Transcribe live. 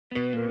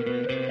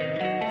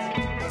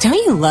Don't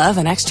you love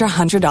an extra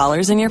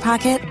 $100 in your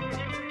pocket?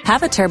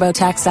 Have a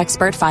TurboTax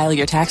expert file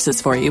your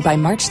taxes for you by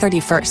March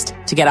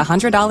 31st to get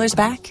 $100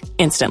 back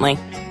instantly.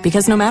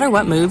 Because no matter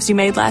what moves you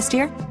made last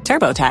year,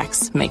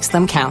 TurboTax makes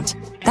them count.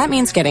 That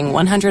means getting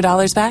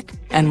 $100 back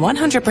and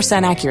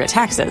 100% accurate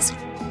taxes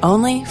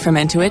only from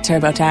Intuit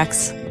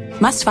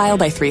TurboTax. Must file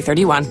by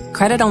 3/31.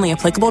 Credit only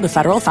applicable to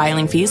federal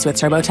filing fees with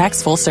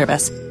TurboTax full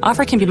service.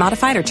 Offer can be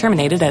modified or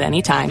terminated at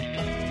any time.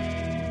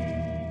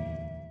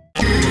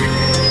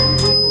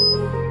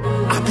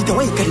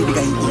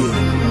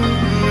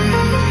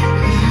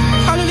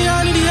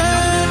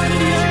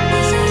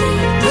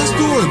 Let's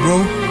do it, bro.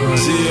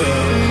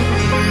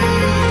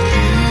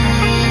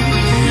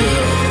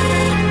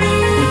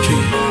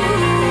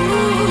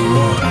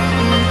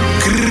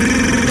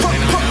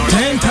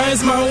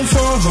 My own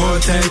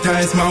forward, 10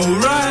 times my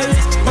own right.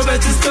 But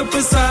better step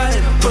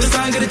aside, but it's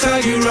time to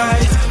target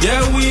right.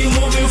 Yeah, we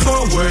moving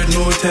forward,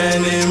 no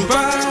turning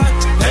back.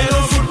 Ain't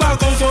no football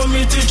come for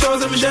me to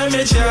choose them,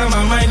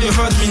 my mind it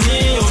hurt me,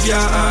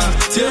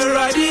 till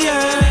right the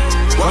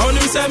end. Why don't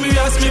you say me,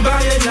 ask me by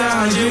it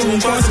now? You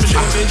won't pass me,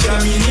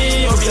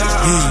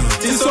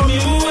 till so me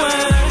who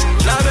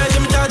now let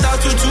them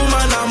to 2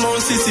 man, I'm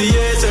on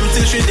CCS, I'm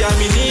still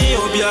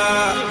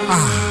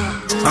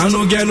I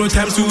don't get no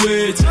time to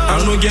wait.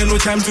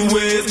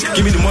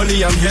 Give me the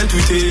money, I'm here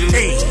to take.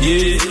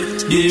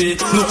 Yeah.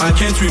 No, I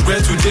can't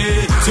regret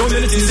today. So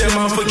many things that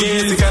I'm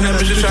forgetting. Can't have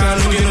me just try. I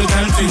don't get no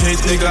time to hate,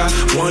 nigga.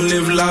 One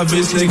live life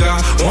is, nigga.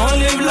 One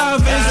live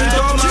life is with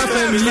all my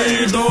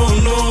family.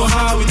 Don't know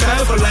how we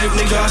die for life,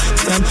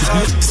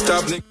 nigga.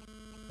 Stop, nigga.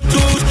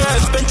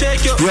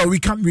 Yeah, we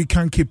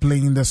can't keep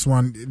playing this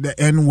one. The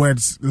N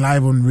words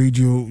live on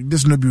radio.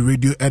 This no be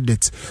radio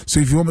edit. So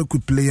if you want me to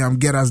play,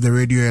 get us the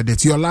radio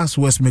edit. Your last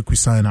words make we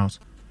sign out.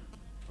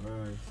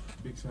 Alright,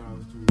 big shout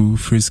out to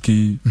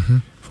Frisky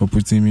for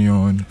putting me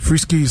on.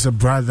 Frisky is a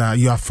brother.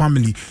 You are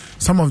family.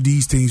 Some of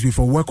these things we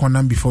for work on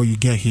them before you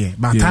get here.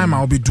 By time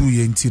I'll be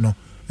doing you know.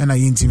 And I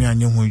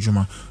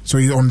so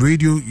on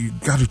radio, you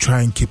got to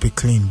try and keep it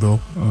clean, bro.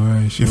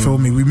 Alright, sure. You feel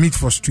me? We meet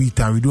for street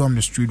time. We do on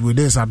the street where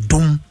there's a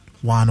Dome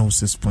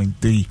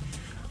 106.3,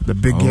 the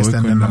biggest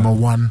and the number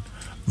one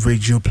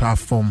radio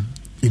platform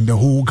in the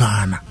whole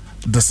Ghana.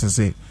 This is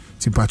it.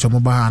 And I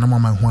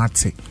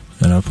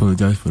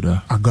apologize for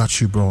that. I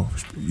got you, bro.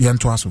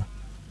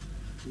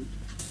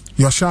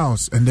 Your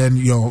shouts and then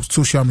your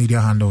social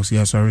media handles.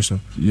 Yeah, sorry, sir.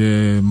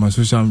 Yeah, my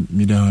social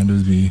media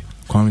handles be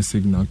Kwame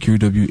Signal,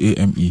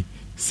 QWAME.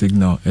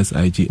 Signal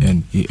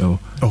SIGNAL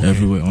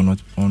everywhere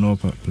on all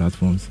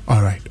platforms.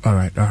 All right,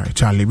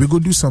 Charlie. We go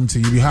do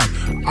something. You have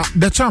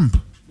the champ.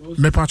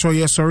 Me patro,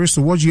 yes, sorry.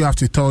 So, what do you have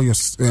to tell your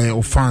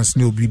fans?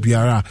 No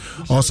BBR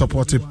or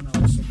supported.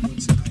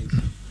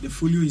 The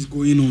folio is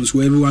going on, so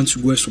everyone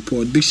should go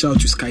support. Big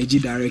shout to Sky G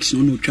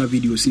Direction. On try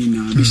videos in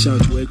now. Big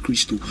shout to El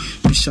Cristo.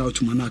 Big shout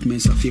to Manak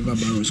Mensa Favor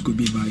Barros.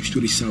 Scooby Vibes.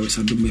 To the South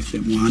Adum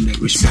FM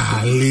 100.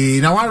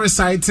 Charlie, now I'm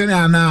reciting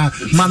and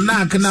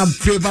Manak na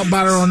Favor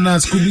Barros na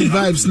Scooby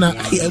Vibes na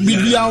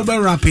BB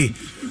Albert Rappy.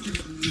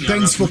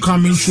 Thanks for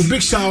coming through.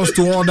 Big shouts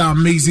to all the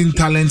amazing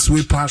talents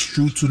we passed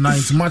through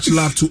tonight. Much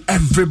love to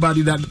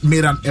everybody that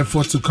made an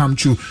effort to come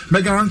through.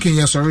 Mega ranking,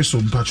 yes, sorry,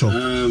 so Pacho.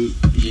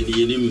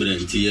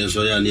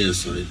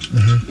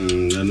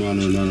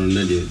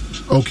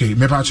 Okay,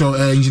 me Pacho,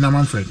 Engineer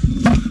Manfred.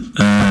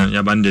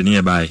 Yabande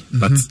nearby,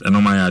 but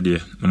no my idea.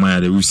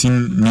 We've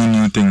seen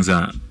new things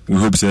that we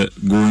hope that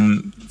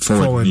going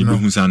forward, maybe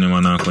who's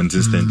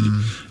consistently.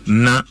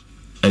 Na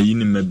a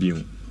maybe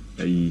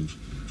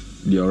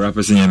the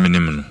rappers in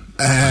minimum.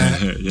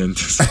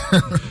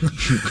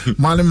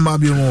 Malim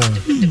Mabio.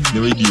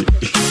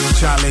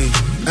 Charlie.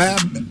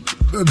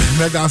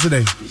 Mega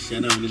today.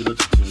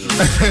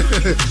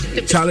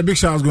 Charlie, big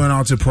shout going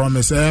out to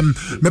Promise.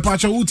 Me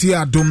pacha uti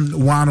Adum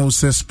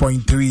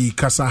 106.3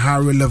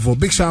 Kasahari level.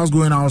 Big shouts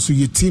going out to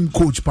your team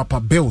coach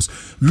Papa Bills.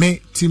 Me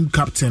team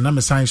captain. I'm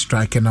a science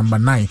striker number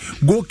 9.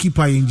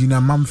 Goalkeeper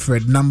Engineer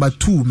Manfred number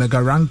 2.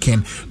 Mega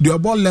ranking. The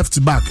ball left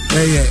back.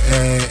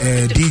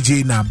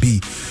 DJ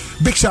Nabi.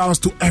 Big shouts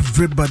to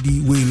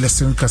everybody we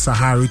listen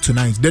Kasahari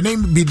tonight. The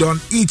name be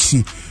done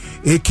Ichi,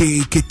 aka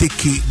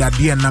Keteke, that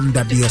dear nam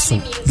that dear so.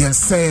 Yen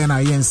say and I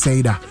yen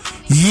say that.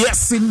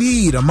 Yes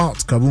indeed, I'm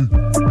out, kaboom.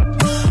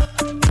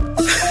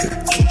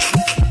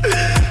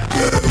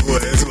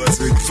 It's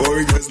been 4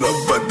 years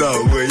now, but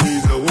now where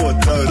he's a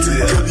water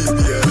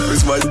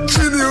it's my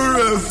junior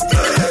ref.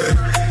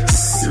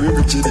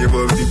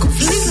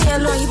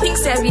 You think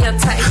Serbia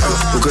type?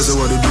 Because I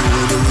want to do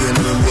what the way and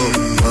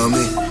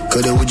mommy.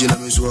 Cause the wood in a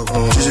swap.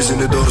 She's in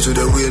the door to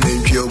the way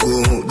and Pio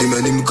go. The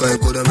man in Kai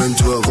put them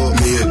into a go.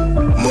 Me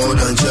more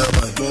than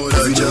Java. More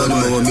than Java.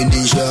 More than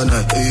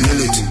Shana.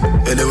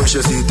 And I wish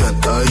I see that.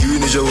 You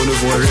need your one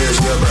of one race.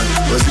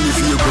 But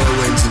if you go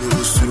went to the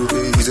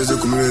studio, he says,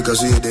 come here,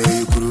 cause you're there,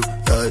 you could.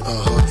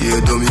 Yeah,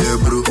 don't be a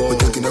bro. But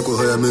taking a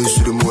coher, men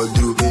should more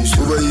do.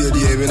 Over here,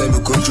 the aim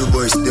and control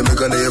boys. They make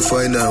an air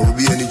fine now. Will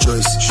be any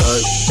choice.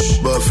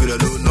 But I feel a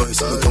low noise.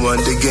 Come on,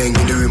 the gang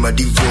in the room, my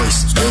deep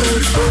voice.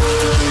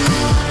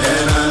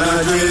 And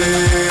I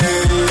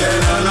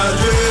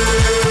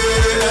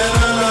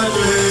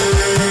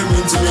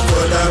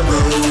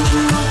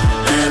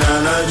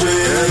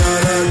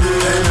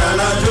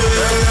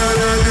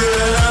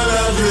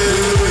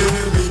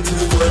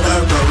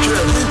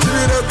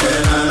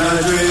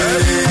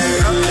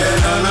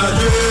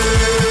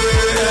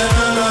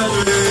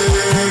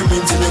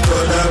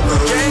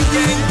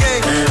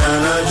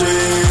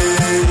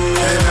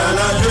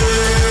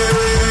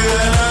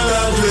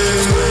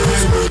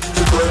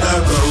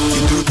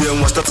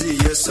was starting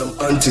yes some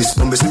aunties.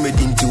 On Bessie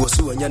Medinti was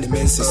so any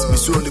menses. We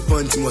saw on the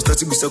point was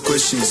starting with some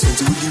questions.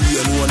 Until we give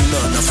you one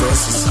now,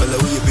 Francis. I'll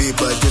allow you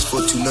baby just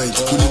for tonight.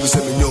 Couldn't be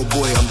saying no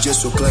boy, I'm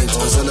just your client.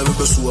 As I never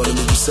go so on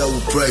the sell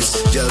price.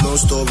 Yeah, no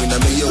story, I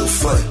may you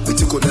fine. We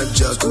took on that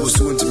jazz, was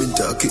so intimate.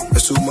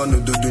 As so man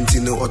who don't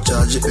know or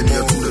charge it, and you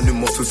have to learn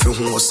more for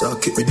who was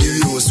sacked. We do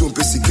was so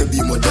busy can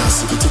be more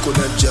dancing. We took on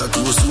that jack,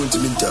 was so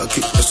intimate.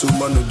 As so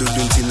man who don't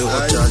know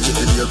or charge it,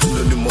 and you have to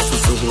learn more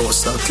for who was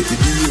sacked. We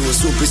do was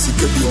so busy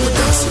can be more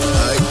dancing.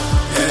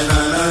 And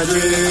I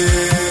dream,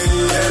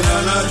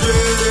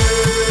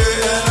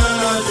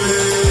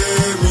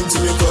 mean to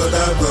me called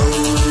that bow.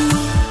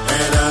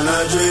 And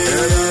I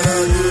dream.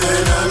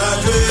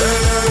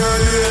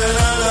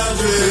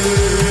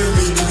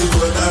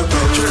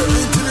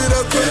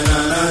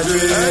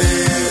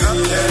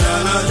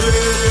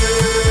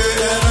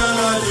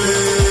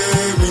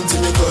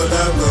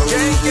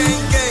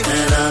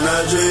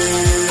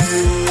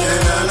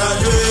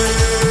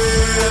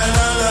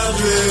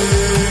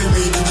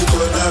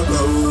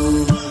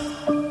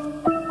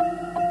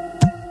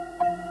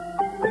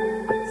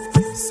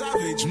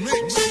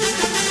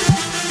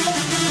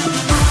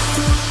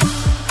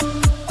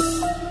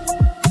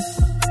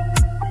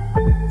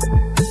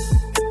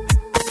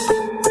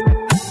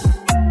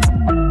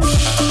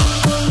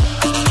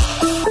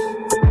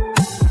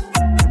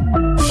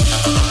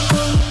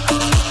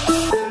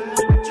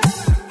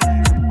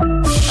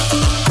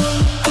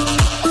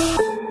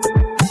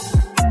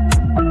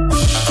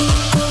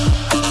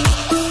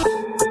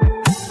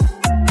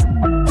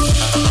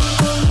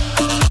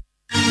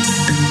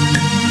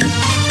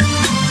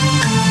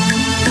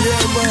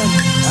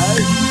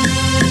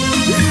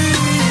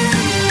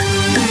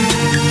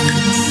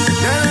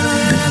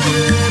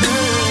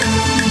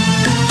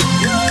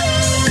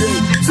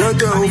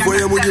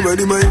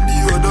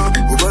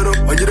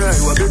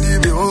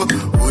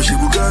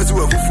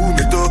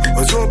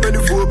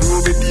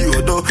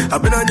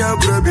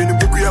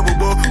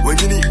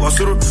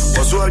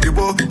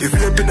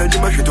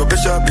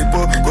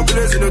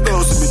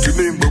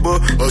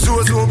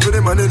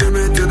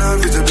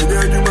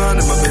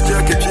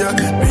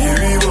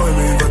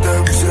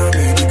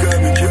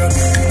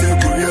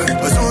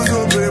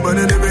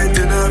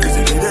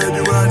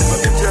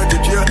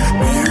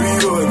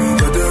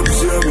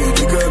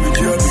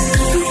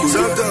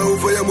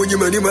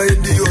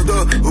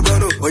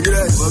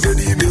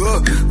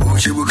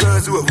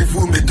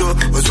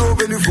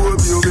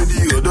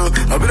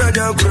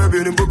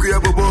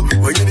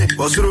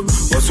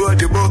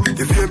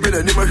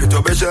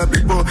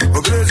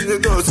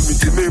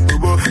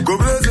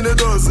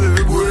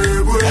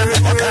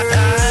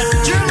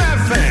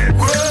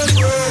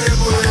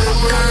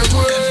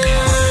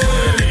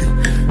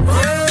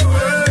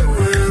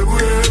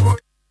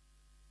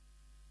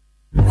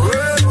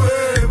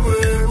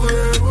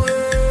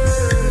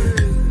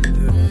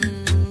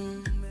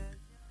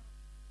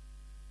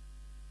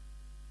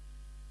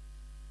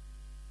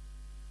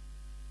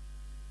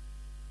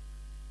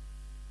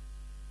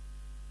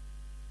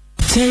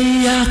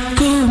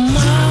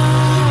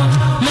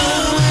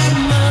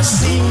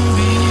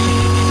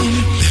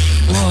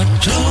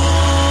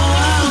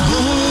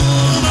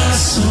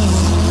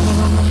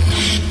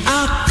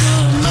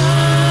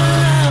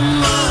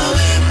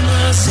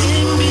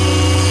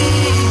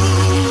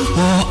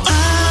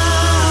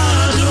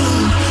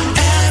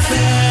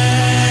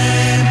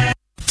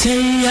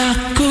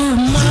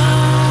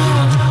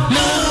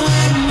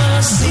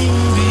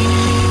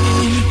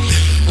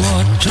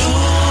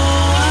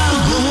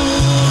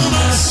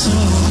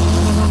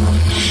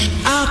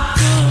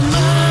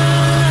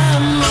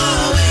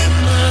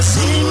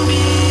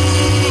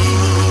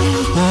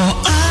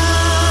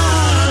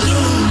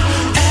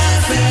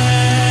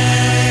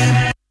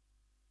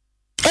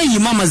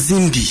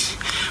 Zimbi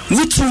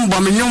Wutumba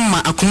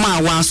Minyoma Akuma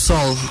wa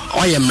Sol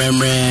Oye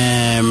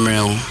Memrem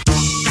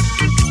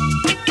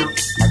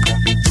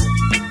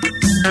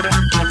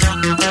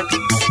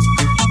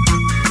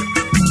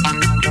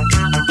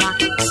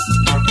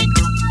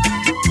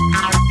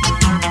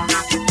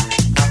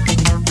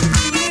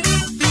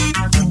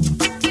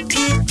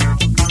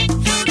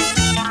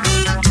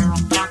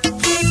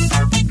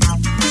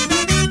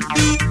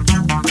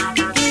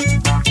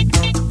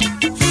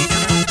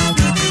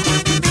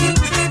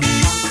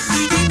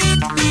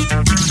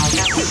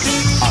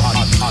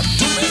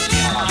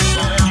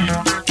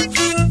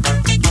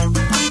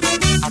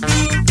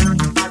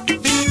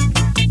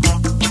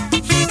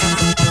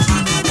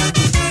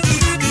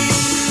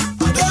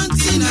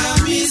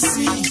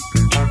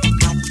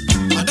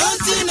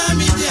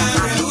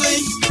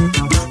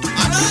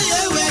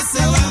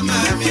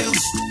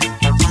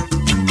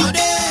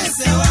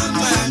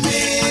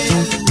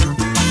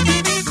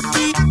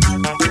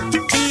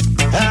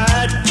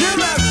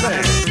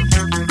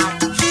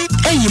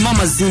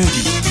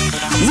Zimbi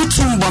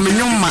Wutumba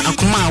Minyoma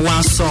Akuma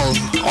wa Sol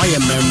Oye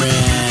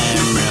Memrem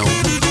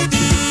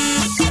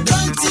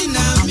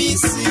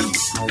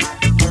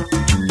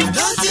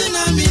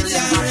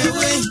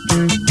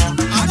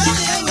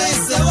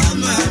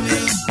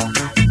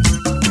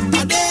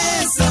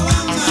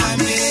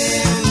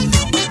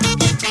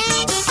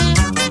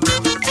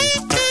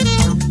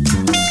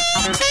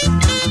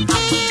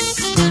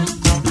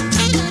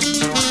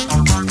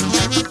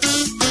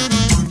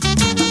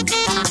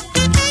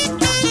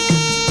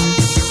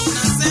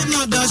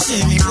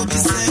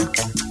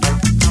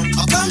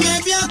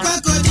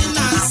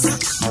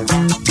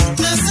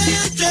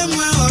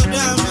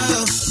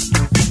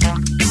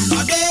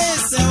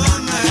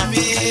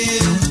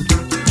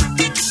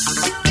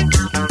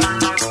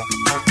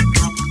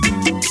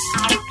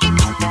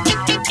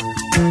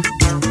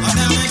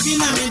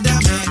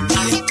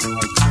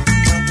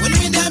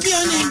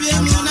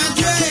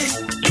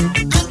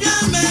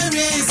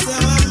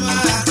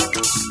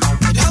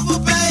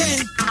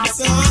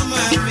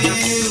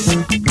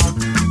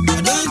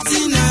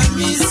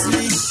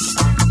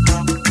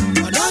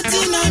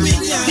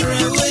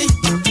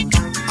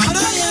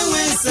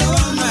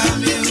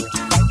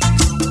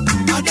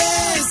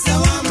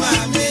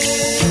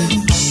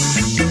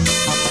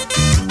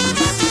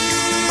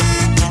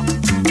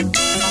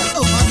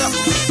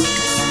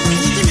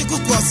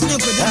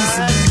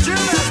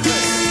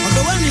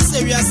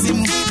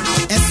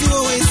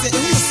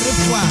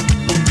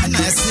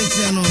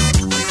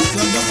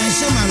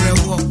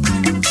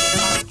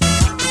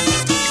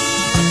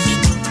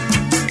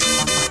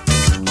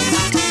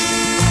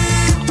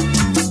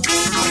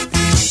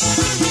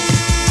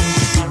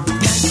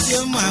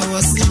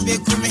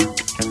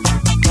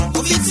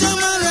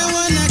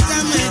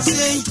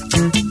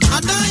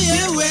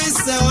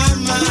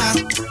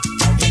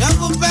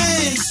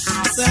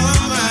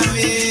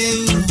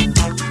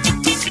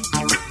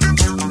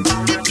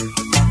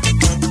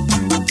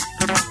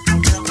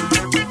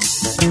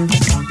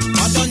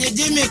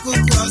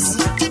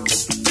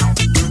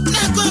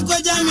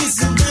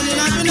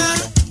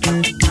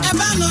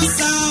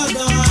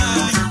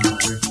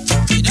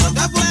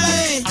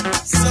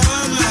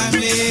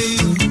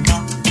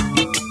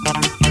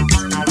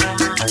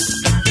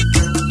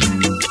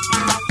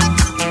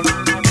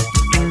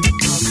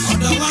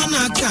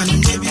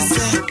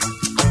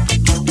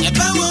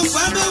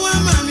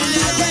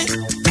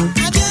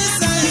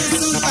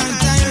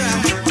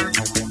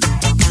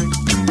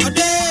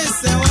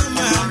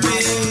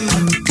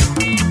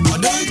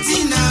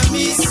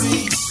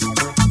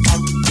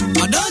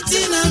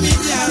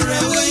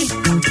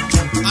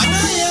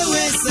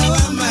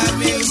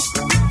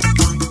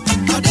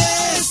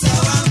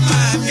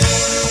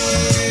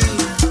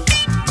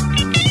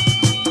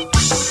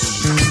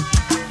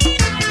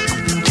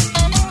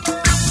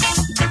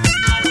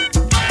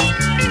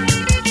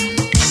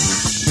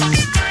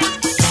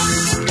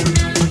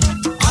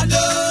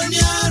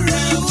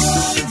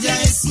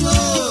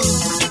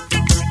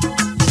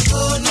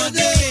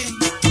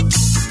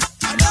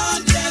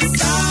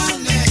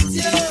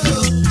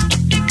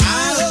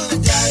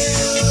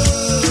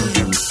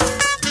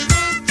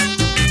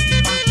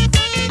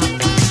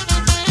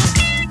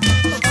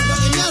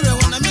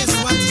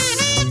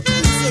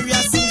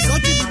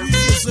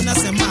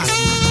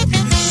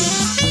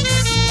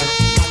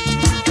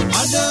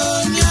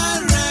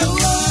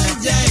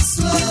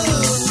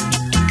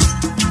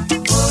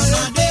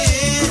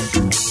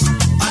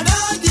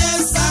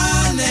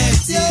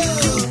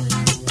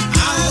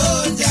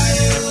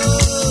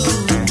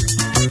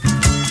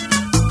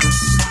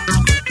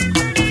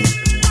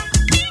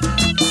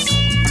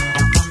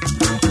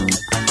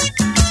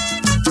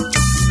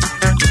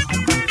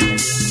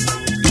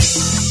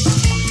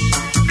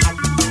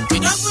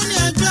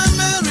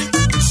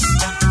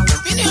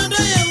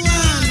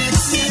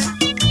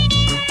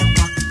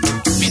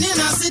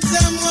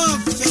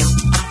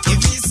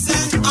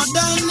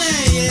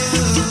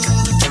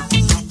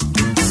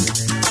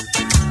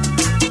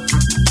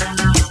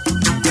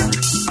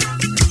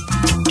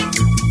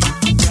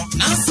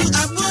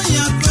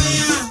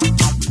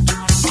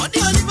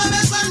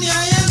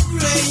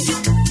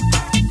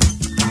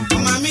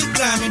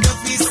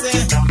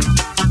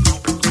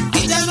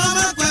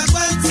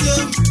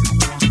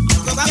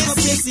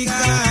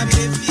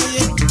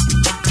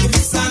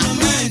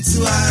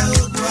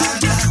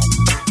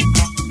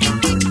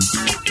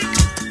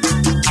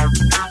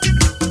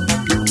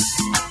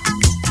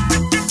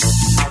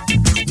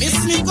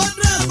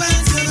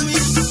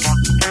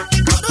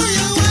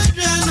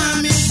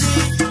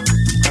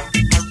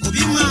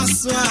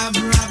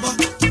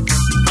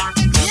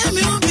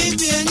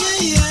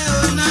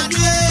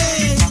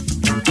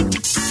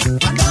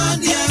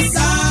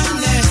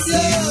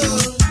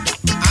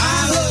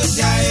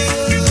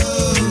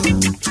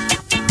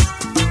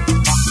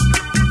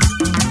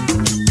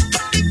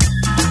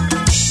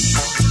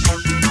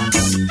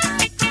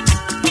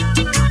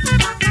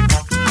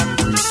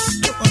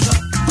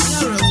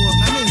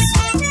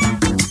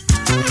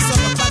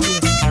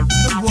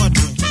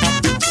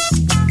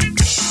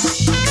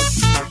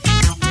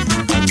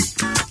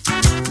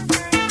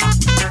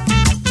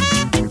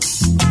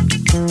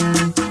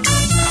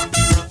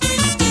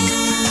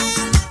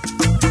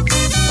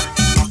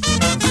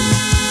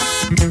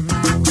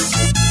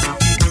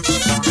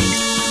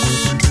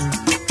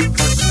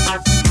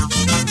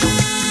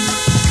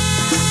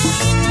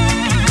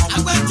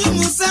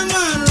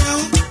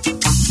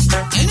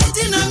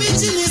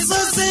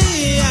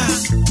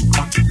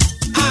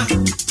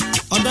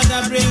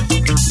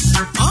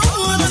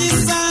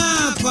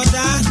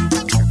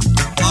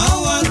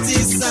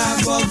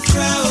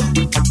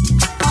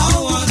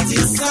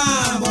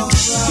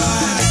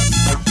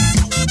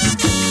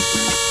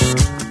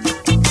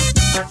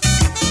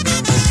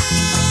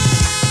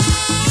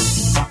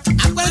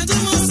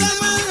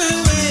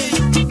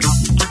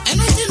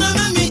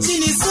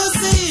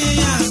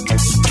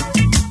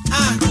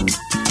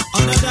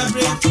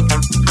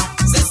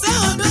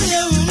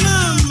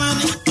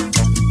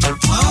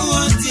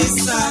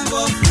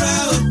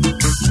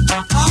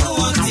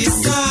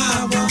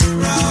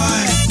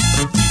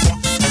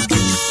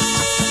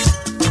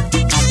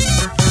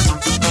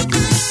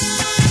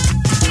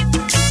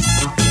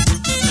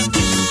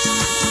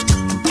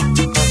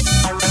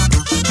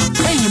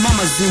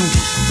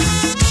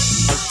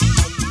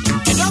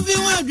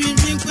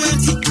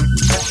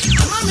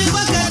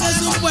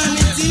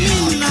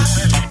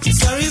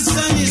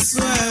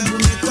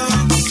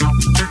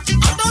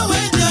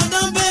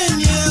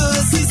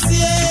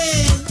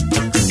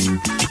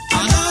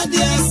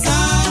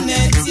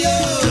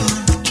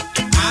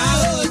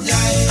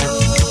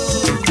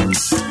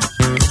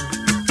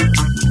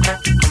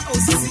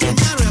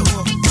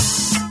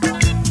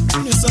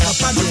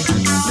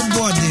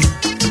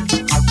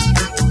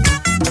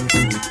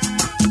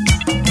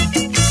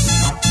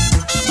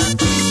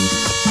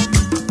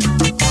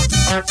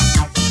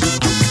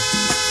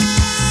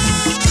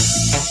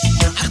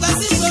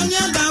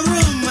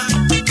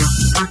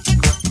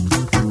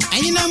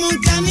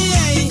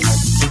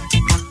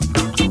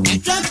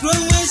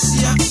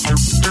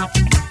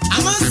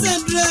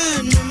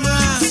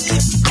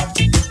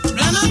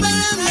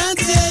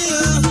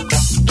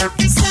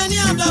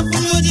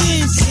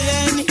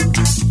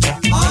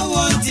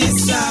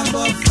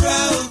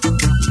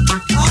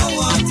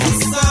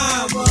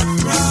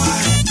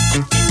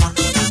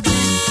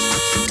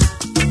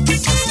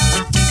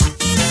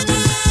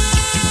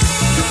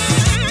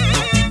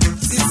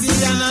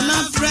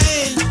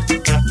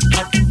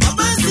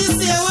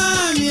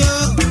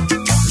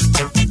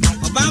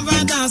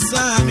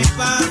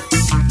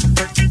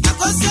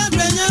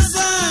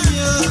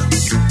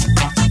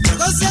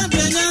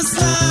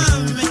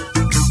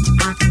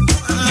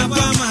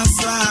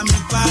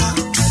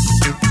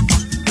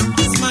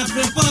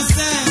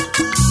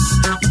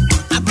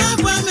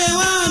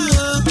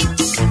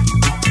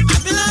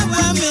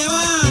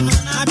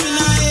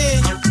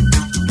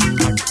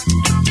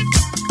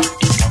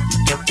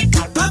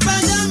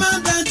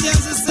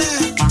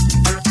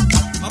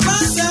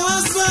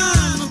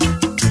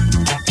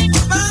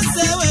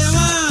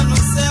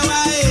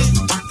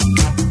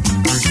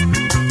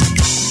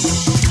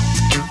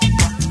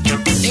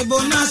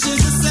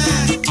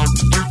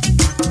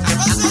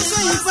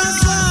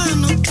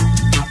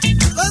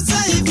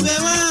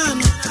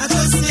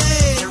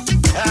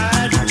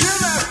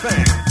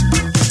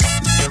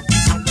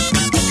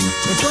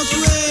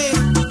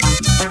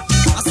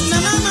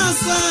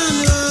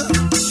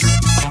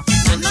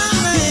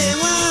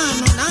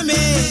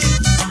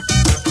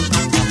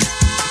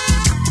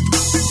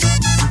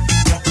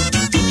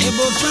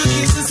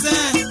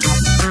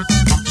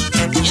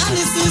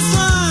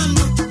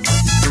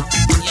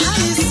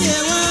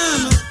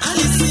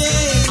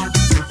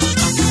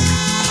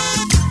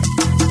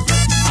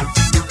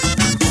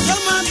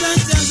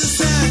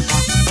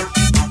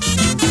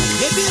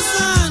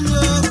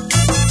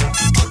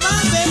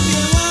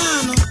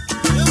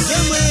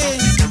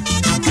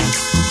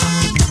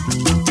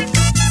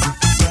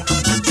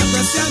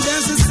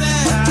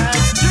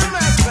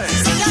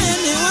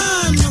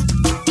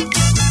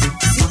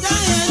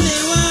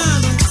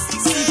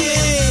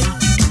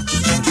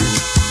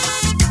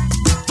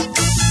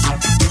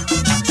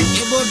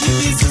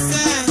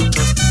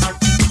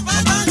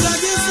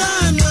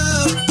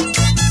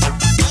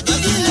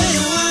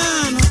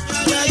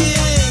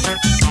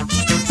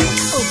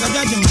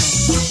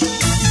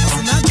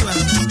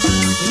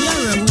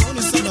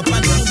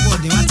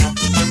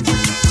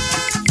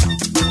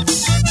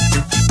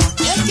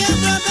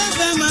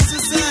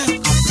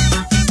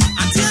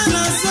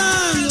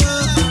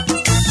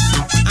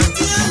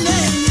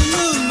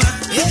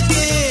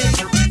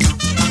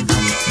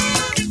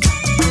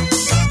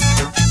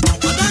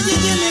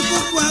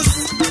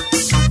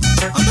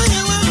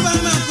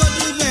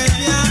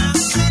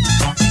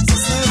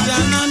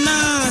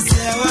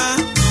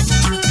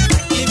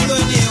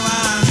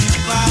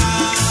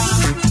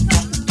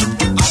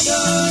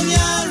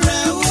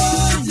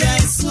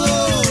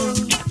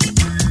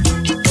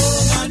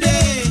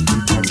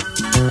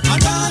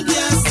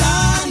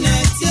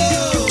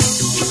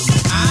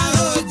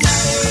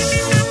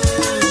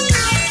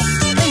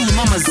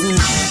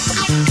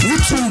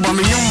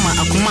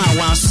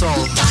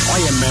soul. Oh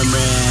yeah,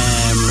 memory.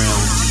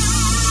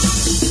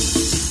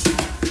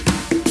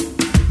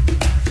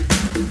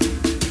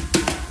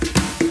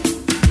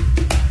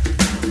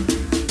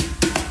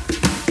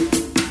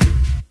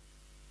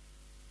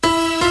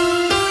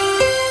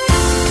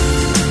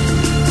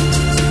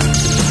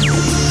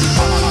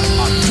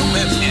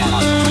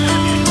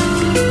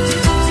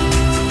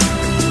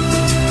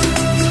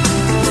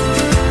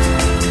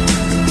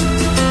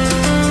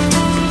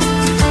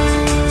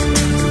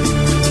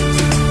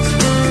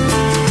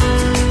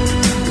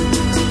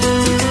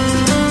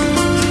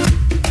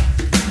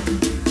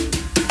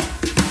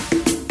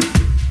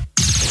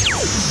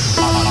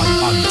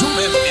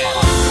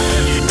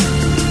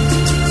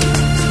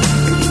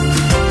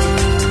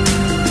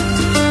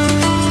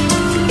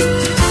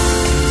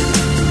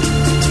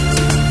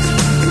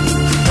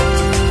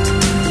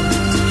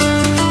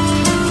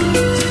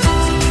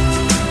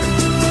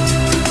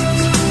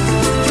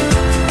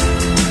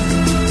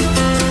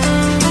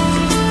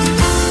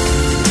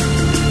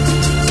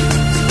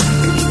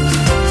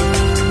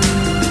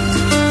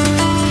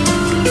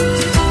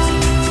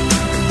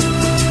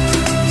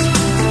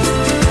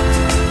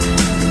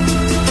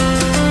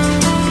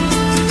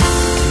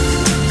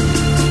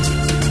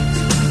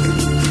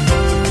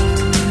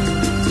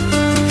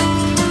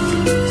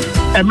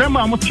 Remember,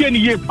 I'm telling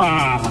you,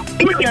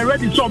 we get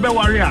ready to be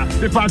warrior.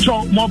 The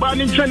patrol,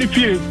 mobile in 20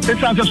 feet, the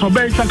chances for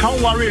base and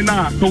can't worry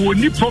now. So we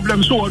need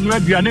problems so on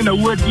ready and in a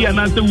word here and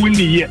answer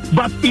winning yet.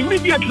 But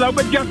immediately, I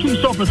will get to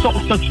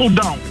settle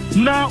down.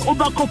 Now,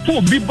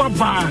 Obakopo,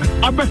 Bibaba,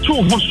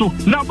 Abeto Hoso,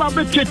 now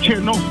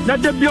Babete, no,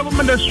 that the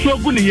government is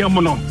struggling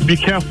Yamono. Be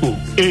careful,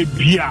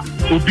 Ebia,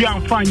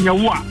 Obia, find your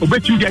wa,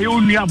 Obet you the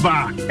only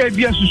aba,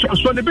 Ebia,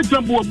 so the bit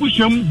of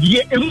Busham,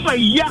 ye,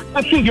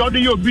 I think the other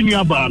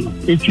Yobinia ban.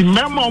 It's a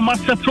memo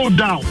must settle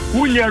down.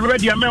 We are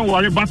ready, a man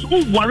worry, but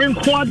who worry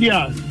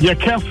Quadia, you're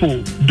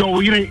careful, do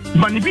we,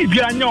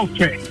 Banibia, no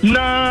fair.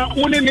 Now,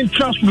 one in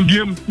trust with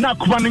him, now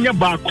Kwania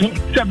Baku,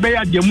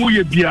 Sabea, the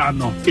Muya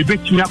Biano,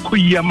 Ebetia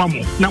Kuya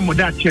Mamo.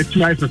 That church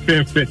life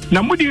affair.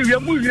 Now, Mudi,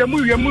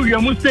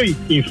 say,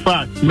 in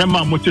fact,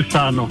 Mema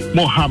Motisano,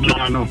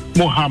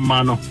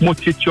 Mohamano,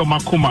 Moticho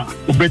Makuma,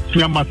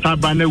 Ubetia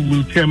Matabane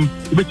Wintem,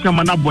 Ubetia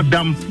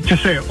Manabodam, to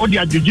say,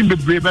 Odia Jimbe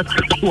Brave,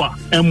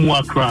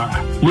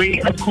 Mwakra, we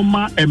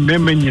Akoma and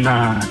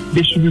Memenina.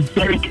 They should be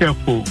very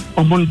careful.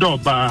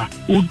 Omondoba,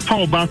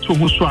 Utoba to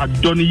Muswa,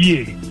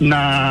 Doniye,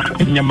 na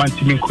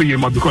Yamantimin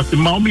Kuyama, because the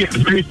Maumi is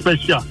very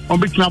special. On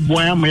Bitna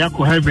Boyan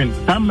Mayako Heaven,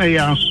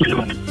 Tamaya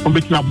Susan, on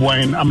Bitna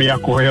Boyan.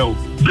 Ameyako hell.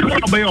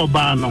 Obey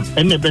Obano,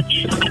 and never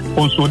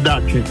also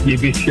that is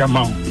the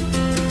amount.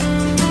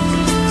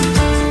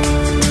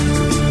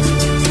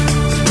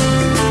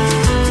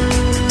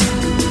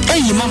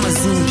 Hey, Mama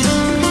Zimbi,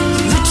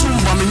 which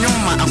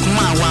one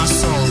Akuma was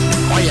soul,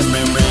 or your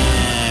memory.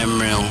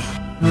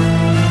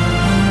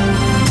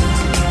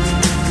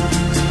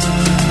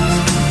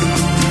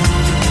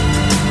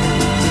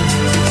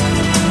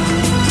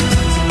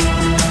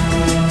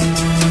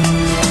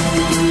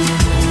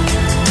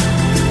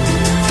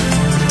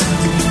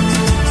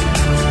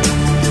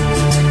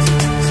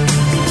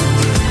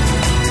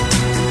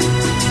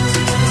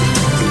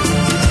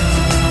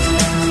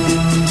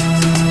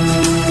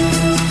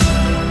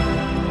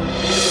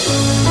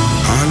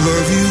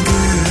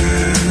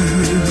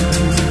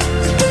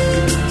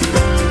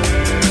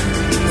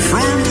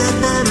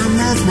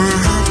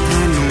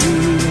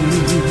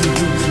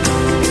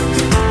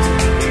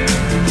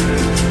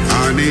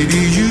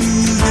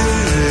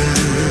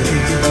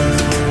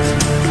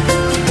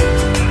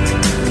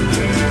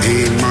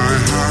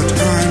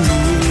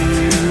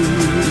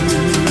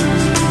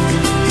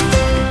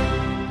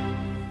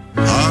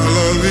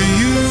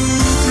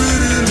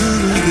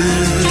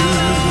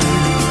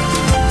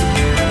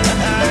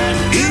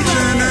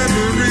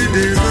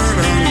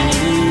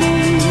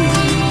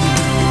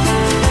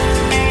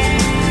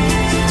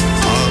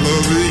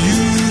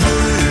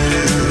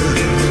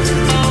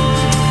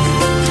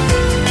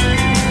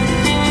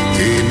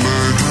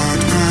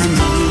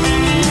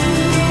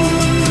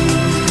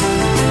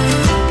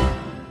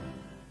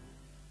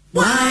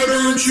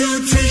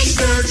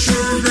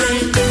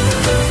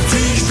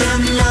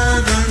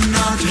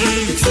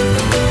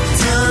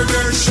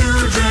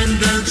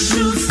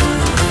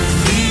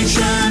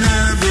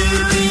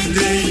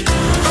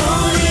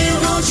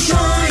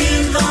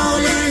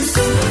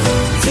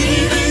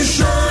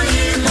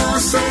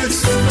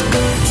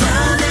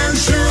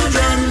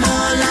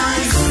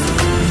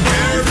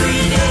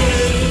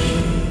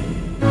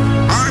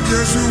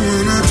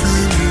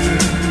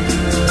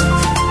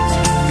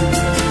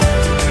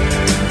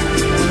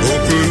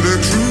 Open the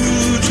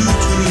truth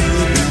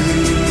to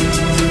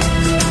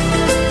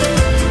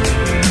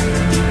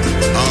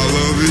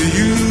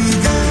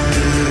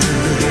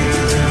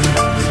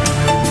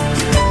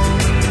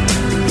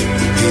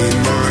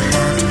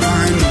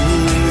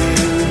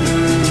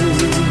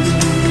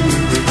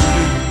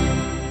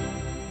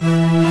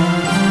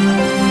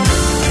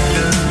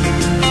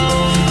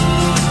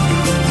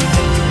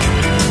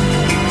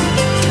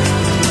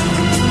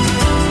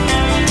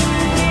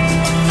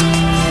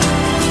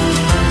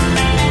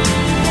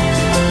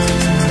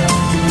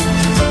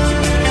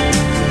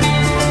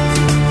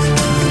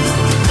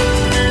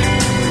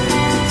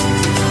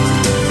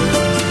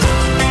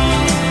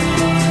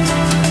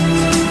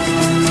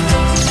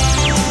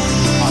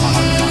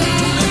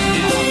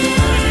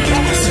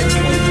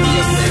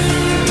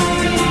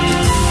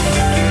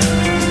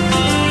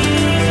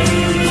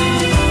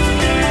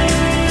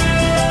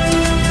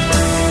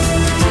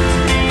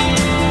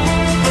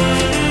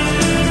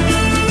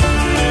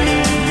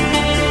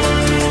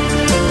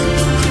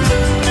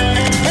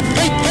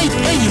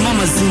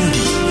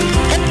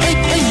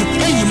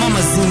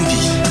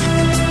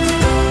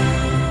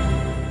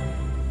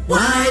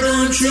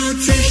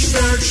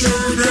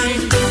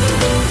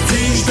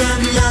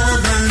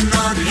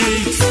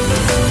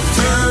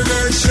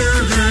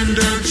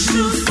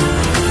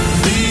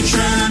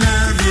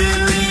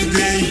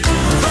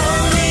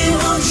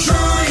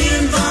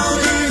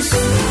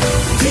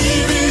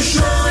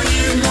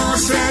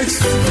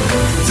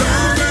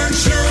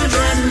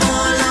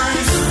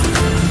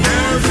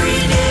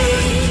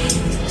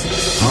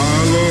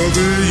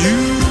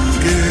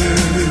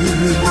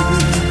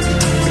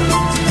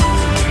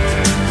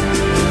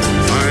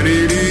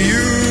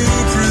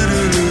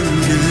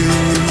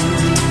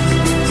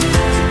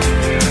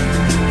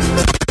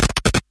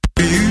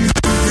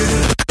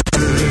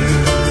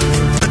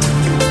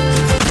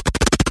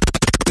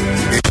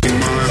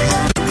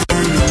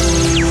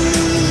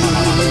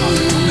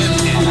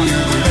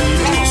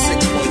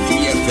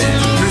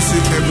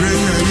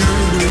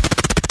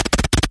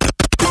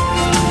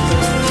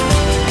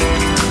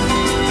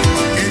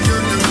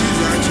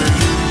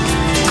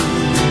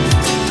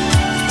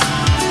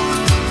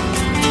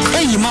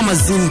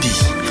Mama Zindi.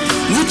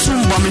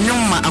 Mutum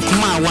Bominyoma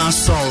Akuma one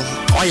soul.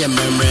 Oya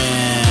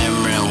memory.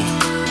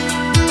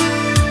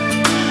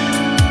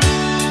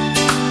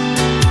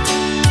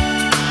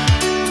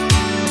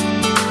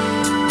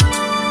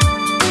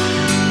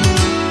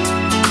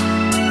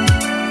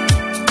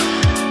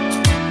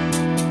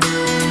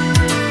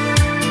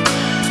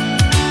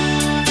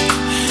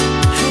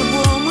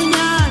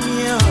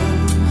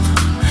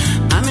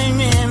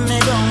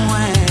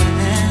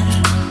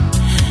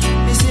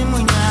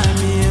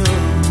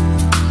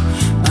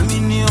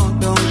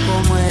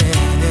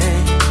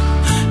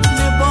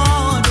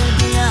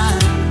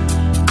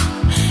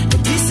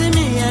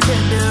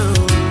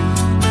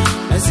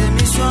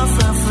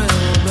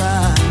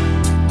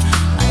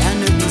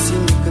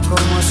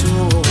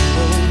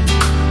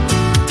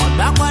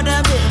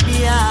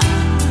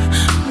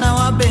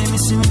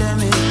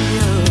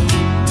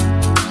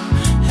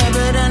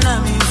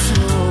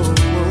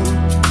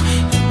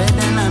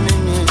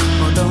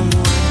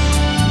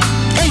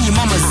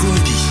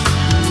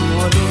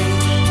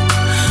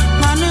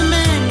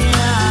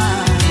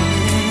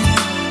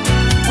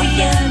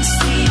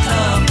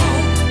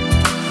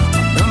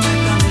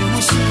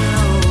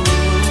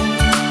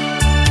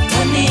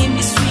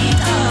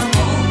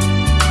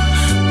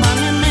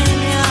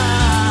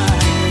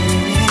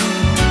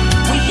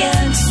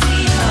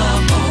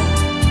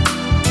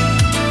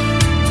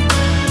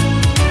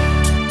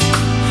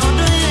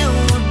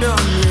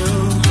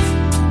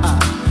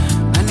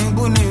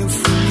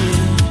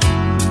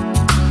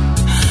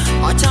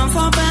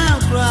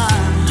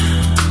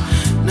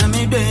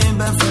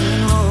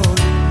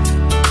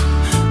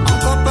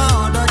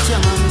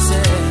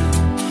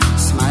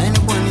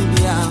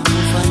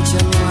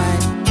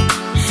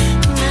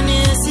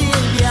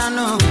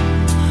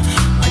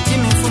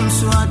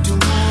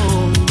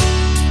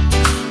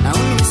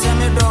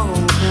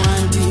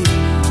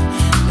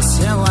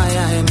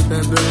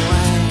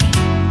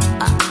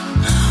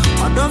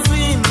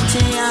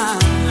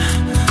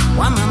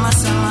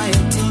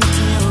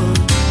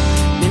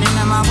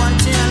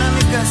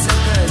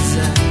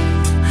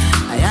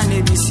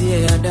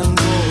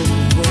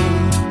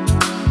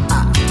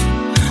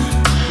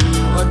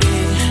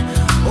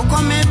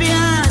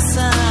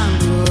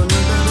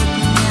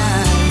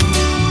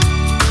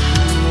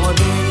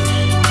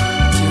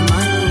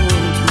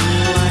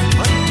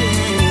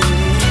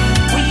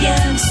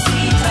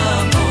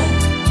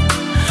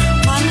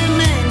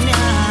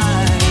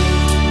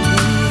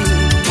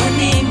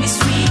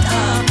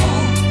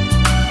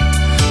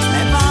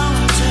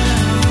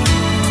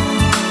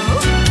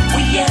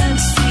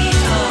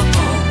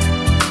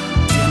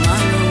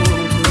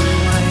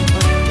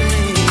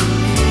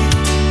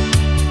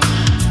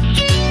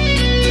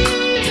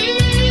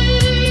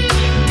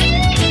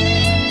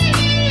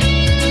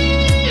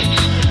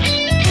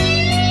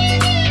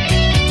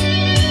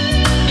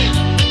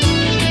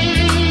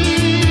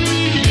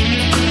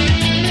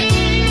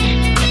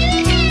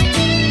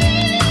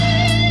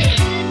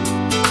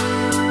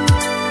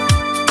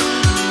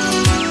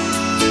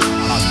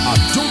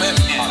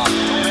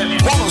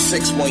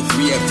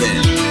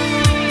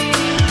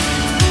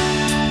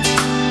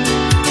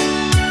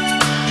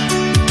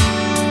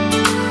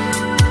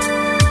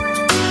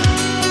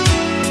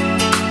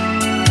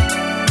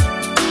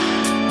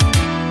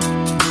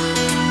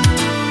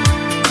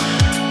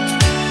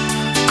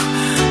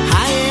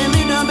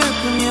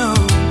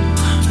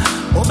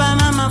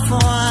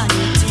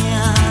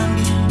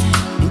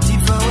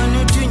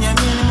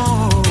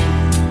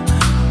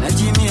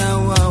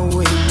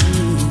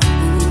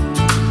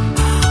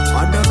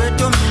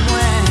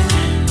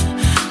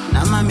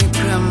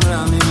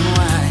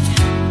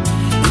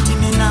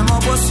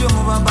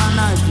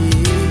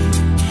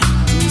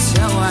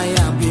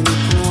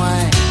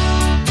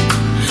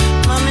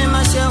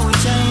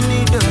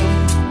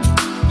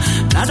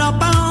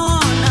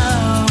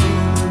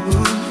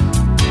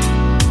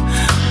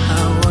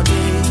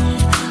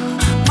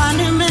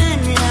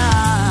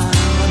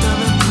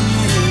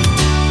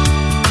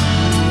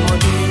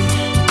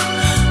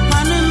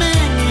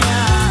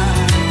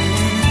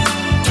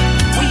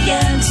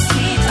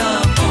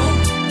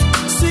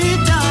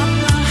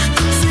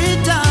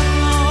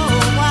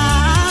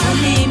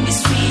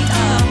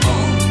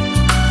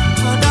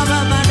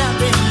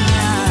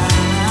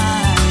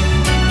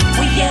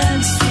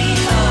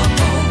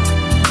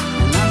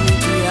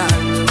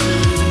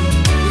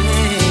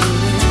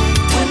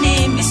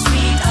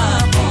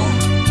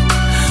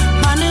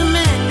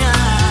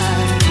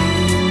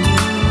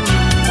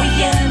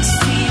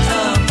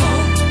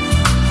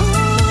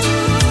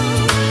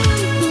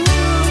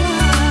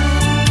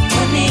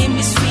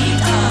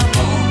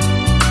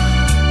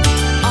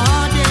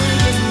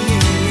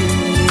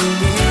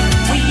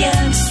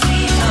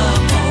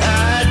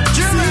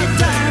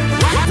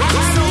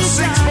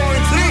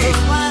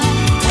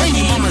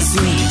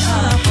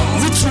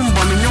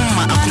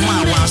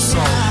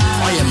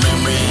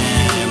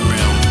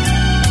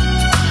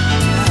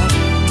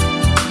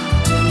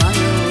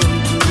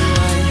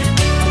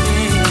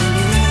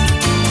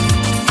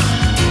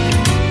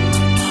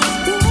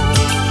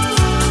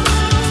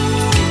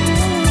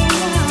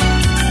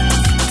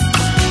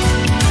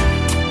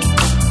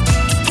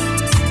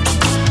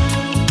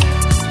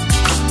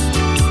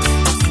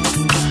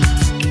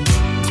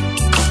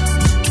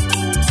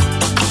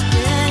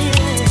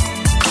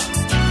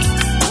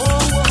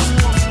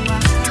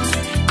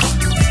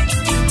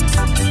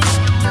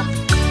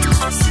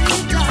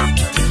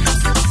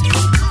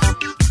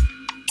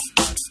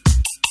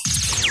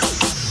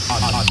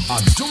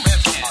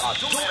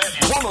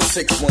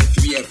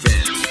 106.3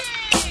 FM.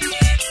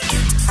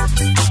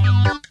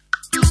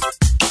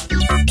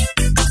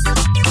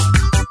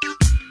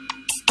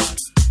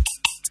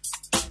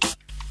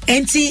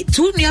 Enti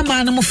tu ni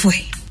ama no mo foi.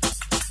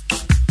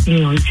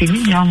 Ti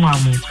ni ama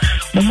mo.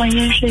 Mo ma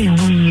yen hwe yen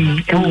ho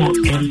yi e wo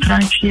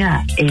entranche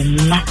a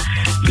enna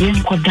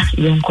yen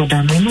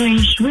koda no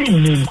yen hwe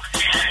ni.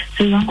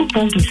 Se yanko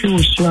ponto se o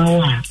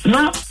swawa.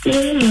 Na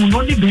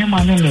no ni be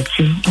ma na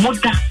neti.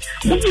 Moda.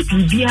 Mo ni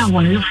bibia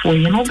wa refo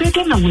yen no be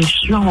de na we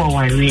swawa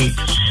wa re.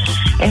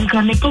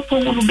 Enka ne popo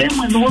mo be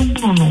ma no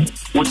no.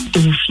 What do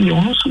you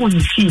on so when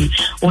you feel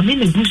on in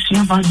the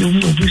busia ba de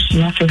mo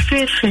busia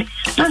fe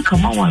na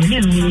kama wa ne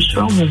no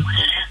swawo.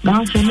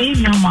 Now say me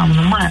your mom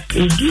no ma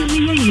e di ni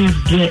ye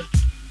de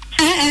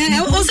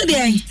o se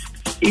dey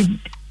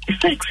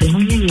sex no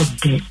ye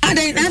de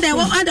ada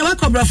wa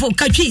kobrafo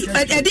katwi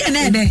e di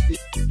na de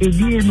e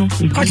di no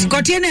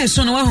kotie na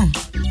so no wa ho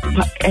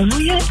eno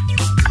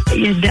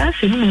ye da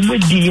se no mo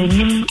di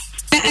enim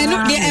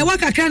eno de e wa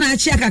kakra na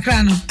achi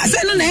kakra no ase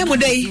no na e mo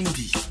dey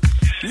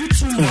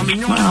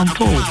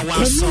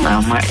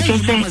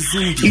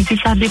it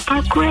is a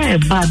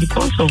department bad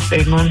because of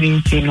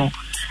no.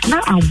 Na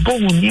abo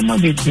nyema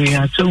bebre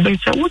ato be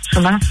say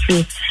wotna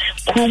se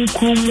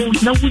kunkum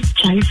na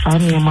wuchai fa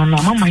nyema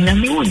na mama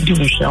nyame wodi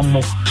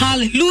hwamo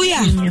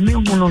hallelujah nyame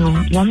hono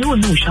no nyame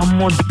wodi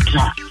hwamo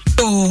dra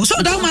oh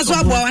so da ma so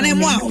abo wa na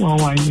mo a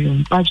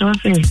pa jo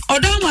say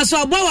odo ma so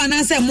abo wa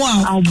na se mo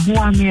a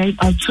abo ami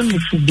atu me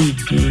fu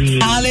bebre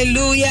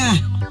hallelujah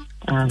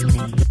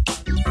amen.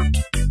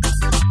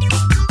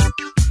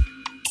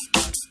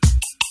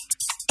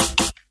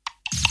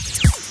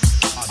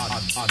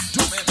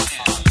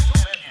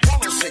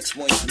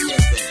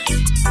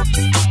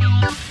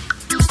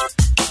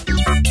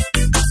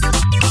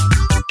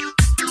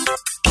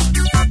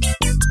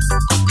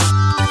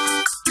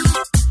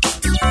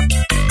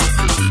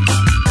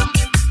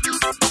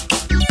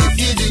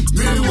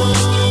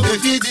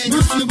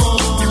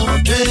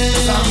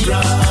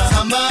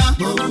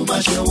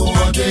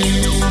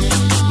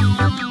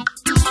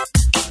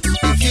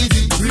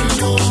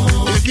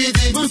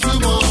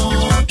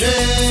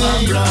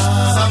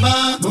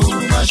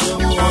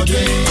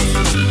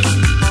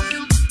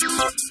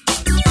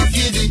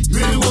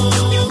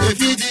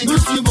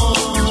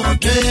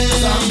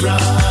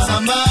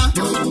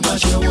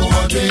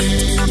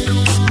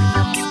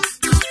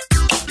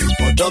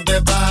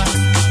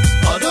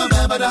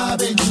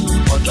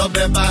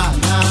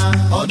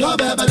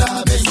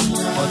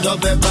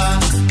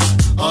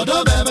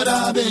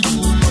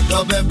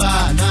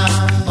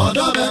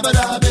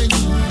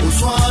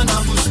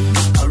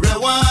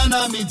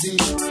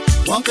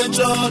 One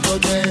control of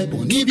the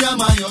Bonibia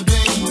Mayo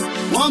Day.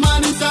 One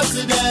man is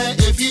Saturday,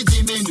 if you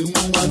demand to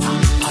move on.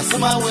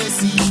 Asama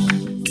Wesi,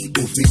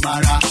 Ufi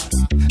Mara,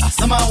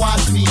 Asama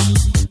Wasi,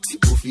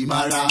 Ufi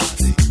Mara,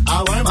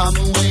 our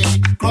Mamu,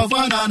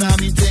 Crofana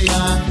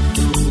Mitea,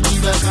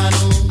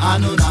 Ibakano,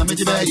 Anu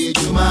Namiji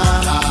Juma,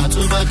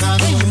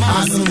 Tubakano,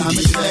 Anu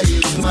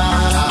Namiji Juma,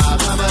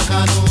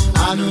 Tabakano,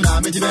 Anu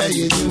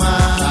Namiji Juma,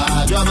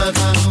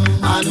 Jabakano,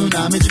 Anu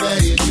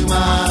Namiji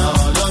Juma,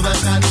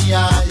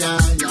 Lobakania,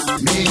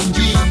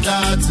 Minji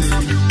Dati,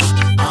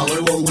 our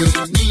way,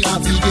 Nina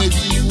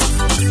Fiji,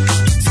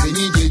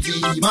 Siniji,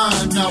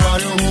 Man,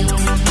 Navarro.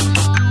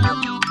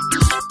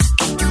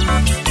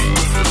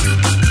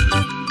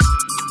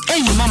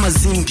 Hey, Mama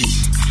Zimbi,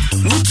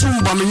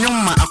 Mutumba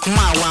Minyoma,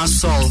 Akuma, one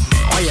soul,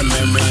 or your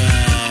memory.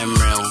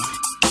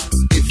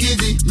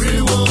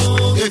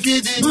 If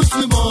you did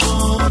Mutumo,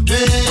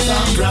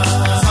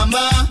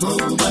 Samba,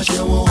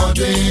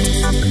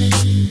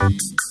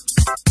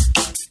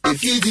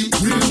 if you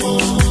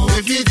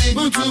did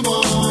Mutumo,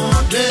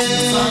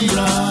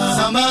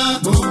 Samba,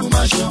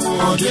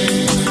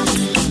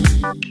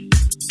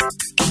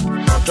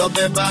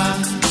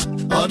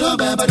 Odo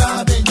beba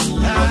da benyi,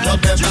 odo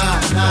beba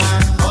na,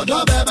 odo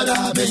beba da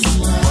benyi,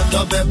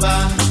 odo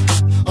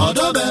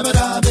beba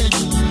da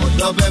benyi,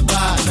 odo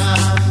beba na,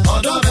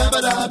 odo beba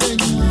da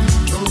benyi.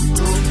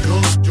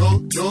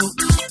 Jo.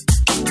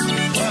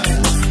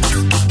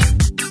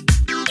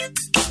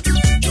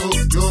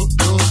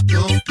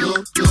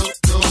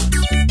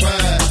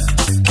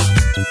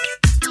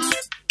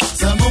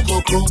 Samoko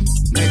krom,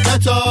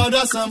 nekato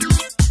da sam.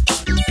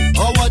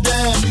 Over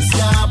them is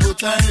ya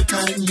butar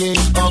kanye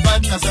oba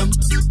nasam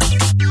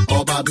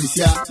oba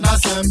bisya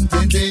nasam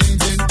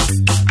tin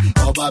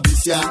oba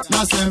bisya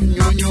nasam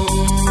nyonyo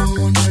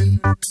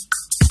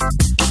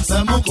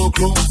samoko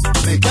kro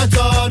make a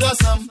joda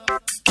sam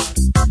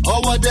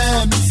over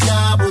them is ya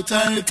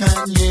butar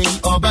kanye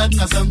oba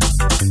nasam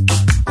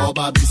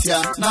oba bisya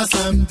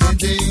nasam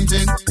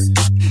tin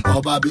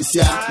oba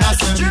bisya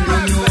nasam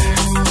nyonyo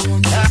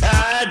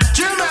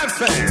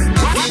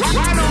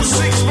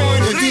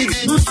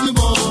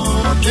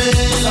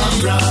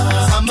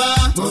Samba,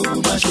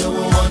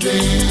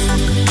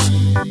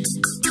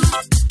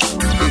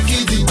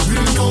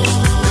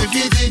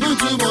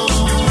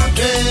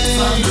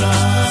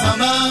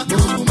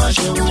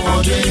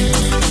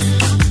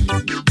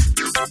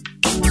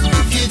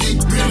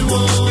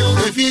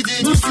 if you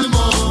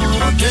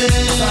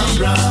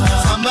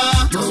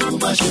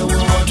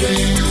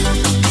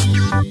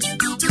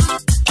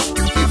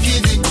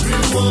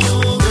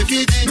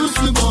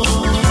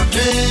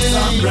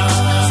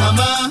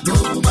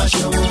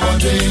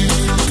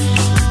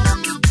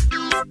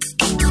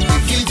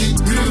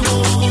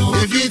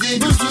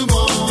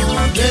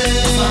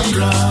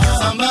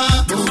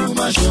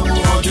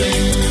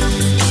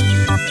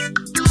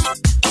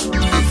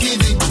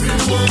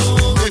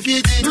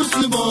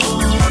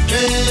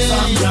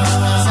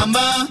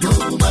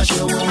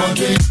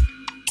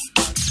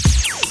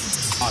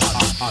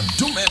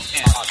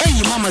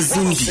Hey, Mama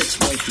Zindi,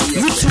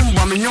 you too,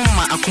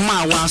 Baminyoma,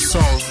 Akuma, one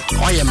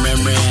soul, or your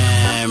memory.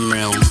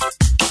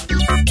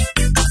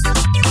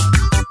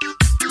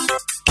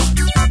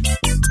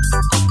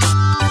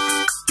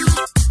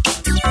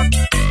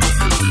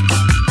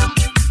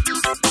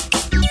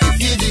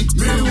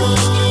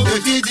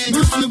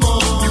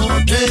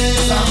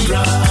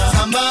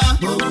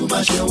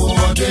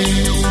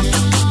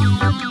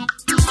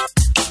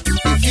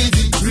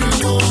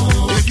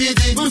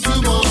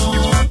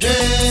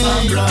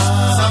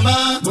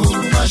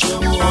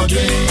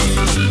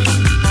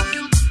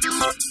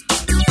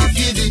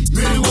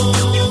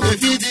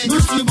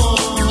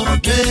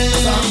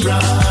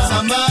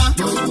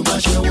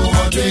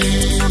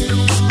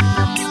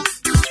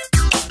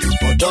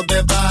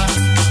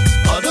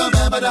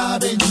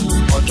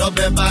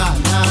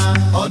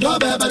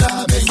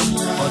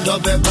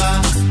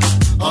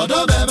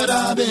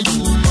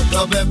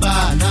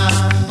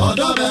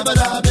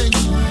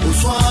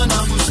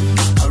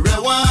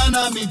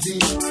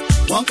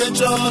 One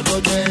control of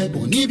the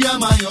Bonibia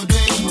Mayo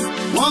Day.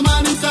 One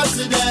man is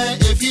Saturday,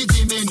 if you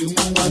give me new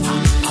one.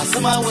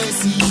 Asama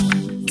Wesi,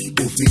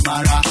 Ufi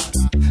Mara,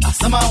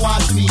 Asama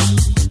Wasi,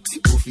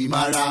 Ufi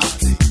Mara,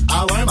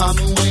 our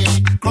Mamu,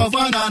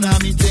 Crofana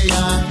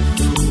Mitea,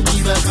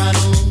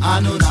 Ibakano,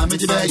 Anu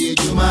Namijay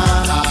Juma,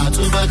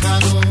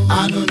 Tubakano,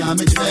 Anu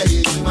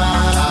Namijay Juma,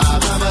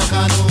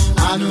 Babakano,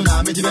 Anu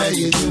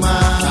Namijay Juma,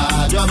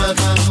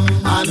 Jabakano,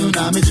 Anu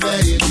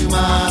Namijay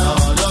Juma,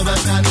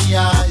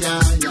 Lobakania,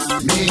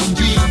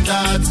 Minjin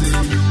Dati,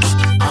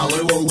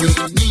 our way,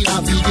 Nina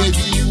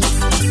Fiji,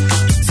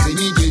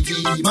 Siniji,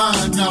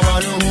 Man,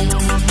 Nawaru.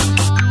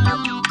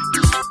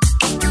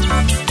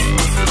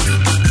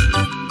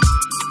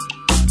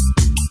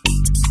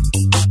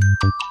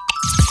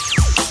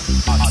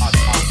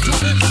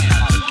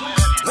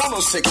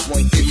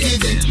 106.3.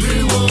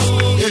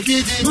 If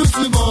you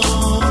did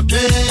more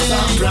day,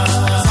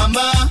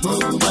 Samba,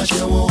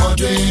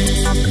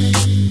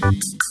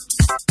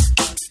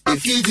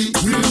 if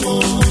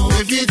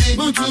you did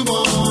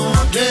more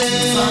day,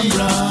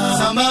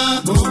 Samba,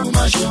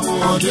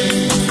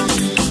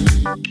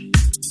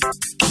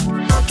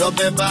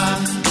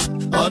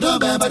 Odo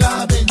Beba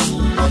da Beni,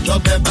 Odo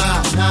Beba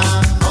na,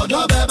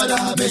 Odo Beba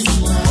da Beni,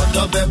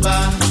 Odo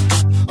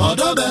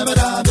Beba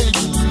da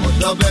Beni,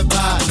 Odo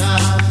Beba na,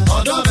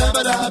 Odo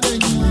Beba da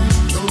Beni,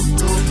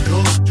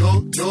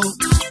 Jo.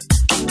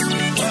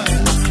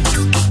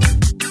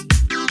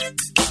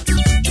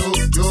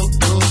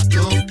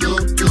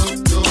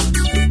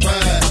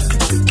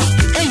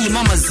 Hey,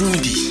 Mama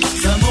Zindi,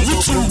 you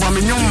too,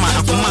 Baminyoma,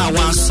 Akuma,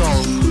 one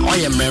soul, or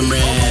your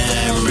memory.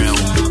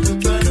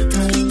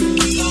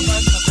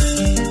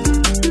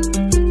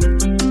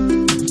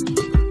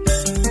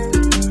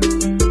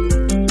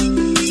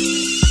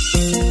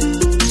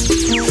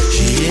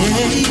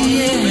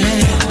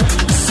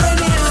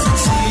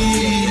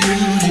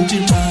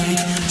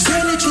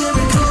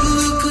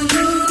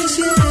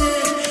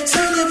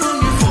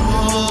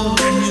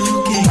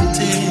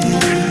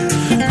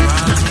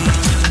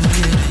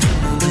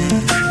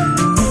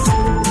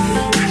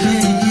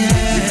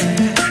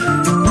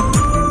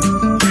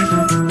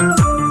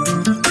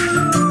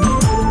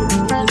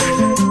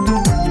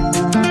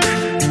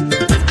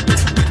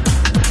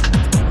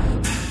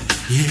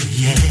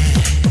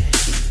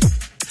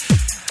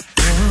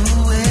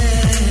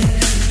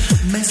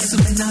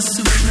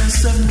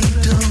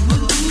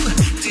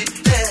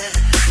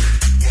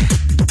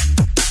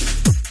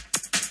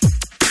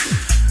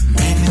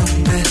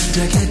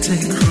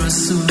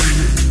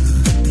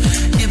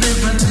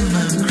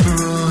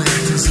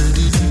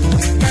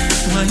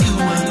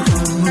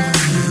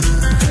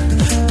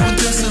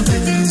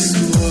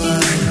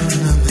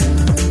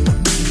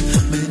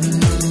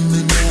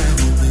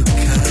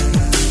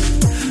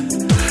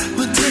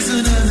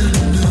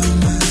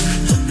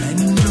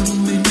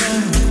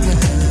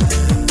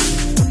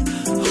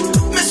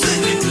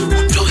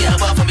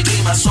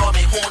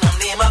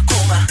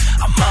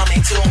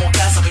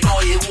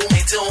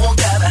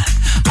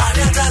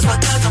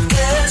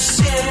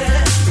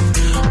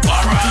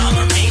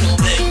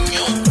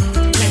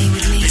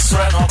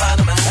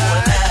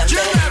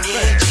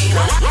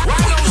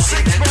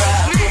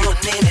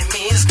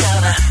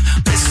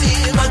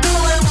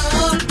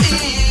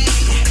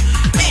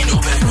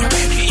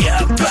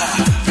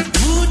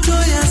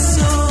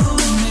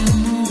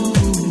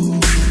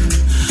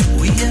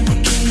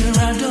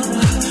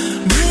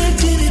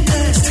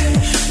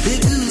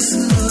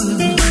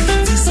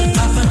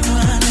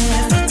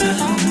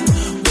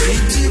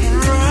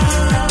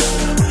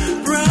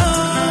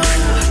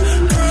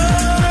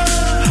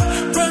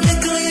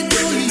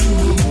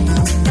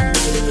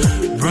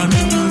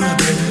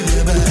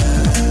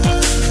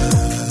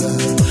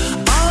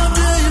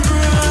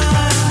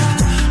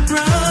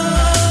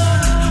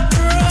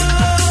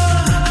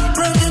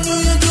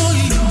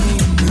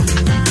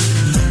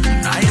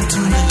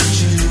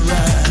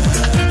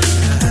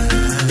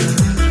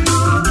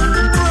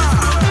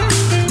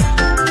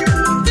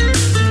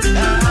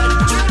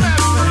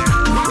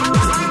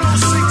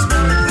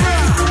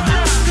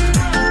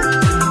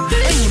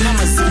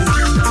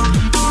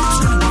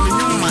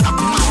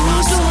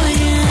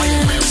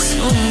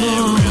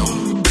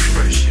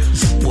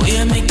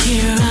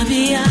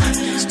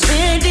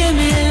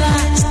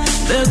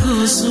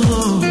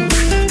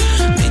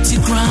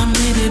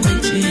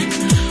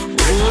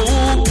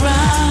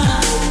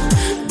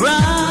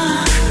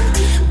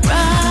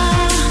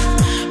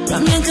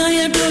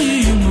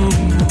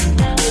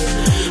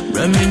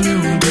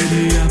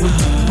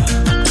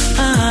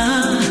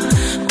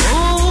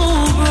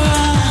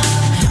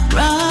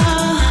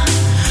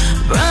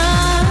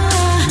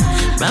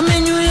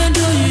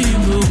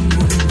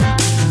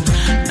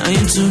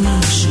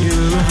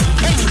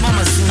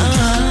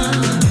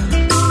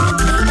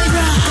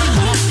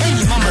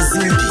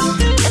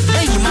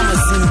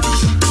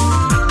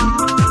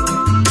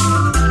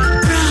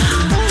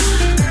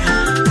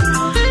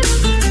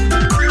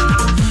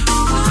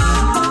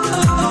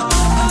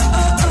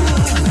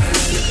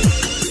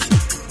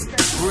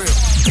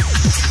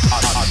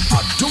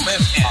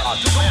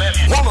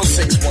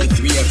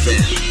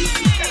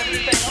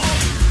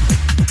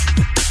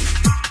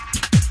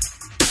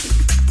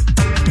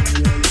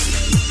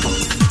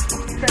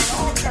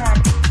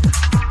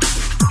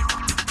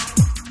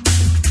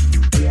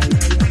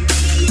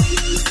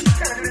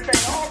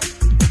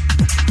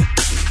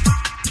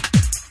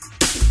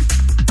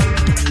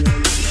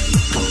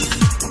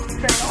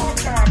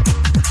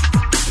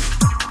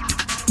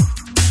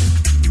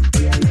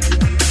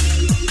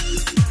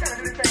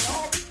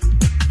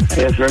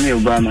 from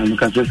Obama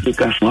because it's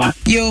Kaswa.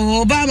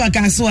 Yo, Obama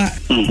Kaswa.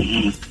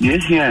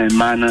 Yes, yeah,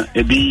 man,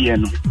 a B.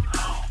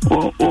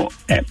 Oh,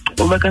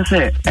 Obaka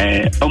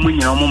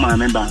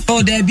member.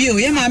 Oh, debut,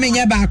 yeah, mammy,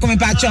 your back on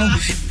patch.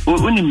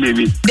 Only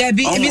baby.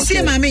 Debbie, if you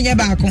see mammy, your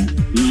back on.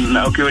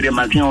 Okay, the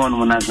marking on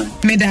one other.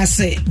 May I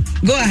say?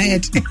 Go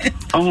ahead.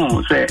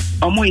 Oh, say,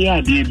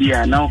 yeah,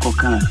 dear, now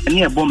coca. And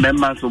near bomb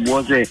members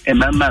was a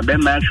member,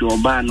 Bemash or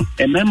Ban.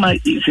 A member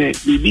is a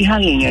baby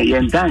high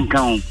and dan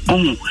count.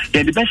 Oh,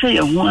 yeah, the best say,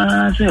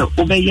 one say,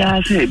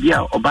 Obaya say,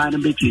 yeah, or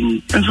Ban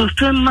betting. And so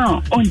still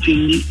now, on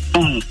Jingy,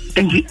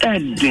 and the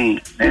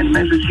ending, and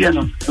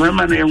Messiano,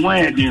 women and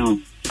wire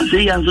do.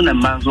 Say, young and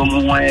man's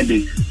own wire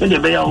day. But the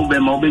bear will be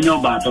moving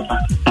your bar,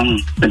 papa.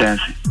 But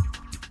that's it.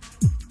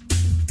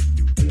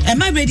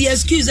 Am I ready?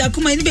 Excuse, I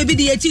come in baby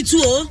the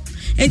 82.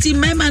 And in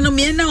my man,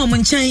 me now,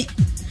 Monchay.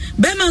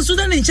 Beman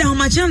Sudan and Chow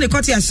Machan, the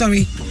Cotia,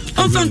 sorry.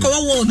 On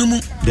Fanko, no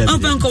more. On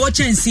Fanko, watch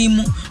and see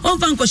more. On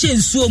Fanko, Shen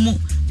Sumo.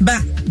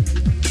 But,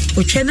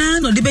 Ochena,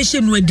 no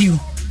debation with you.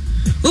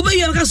 Uber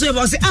Yoga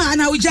was,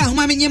 now we jam,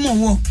 Mammy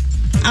Yemo.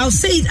 I'll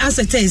say it as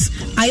it is.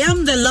 I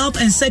am the love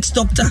and sex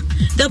doctor,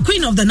 the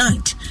queen of the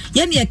night.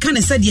 Yenny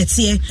can said yet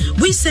here.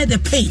 We said the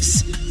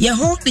pace. Ye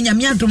hold in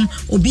Yamiadum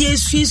or be a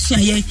Swiss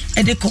ye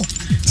edico.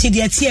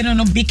 Tidia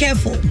no be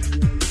careful.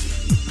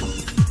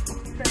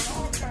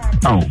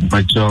 Oh,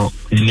 but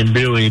in the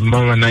Billy,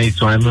 Mama Night,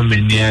 so I'm a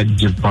near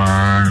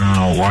Japan,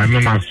 or I'm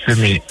a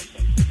family.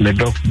 The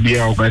dog be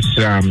our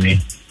me.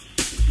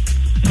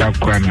 That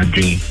crana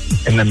dream.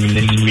 And I'm in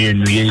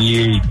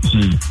the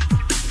tea.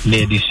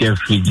 Lady Chef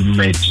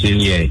match,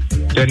 yeah.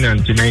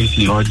 Tenant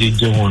tonight, or did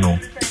you know?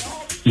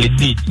 You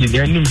did the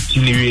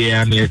enemy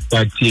and a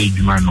started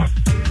mano.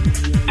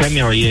 Tell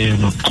me,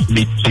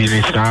 big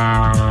dinner,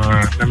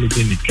 I'm in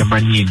the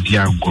company,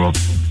 Diagro.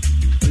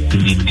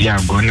 The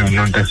Diagon,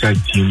 not as I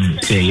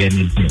say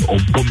anything, or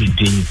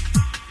vomiting.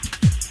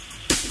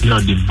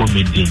 Not the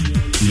vomiting.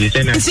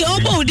 See,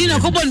 oh, dinner,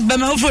 come on,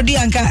 Bama for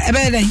Dianca, a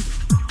better.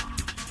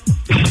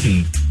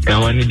 I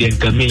wanted to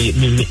come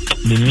in,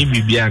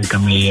 maybe Bianca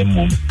may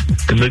move.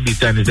 Maybe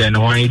Sunday and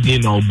why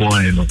didn't know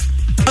boy.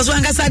 As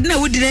long as I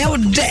know, would they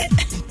would dead.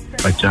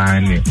 But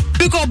I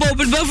because Bob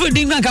Buffalo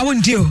didn't come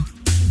on you.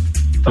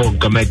 Oh,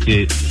 come at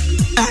it.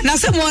 Now,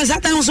 someone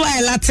sat down so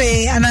I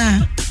latte,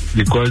 Anna.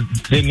 Because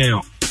then,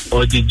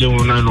 or the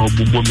Jonah or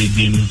Bubo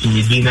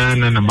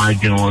Medina and a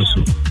margin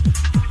also.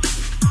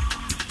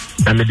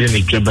 I made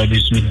any care by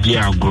this with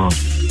Diagro.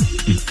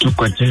 It took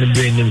a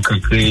brain in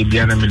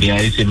Caribbean and the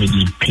ice and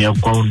the Pierre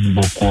Cound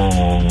Boko.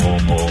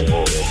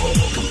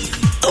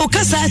 O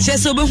Casa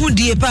chess over who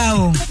dear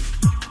power.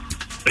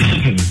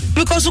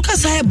 Because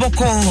Ukasa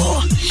Boko.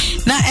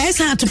 Now, as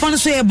I had to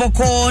punish a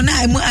Boko,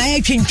 now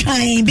I can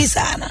try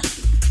Bisana.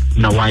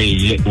 Now, why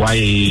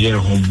a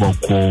home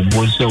Boko,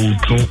 Bonsa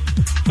Utu,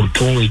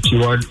 which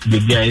you are the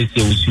guy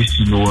says,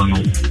 no,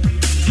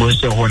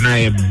 Bonsa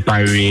Hona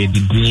Barry,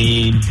 the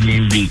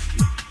green big.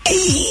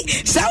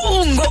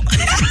 Saungo.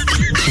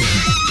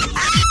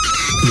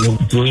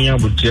 Doing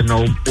about you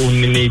know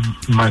only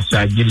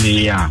massage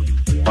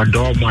or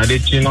dog my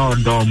or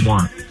dog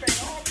one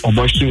or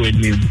bush with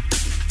me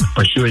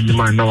or show the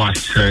man know I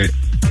say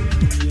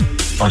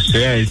or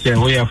say I say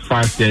we are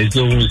fast as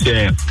who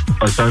say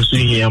or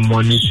something here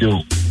money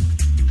show.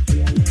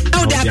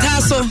 Oh, that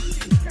castle.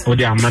 Oh,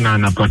 they are man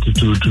and a party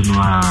to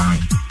know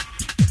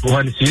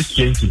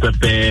 120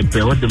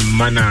 per what the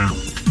manner.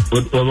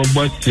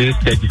 About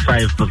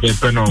 35 for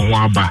paper on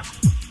Waba.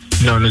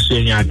 No, no,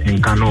 saying I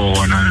think I know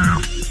one.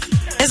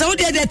 It's out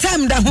at the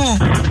time, the home.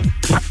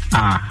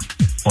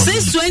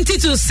 6:20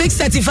 to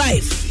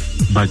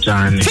 6:35. But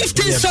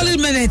 15 solid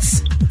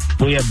minutes.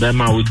 We have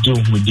them out with you,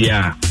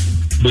 dear.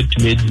 But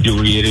me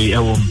do it. I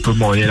won't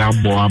promote it. I'm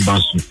more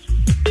basu.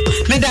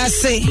 May I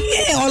say,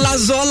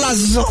 Olazo.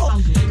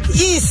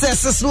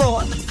 Jesus,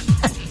 Lord.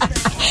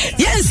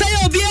 Yes,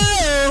 I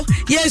obey.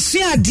 Yes,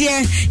 you are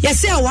dear.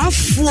 Yes, I want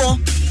four.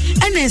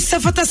 And then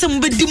Safata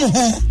some bedimo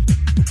home.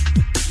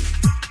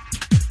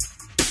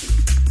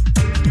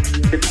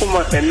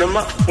 And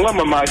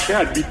Mamma,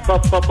 shall be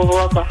papa.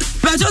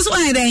 But just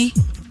why they?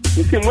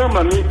 You see,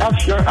 Mamma,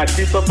 action at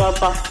this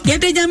papa.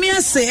 Yet the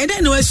Jamia say, I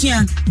don't know what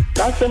you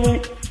that's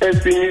me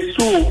as being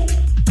so.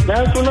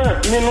 That's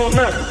not,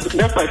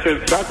 that's why I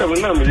said, that's a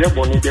number you're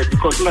born in there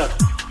because not,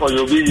 or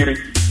you'll be here.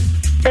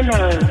 And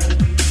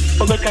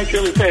Obeka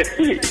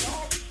say,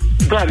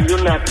 Brad,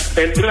 you're not,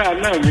 and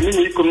Brad now,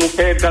 you couldn't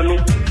pay Danu.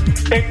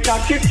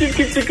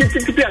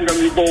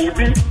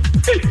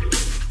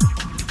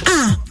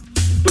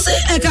 Say,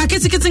 I can't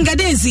get tickets in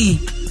Gadensi.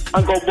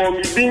 Uncle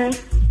Bommy Ding.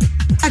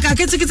 I can't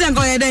get tickets and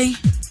go a day.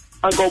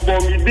 Uncle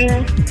Bommy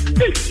Ding.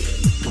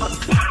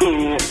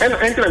 And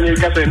enter me,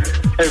 Captain,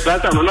 as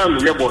that I'm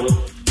not your boy.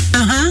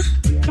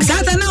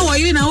 Satan, now are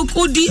you now?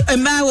 Could be a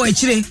man or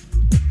actually?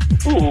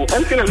 Oh,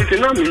 I'm going to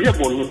listen to your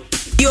boy.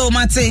 Yo,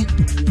 Mate.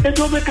 It's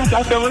not because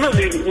I don't know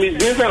me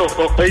dinner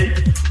or pay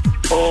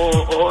or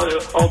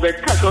the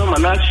castle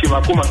Manashi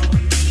Makuma.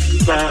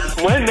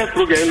 When that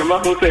program, the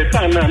man who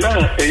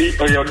says,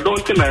 or your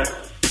don't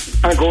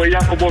I go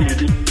Yakobo.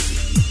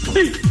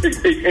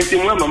 Enti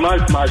mo mama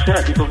ma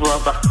share ti fofo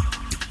aba.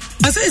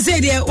 I say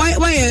there why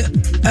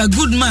a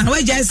good man?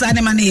 Why just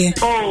any man here?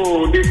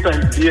 Oh, this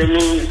time dear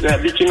me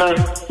bichina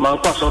ma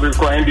kwa sorry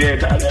ko ndie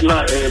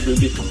na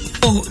baby.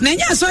 Oh,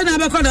 nanya so na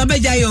be kwa na be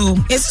jai o.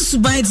 Esi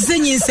suban ti say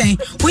nyin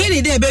we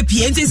dey there be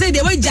pie. Enti say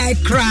dey we jai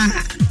kra.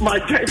 Ma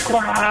jai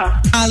kra.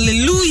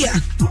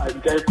 Hallelujah. Ma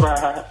jai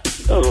kra.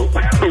 Oh,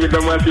 we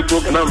don't want to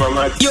talk na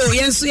mama. Yo,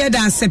 yensu ye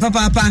dance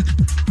papa.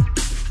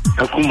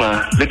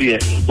 Akuma, lady,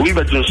 we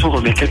ba jo so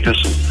ko me kete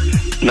so.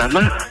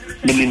 Nana,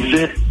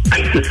 meninze.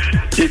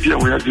 If you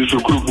are to so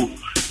kubu.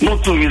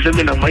 Not to me say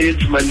na my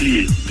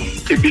mali.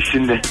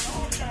 Ebisinde.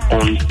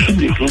 On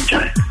tini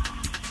hunja.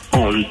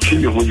 On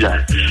tini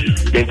hunja.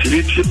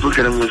 Entity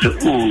program was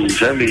oh,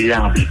 jamais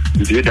yabi.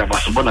 The da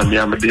basubona mi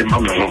amade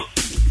mama.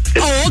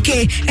 Oh,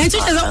 okay. And so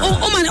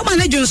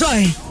man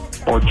Johnson.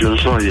 O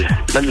Johnson,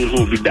 let me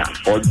who be that.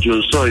 O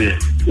Johnson,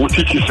 what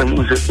teaches some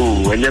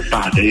oh, and your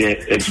part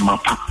is my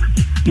pap.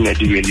 Near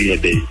the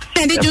day.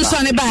 And did you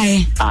son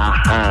by?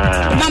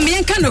 Aha. Mammy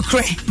and kind of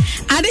cray.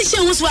 I did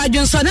show us why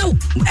Johnson and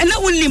I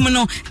won't limit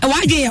no.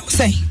 Why do you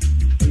say?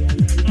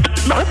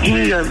 Not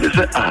here,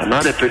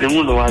 not a penny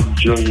of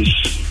Jones.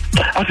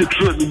 As a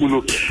true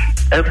Muno,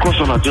 a course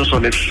on a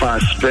Johnson a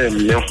fast spam,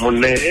 you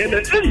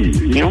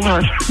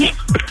want.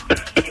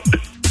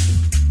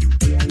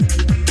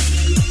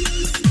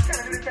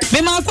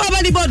 Me ma kwa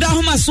badi Odo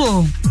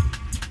Ahomaso.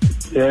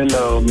 Yeah,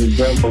 no, me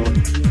jambo.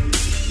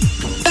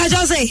 I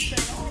just say.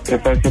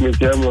 If I come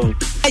jambo.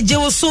 I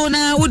just so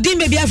na udin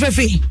baby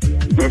afrefe.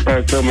 If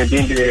I come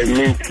udin the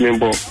mint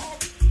member.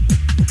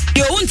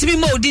 You want me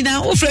more dinner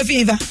o frefe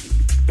eva.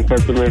 If I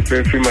come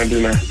frefe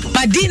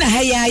Madina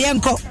haya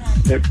yanko.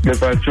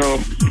 If I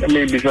come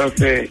maybe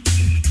say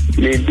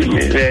maybe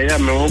me ya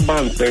me ho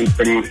bantem.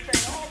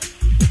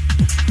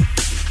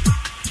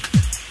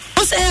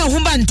 O say ho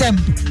bantem.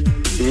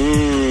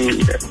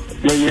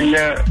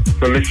 Menya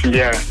solution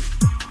ya.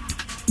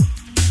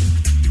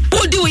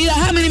 What do you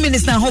how many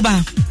minutes now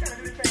hoba?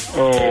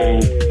 Oh,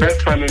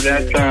 best one is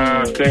that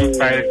 5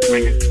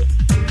 minutes.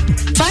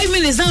 5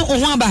 minutes now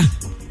ohaba.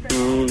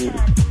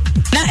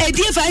 Na e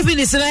die 5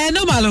 minutes na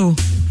normal o.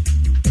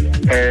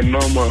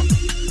 Normal.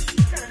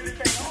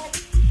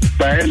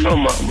 By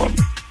normal.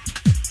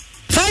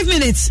 5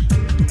 minutes.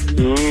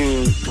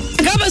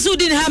 Gaba so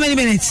din how many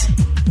minutes?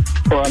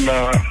 1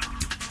 hour.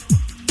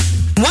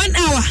 1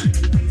 hour.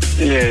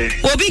 Yeah.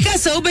 Obi ka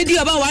say obedi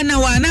about 1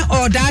 hour na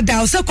order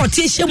da so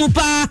quotation mu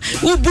pa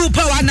ubu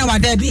pa 1 hour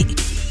there be.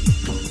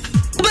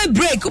 Ube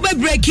break,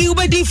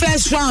 ube di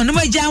first round.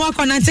 Ube jawa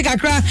konante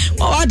kakra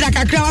order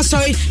kakra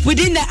sorry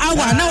within the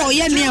hour na o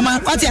ye niam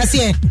what you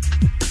say.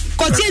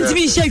 Quotation to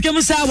me share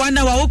twem say 1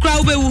 hour wo kra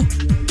ube wu.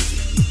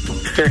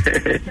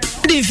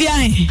 Di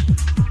fian.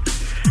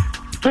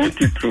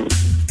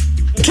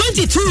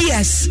 22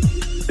 years.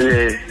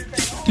 Yeah.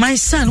 My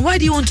son, why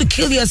do you want to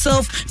kill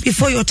yourself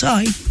before your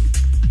time?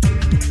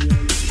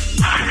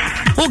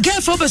 Oh,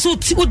 girlfriend, so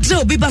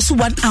be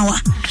 1 hour.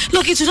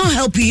 Look, it will not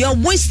help you. You're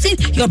wasting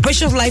your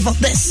precious life of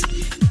this.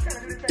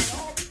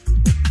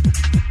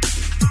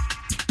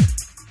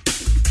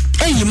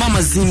 Hey, Mama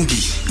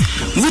Zindi.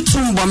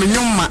 Mutum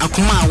Baminyoma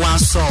Akuma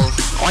Wasol.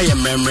 Oya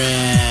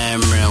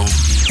Memrel.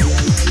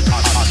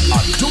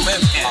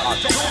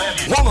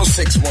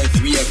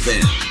 106.3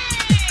 FM.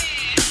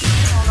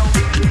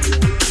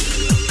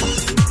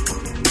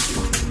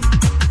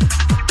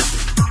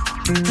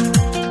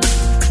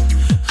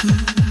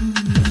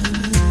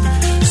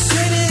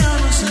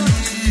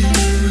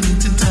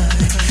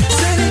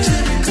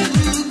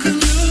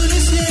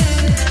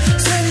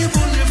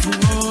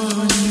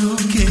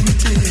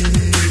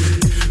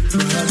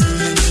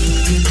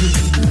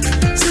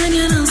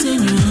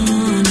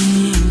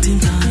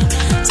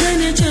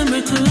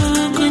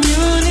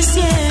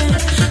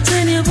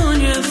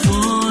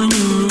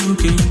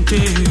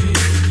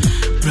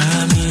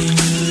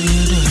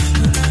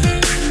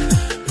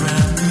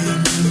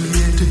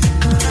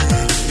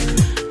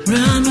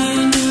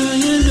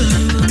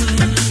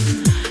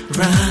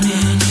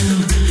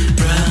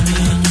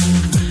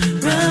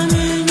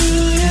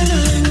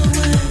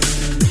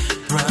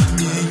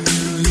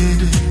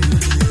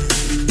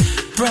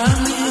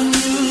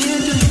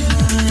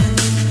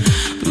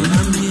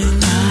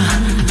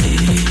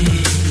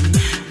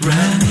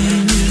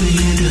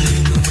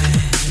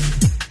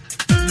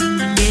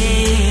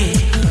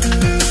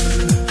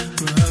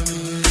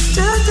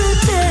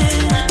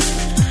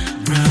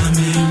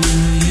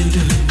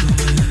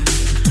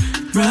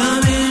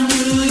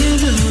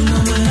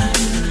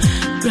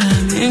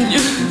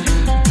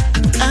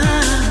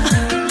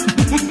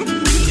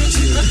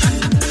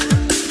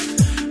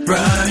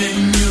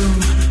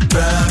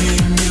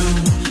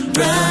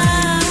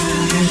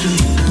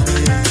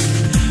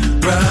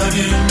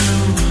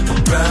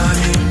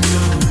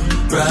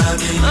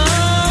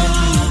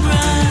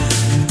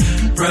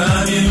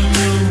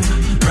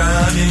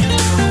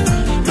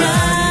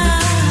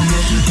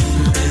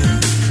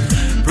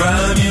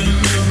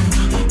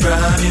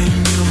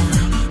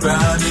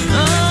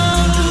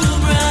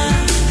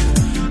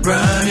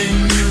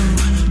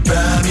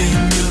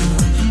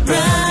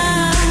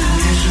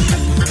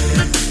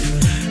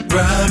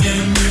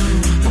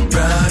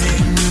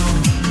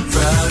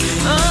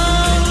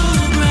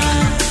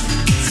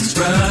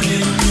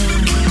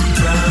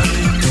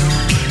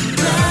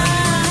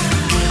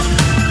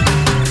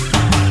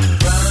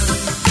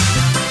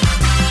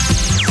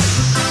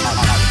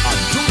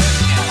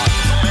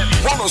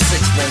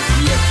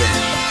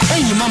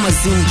 Hey, Mama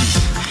Zindi.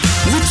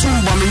 Which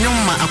one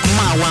Bamioma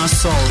Akuma one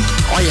soul?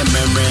 Oh, yeah,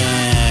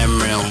 memory.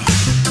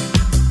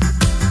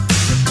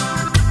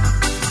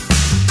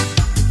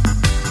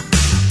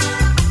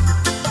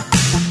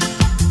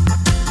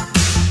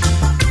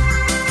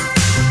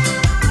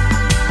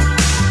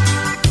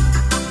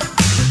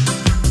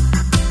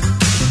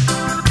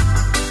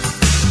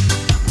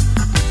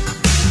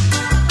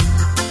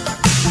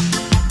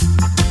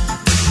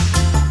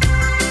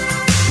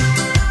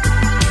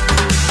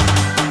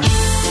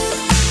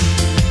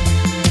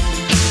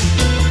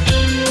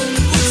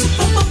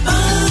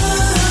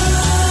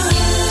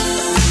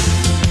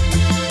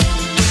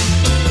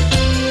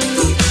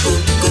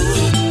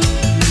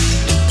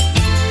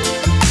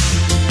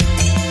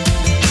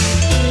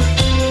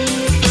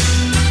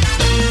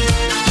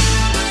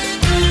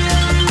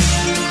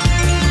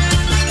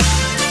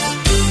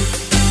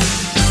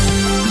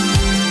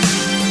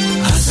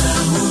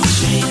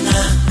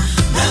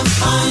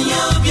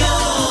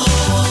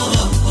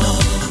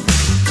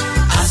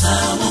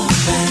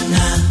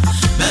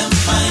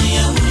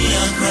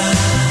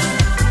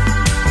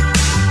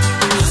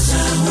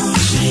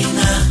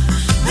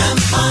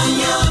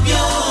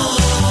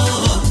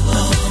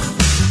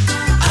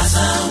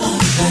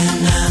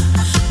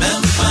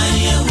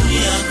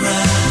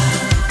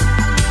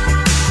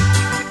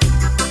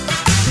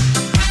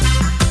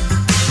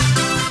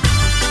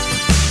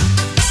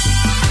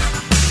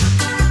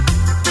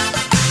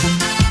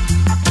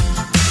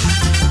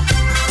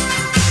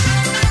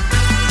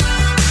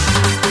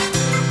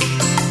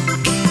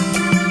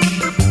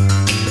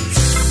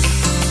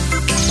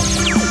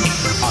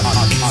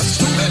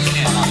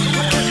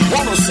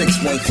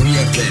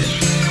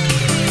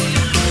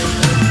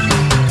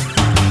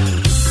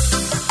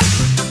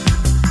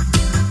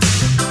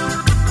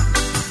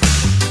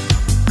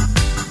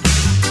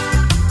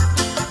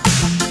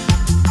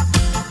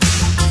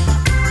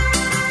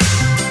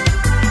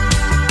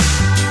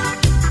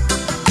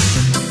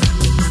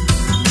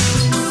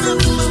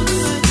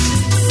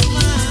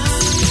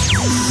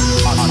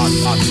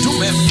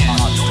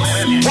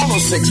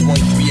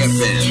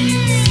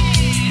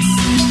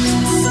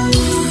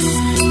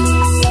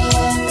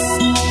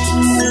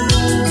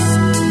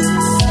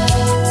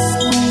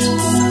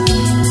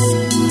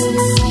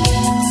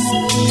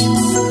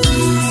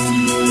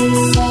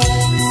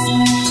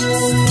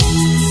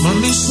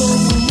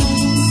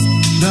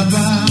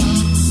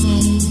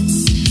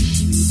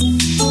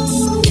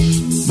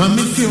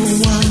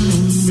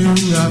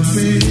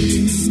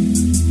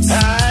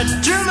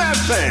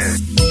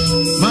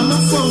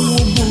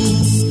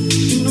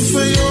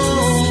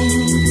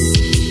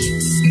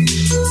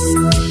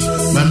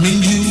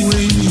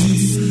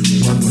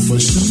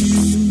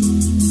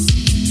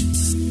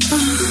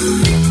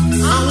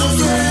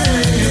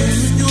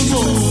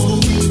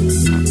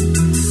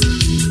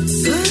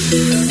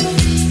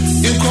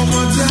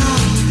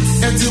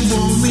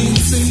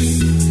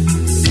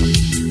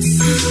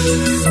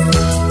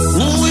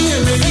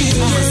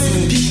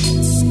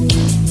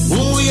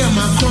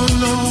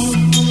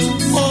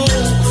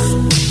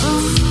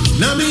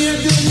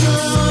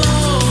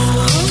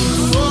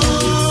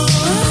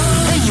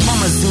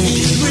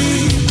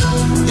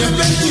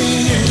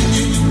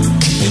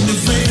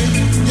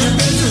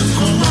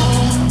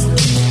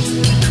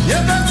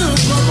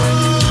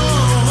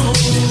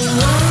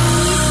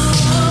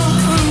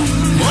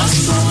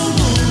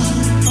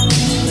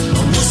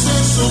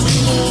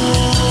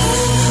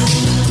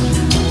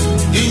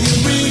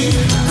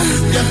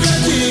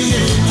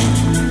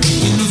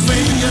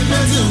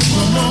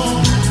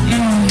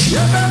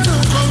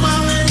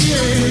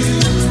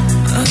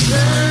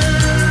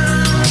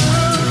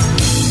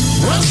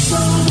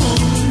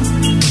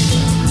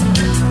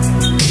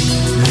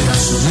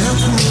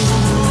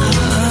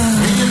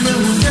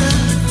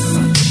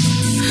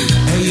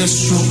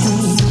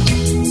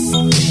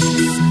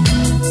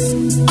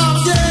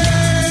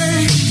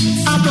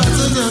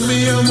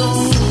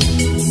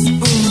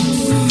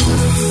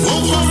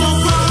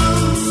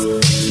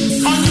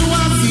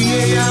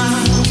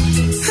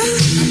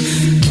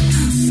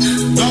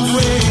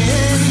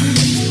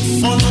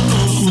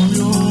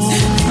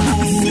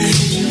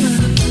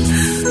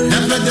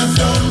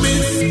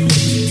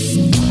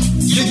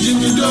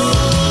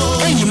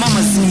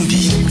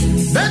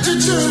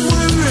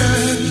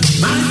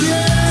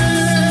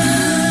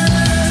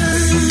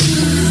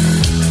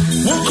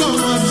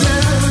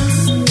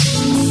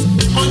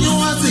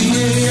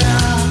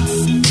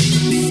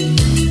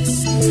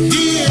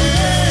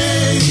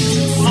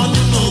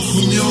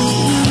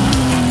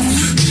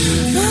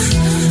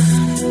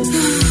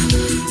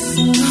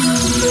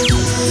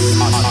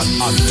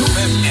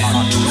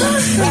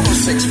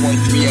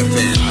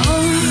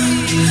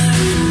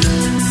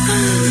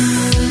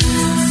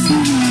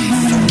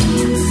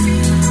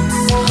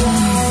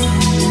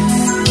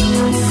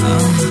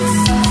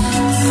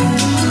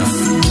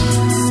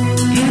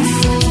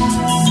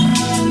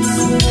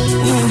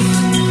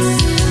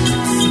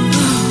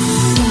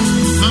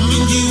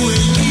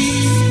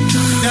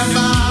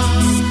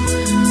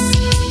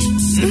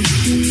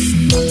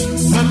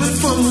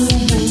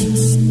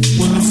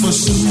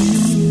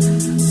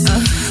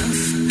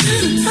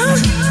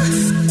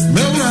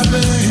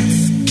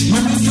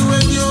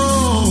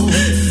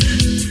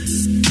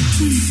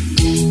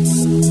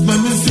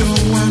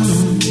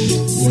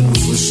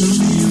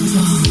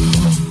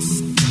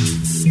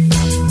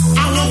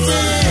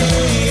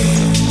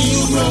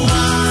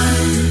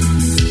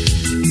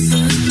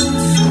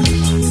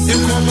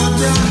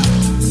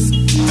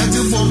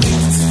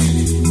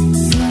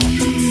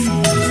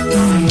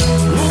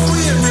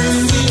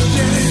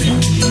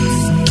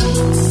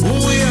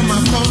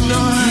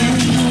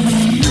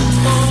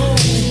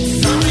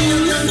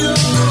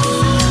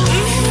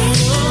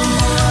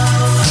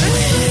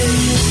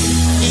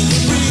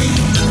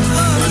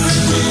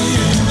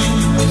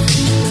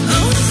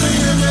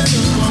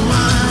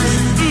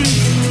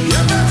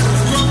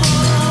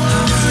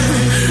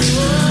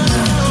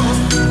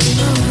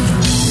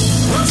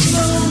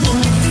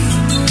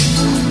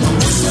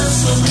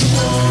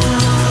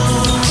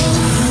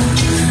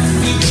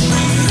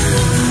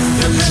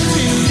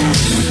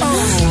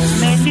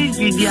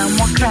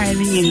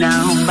 fine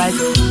now, but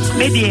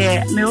maybe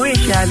me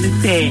wish I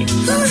would say,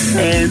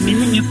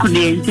 you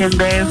couldn't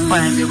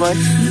fine because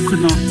you could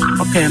not.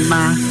 Okay,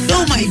 ma.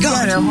 Oh my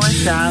God!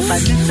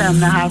 But this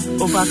time I have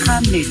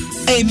overcome it.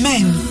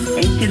 Amen.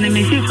 And in the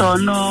missus or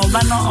no,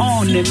 but not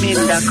only made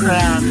the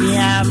crowd.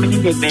 Yeah, many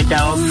the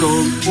better also.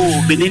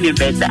 Oh, many the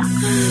better.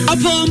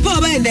 Upon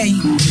poor day.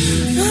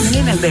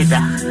 Many the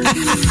better.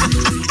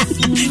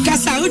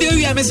 Kasa, who do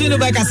you have a son of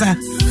Kasa?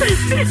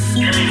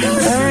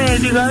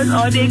 Because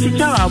all the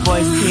teacher are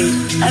boys,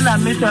 and I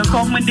miss a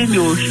common in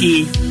your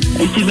fee.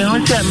 And she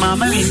will say,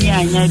 Mamma,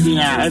 and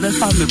I ever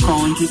found the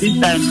country this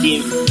time,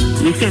 dear.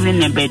 Listen in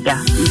the better.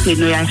 You say,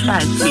 no, I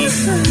shall see.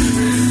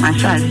 I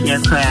shall see a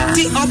cry.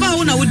 See, Oba,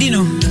 would you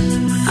know?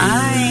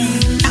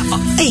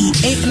 Hey,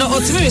 no,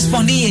 to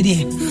responding,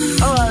 dear.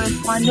 Oh, I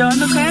respond, you're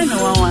no kind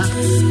of one.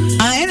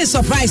 I am a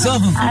surprise. I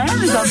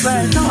am a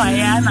surprise. So I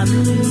am a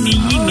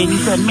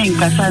minister, men,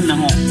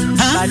 Cassano.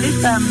 But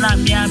this time, not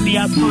me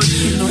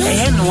approaching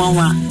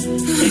one.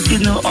 It's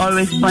or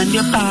respond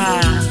your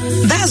power.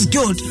 That's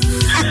good.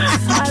 I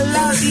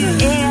love you,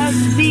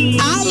 ASD.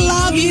 I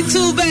love you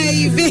too,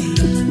 baby.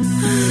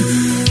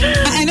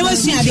 I know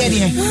what's your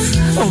idea.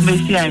 Oh,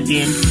 what's your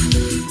idea?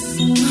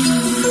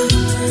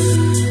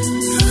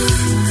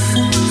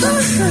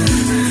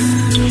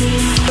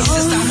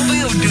 Sister, what will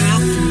you do?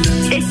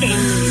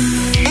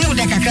 Oh,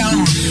 the cacao.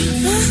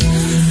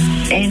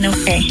 Ain't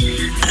okay.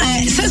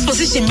 Says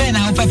position, Ben,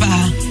 now,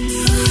 Papa.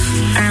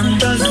 I'm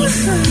doggy.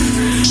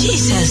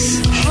 Jesus.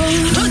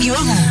 Doggy,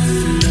 what?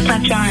 I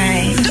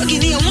try. Doggy,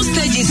 the almost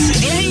stages.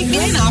 They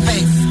ain't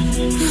happy.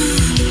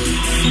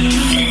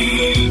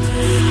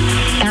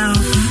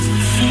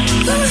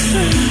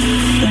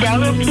 They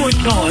will put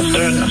no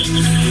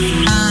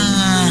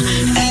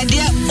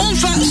their own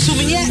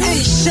souvenir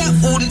and share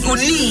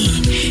only.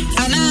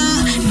 And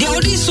the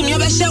only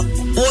souvenir share.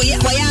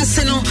 Why I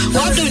say no?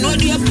 What do you know?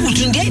 You put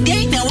in there?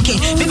 Okay,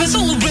 maybe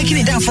someone breaking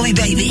it down for me,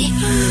 baby.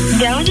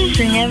 The only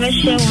souvenir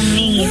share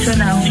me. So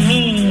now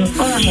me,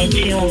 oh,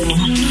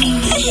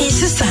 hey,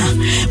 sister,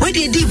 where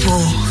did you go?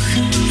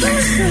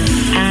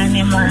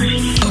 Animal.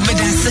 Oh, but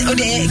that's it. Oh,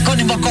 they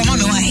gonna come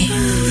on away.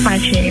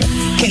 Okay,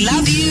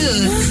 love you.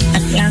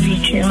 Love you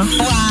too.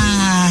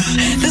 Wow,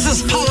 this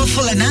is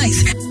powerful and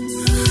nice.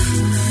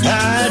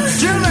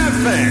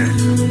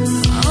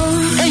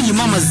 Hey,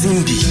 Mama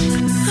Zimbi.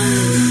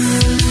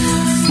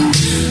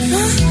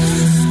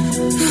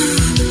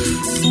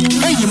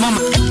 Hey, Mama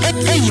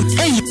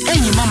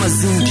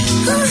Zimbi.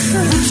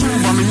 Which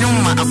woman,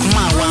 Yoma,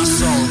 Akuma, one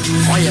song,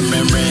 or your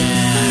memory.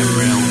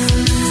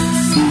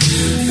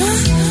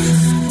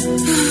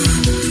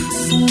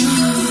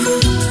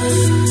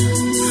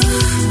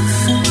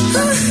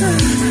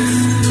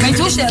 Can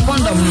you share a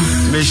condom?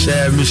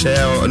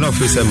 Michelle, no,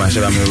 for some, I'm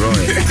wrong.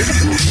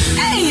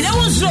 Hey, that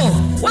was so.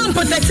 One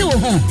protective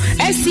home.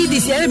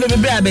 SCDC,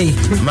 baby.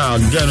 Ma,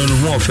 get on the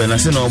wolf, and I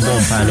said no bomb,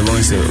 and the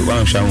one say,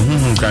 one shall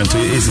can't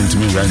listen to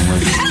me right now.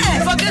 Hey,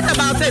 forget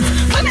about it.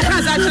 What the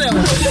hell's actually?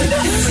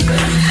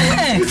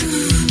 Hey.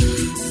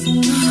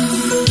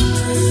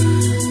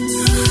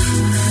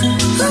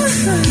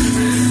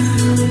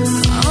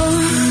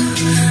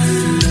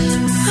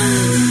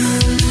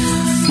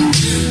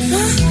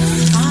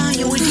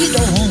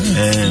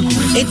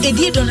 It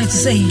did on it to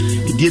say.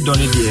 It did on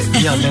it, dear.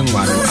 Young men,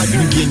 I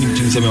didn't get him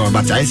to say,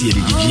 but I see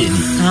the Gigi,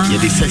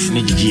 the sex in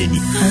the Gigi.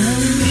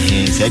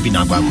 I've been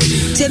about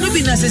it. Tell me,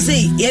 as I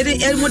say,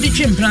 what the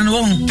trim plan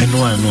wrong. I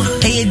know.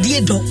 A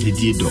dear dog. A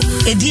dear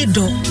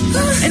dog.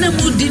 And I'm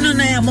good dinner,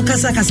 I am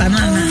Mokasa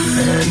Casanana.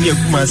 And you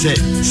come and say,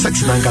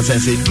 Saxon and Casa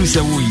say, do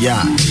so,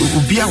 yeah.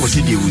 Ubia was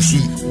said, you will see,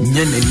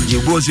 Yen and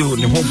Jibozo,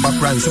 the whole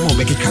background, some of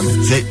the can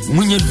say,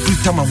 when you put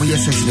time on your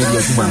sex in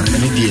the Kuma,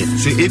 and it did.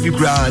 Say, every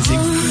grass, in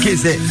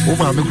case that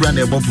over my grand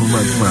above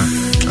my Kuma,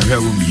 I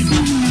have me.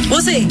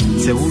 What's it?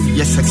 Say,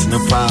 yes, sex in a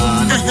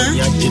part,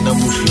 Yajina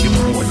movie,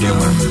 or them.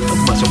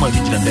 Hey,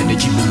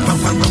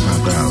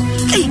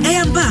 I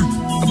am back.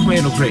 Pray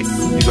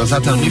because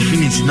at time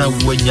finish now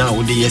when you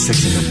are the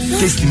sex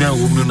test now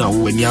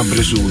when you are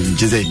breast and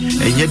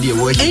yet the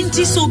word and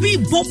so be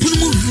bop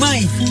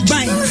my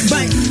by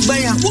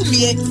a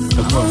woman.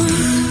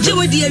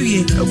 Joe, dear,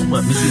 Mrs. I'm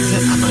at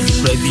the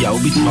prayer.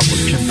 I'll be to my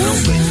country.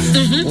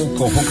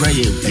 Oh, cry,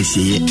 I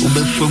say,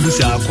 Uber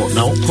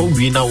now call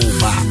me now.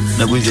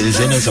 Now, we say,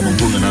 someone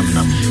going on.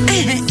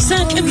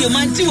 Sir, can you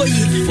mind to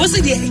you? What's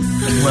it?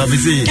 Well, we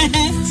say,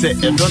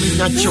 and don't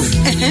not show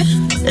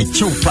a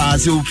choke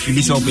pass,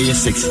 Phyllis obey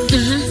sex.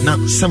 Now,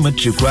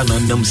 cemetery,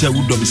 and say,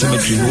 would be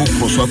cemetery, no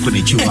cross walk on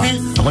each other.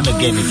 I want to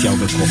get it out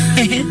of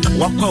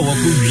what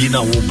could be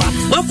now?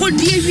 What could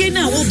be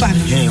now?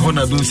 Hey,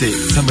 Honor will say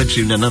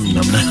cemetery, and I'm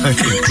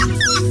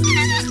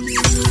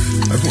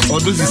or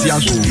does this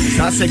yasu?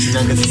 Sex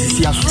and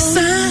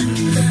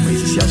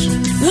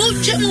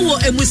won't you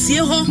and we see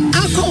her?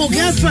 I'll call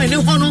girlfriend,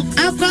 I'll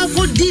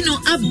call Dino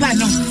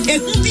Abano, a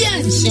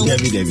good show.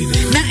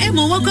 Now,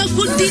 Emma, what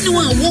could Dino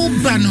and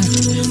won't bano?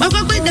 What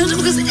could be down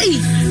because, hey,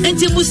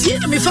 and you will see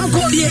them if I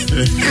call you.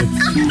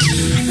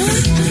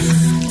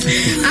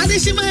 I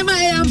just my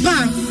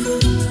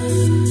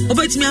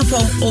obetimi afa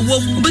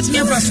owom obetimi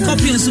afa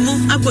scorpions mu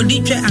akodi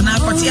twa ana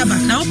akoti aba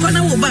na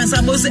okona wo ban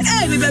sa bo se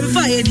me be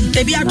fa ye di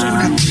ebi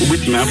atoda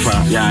obetimi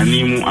afa ya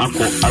ni mu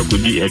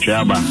akodi etwa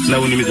aba na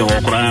woni mi se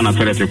okora na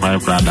toilet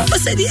kwa da o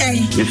se di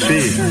me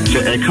se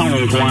kan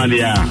won ko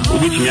ade a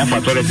obetimi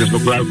afa toilet so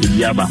kwa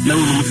akodi aba na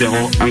woni mi se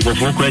ho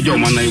ankofo kwa je o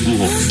man na egu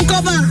ho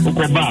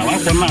ukoba wa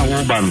ko na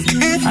wo ban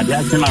ade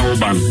ase na wo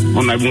ban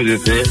ona bu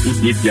se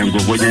iti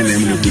ankofo je na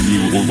mu kodi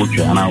wo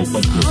twa na wo.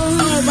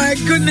 Oh my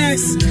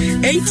goodness.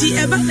 80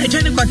 ever the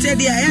journey quarter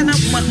dia ya na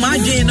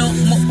maje no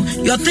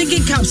you're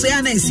thinking caps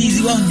ya na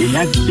easy one.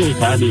 Ya ti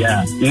fa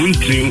dia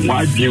unti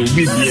maje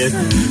obi bia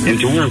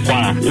enti wo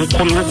kwa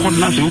wo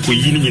na so ko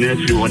yi ni na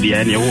fi wo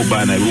dia na wo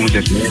ba na wo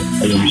se se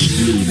ayo mi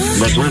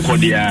but wo ko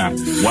dia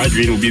wa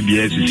dwe no obi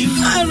bia sisi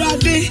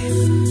arabe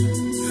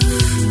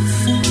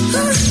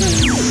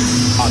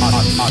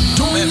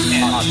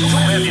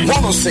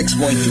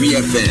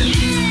 106.3 FM.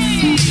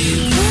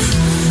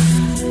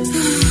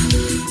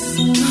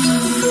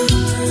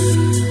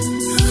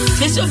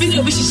 Eso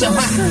video bi sise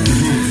ba.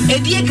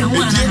 Edie ka ho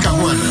ana.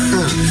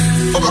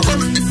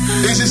 Obakon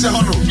sise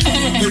ho no.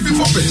 E bi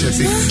for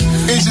purchase.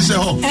 Sise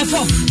ho.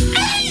 Efo.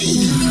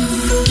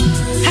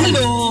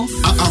 Hello.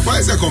 Akwa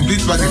is a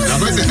complete package.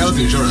 Akwa is a health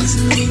insurance.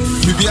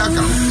 Bibi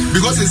account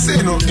because they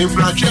say no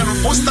inflation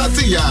no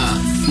start ya.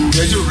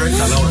 You rent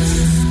allowance.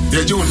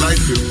 You light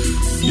bill.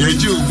 You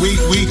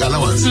week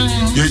allowance.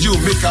 You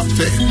makeup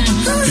fare.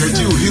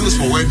 You heels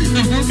for wedding.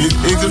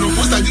 It's no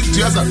post that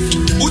Tiasa.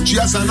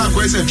 Uchiasa na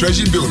kwa ise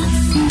treasury bill no.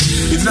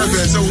 It's not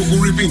going to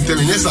repeat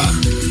telling yes sir.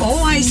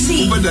 Oh, I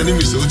see. But the name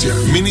is Ochia,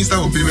 Minister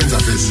of Payments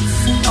Affairs.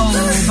 Oh,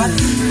 but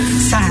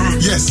sir.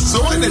 Yes. So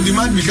when the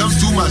demand becomes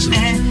too much,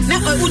 now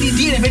what did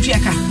you do?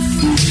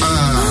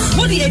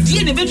 What did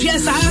you do?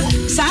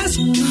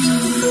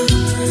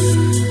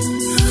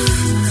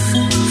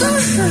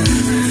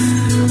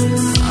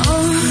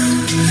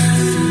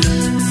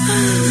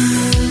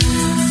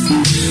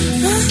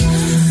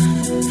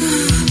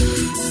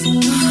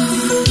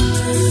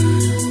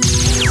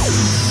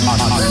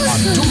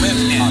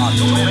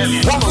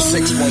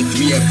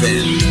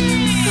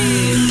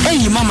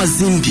 Hey Mama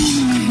Zimbi.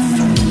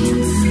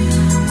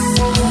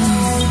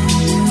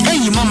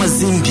 Hey Mama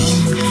Zimbi.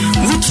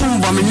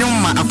 Mutumba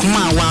minyoma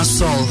akuma wa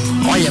sol.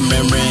 Oye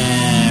memre.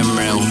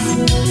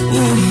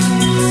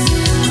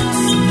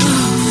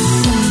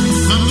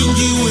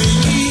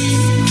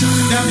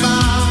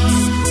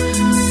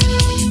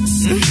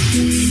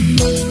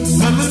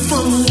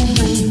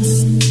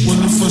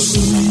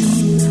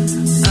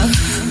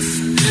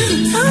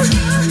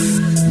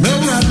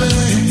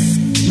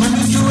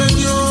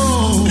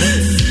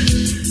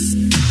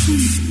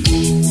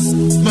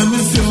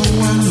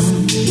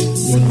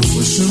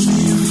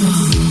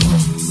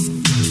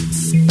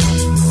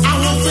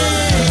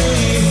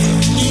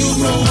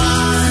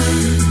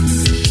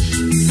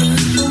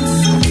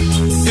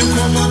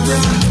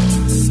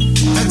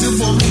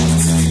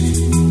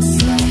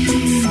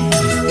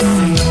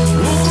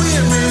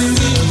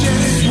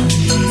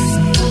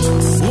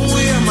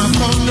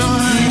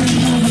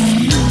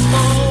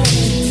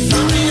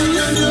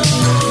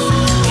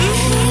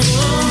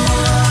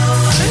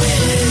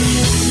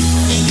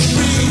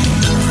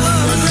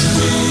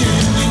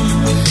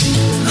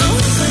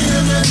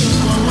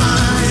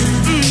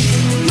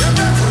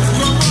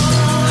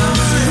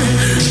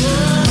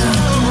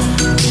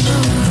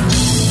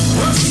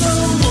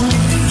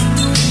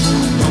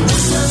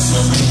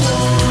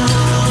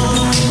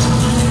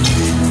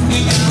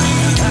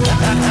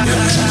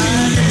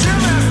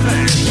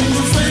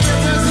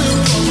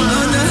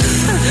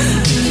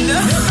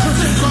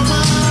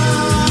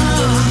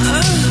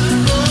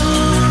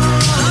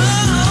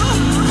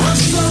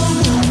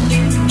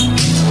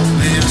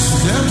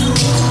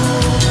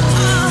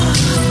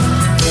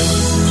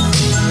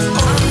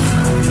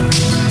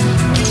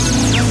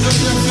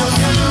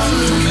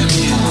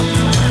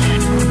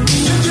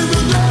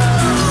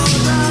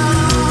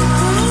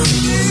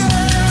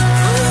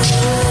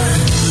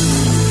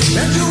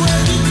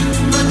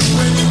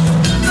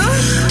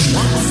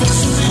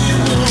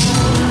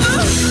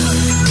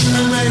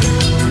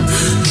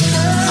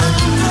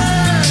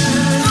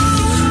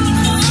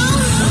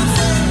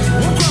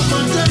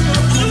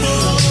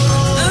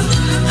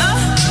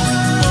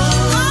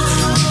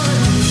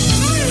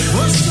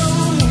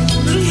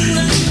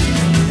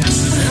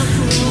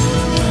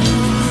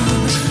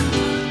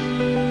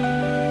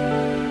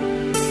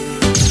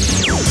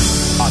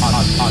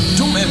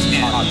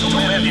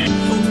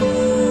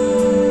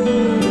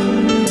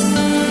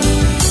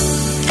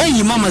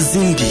 Hey Mama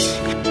Zimbi.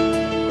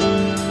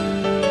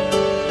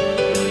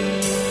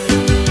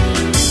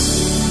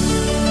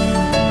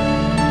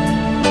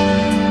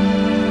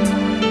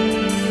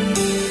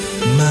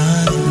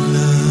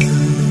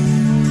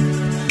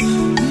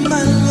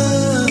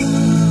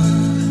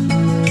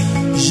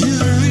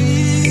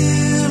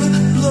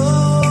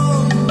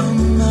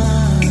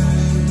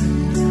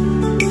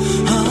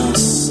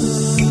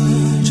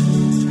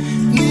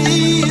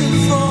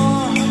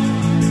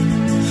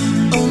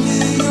 Only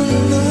your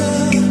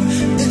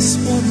love is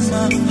what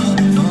my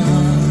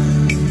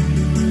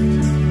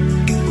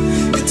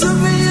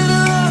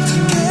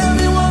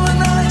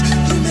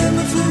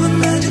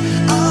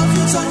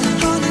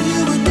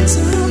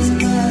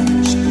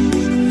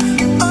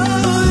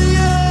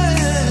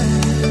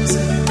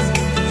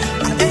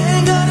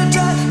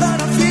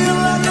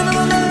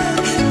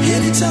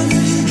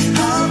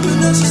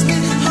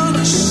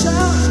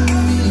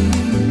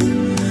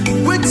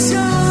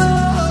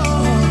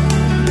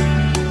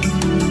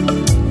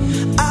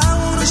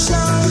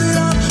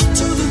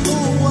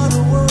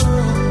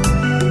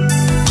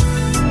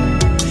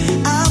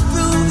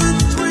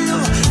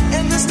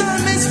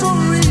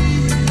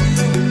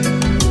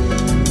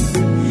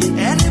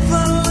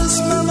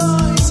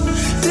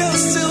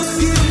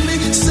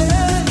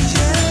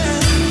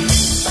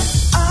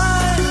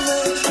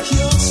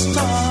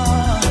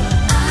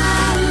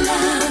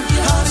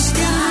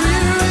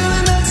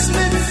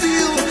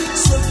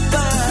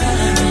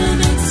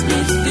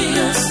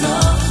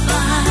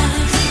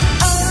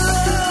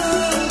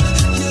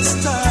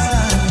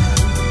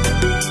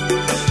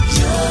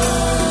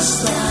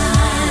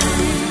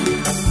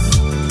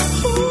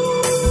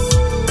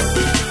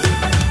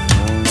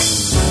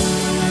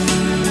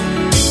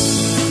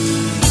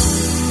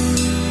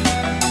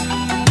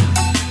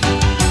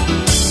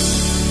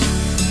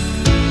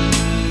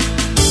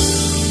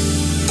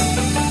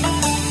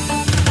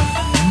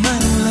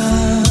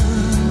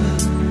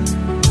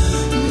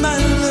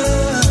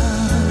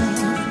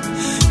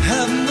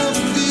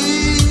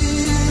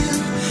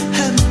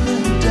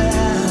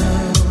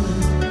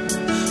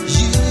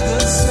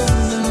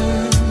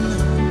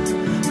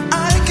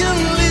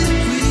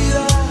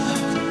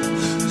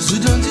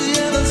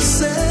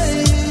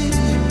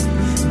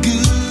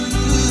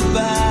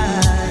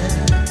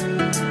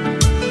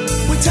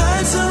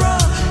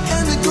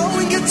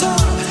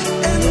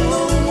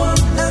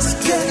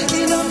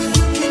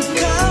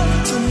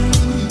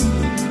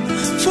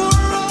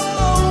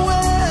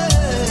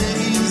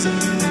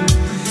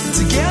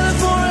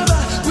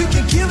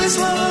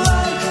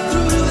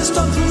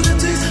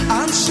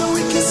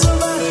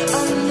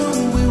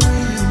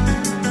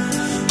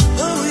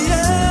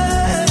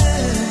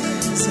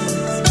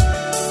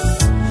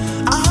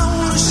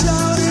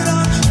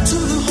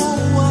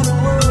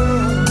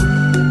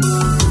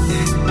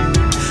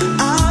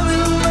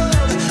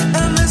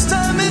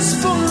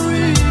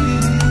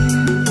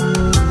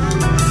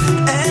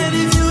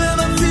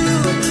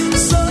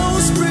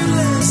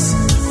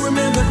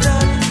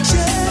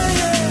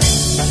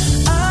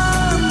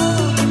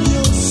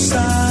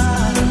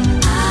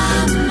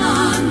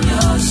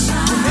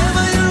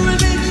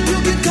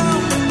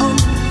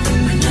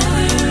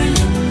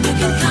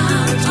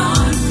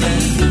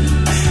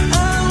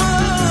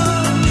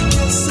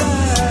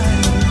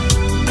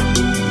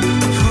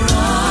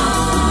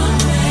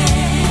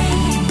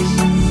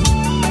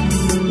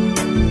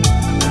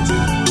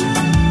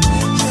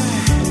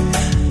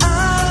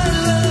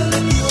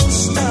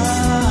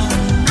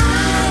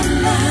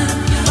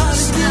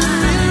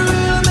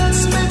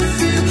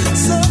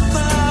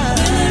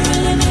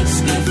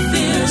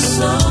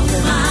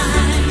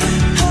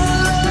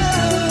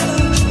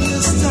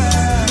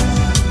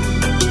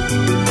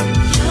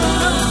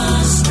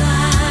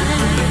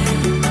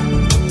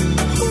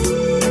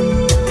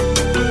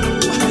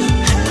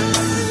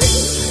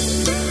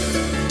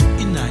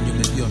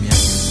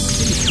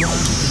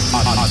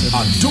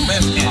Adum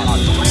FM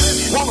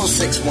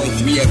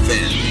 106.3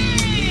 FM.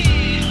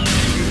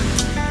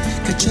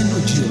 Kacheno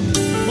Jio,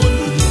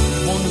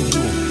 Mono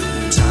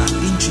Ta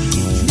Inchi,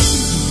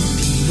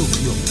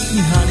 Pinocchio,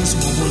 Nihanis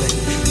Mobile,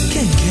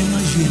 Ken Kema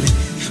Jule,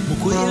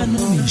 Mokoya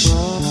no Nish,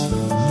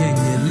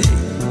 Yengele.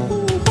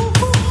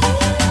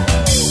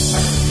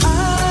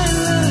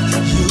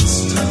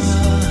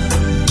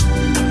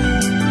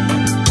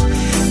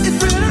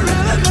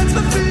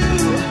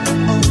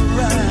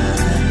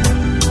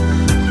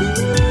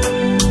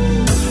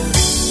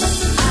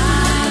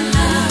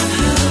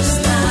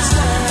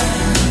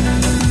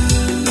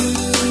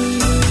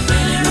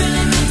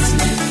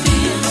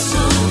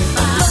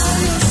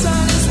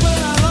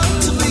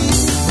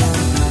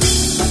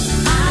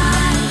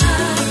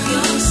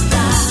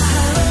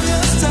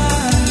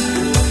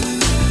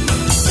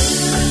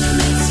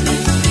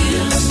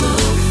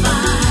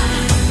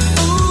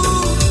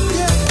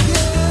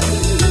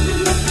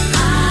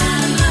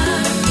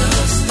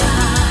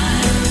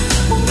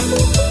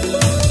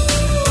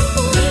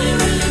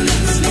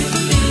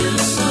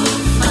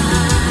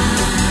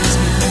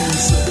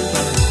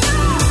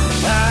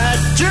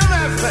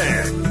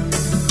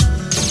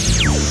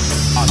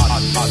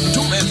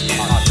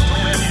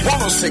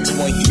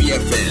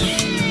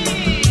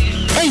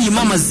 Hey,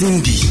 Mama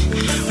Zimbi,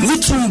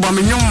 which one bomb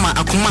nyoma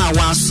akuma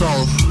wa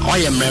sol?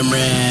 Oye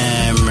memre.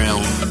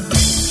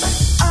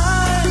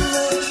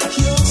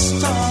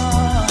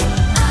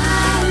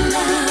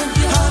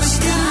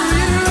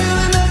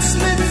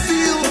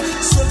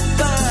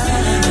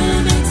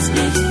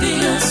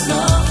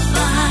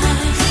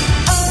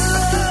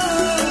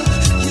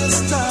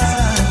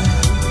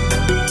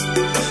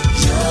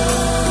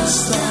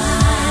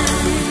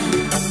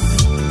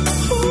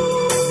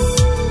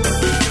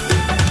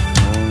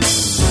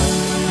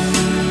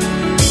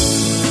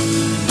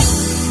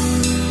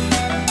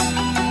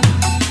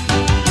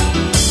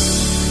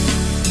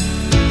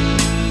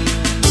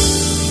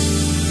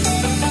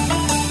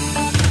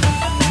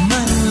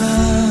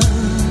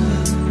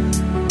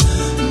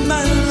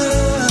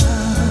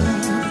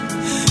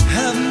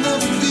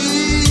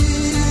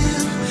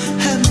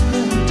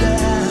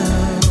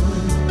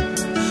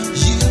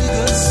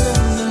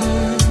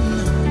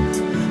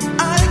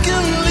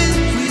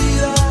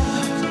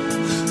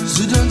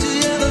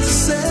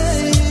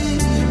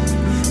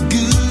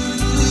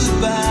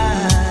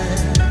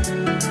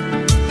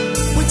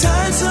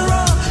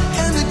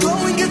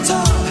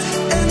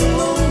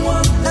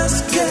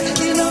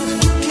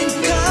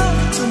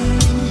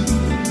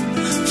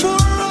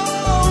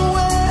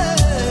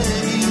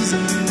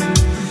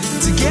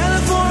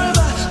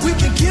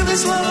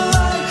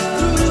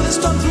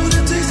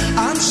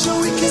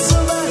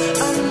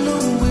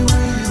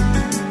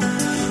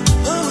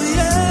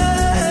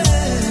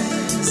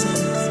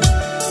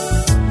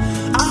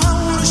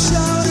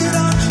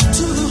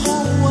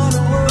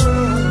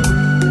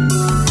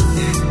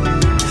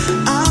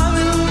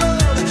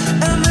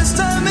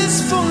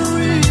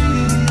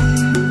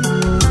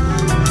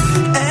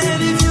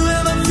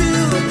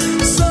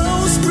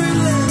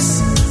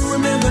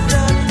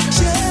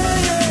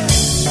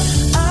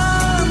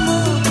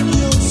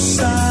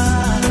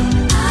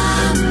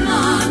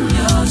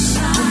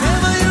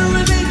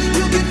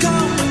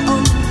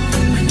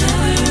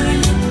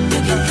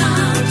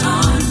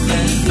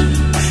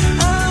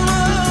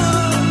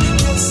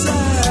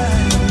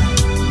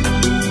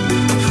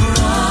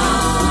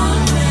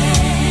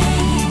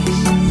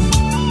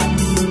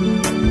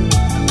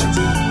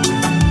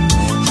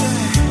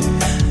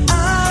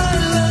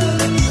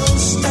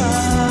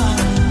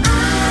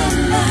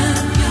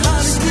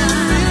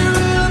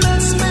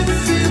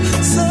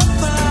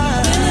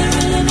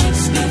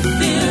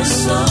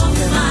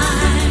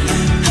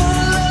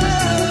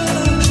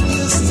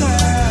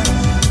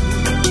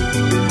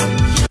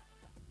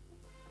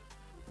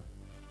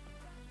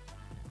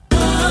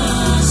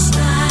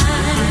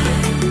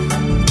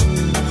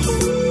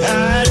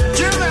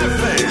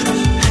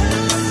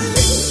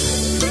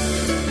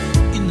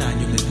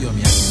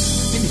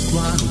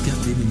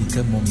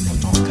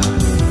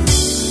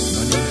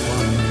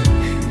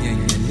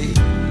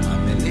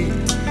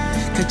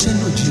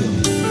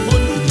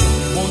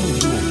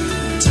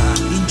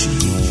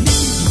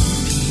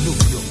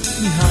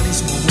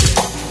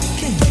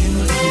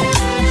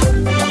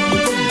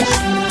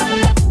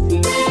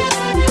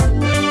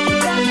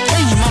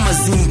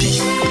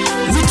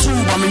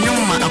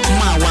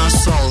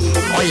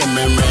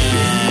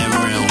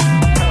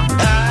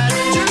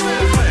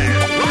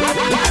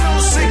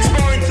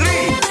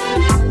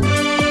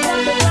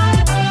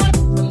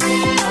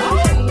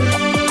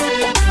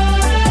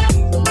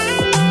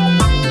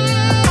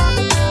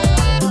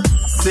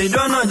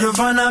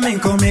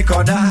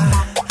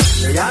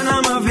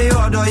 Yana mavi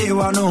odo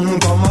iwanu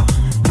nkomo.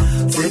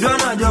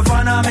 Sidwana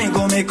jofana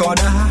mingo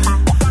mikoda.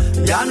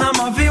 Yana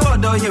mavi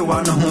odo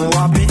iwanu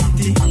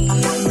wapiti.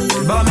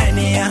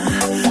 Bamenia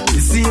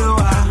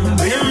isiwa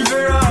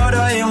bimvira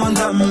odo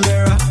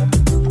iwantambira.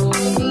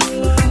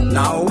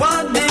 Now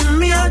what did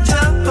me a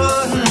chapo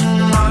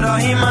odo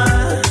hima.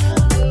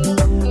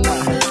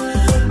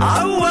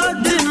 I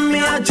what did me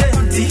a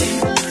genti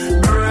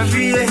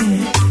brevie.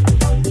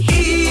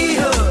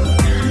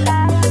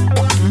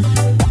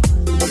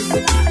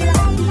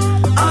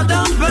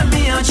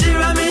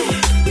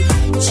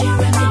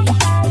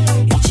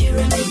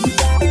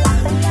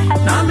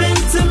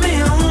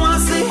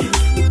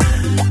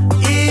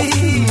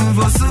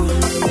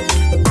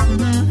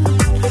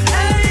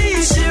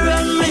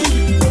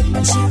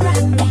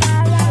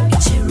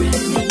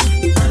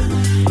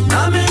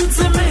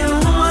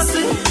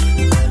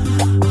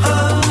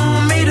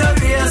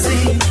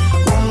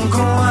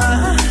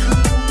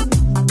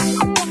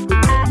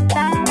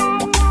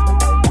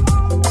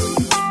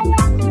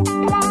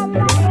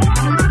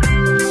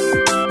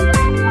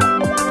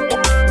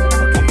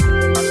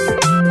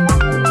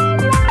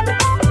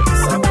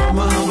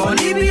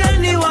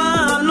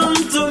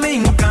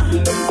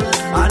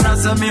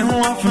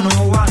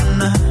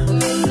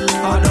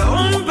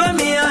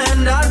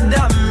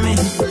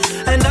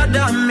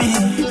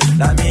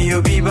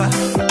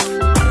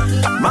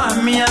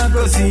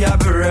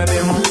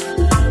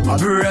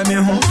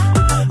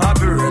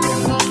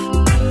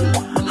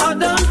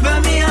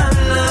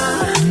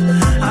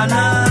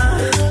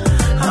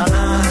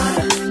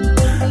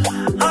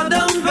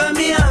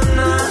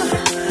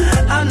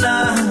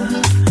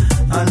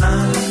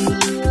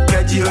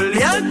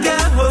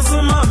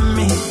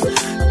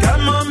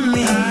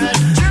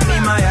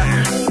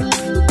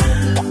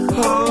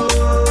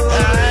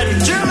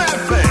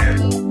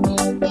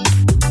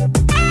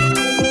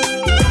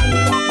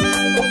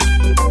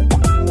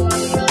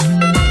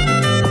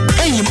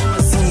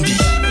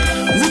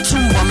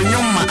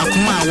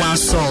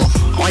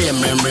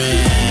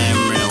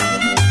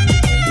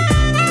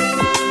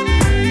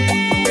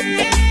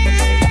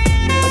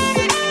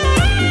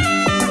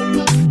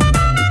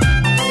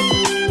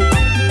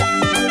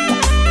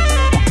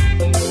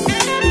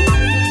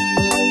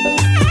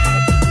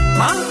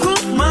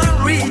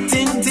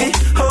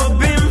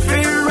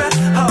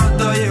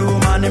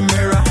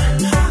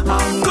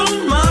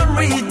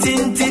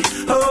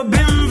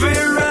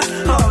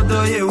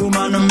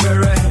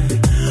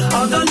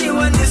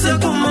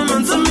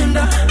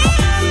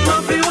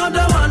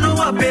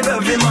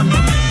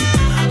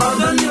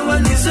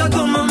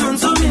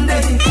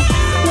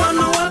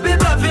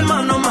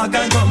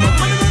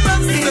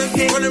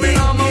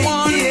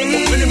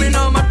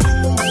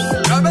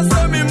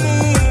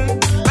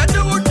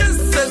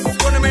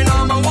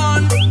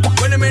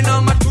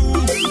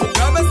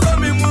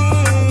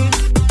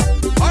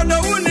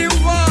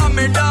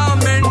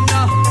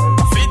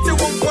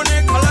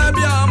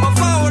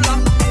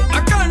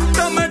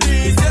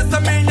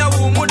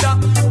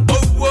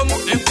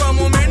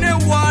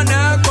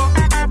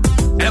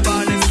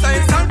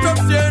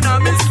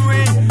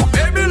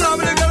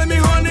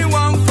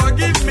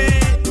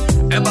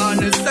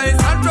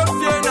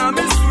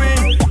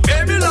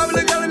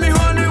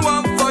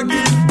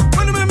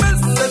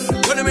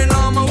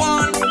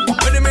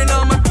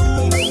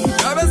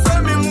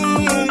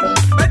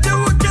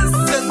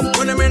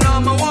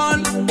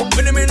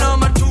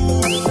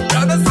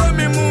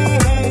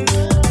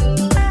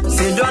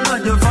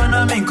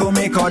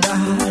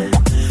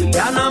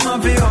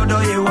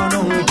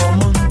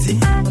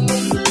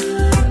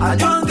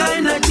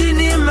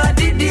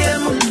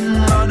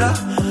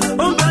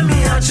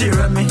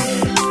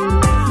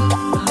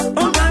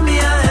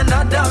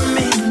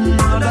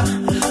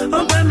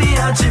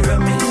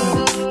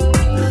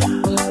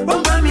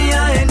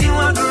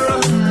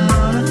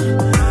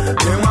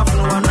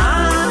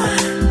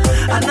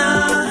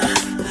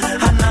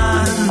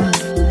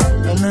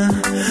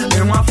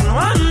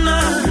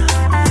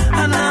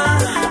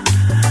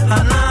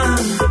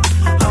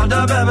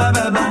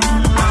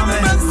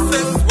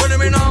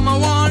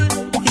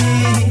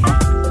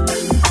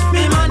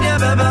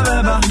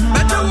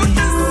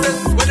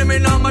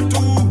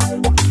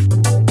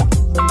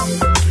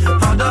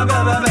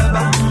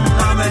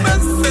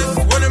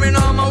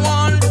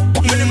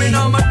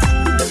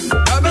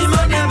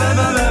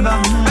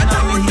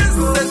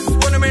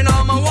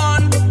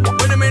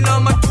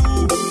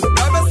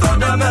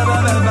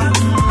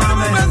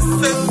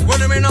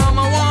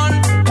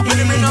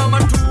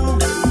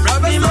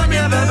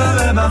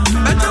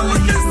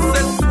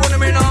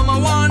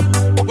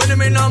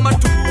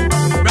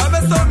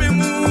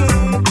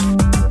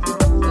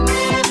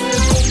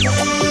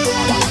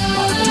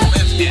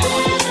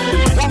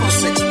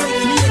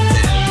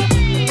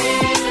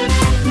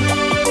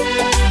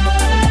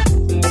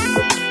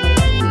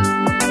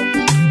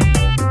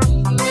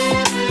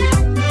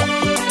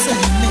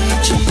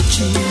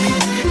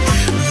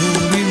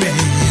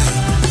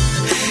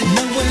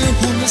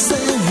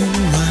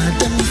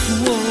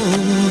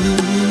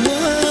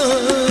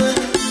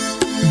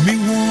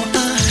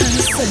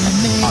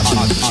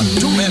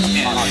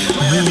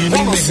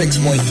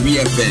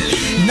 106.3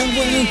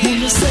 FM.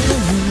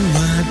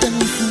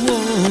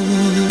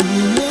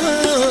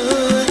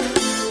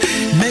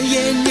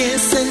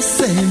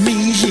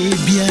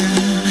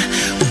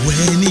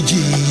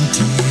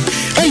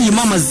 Hey,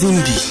 Mama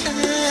Zindi.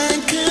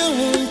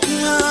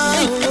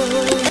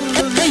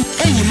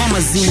 Hey, Mama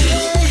Zindi.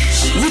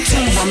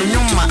 Wutum wa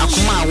mnyoma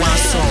akuma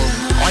waso.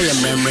 Oye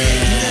meme.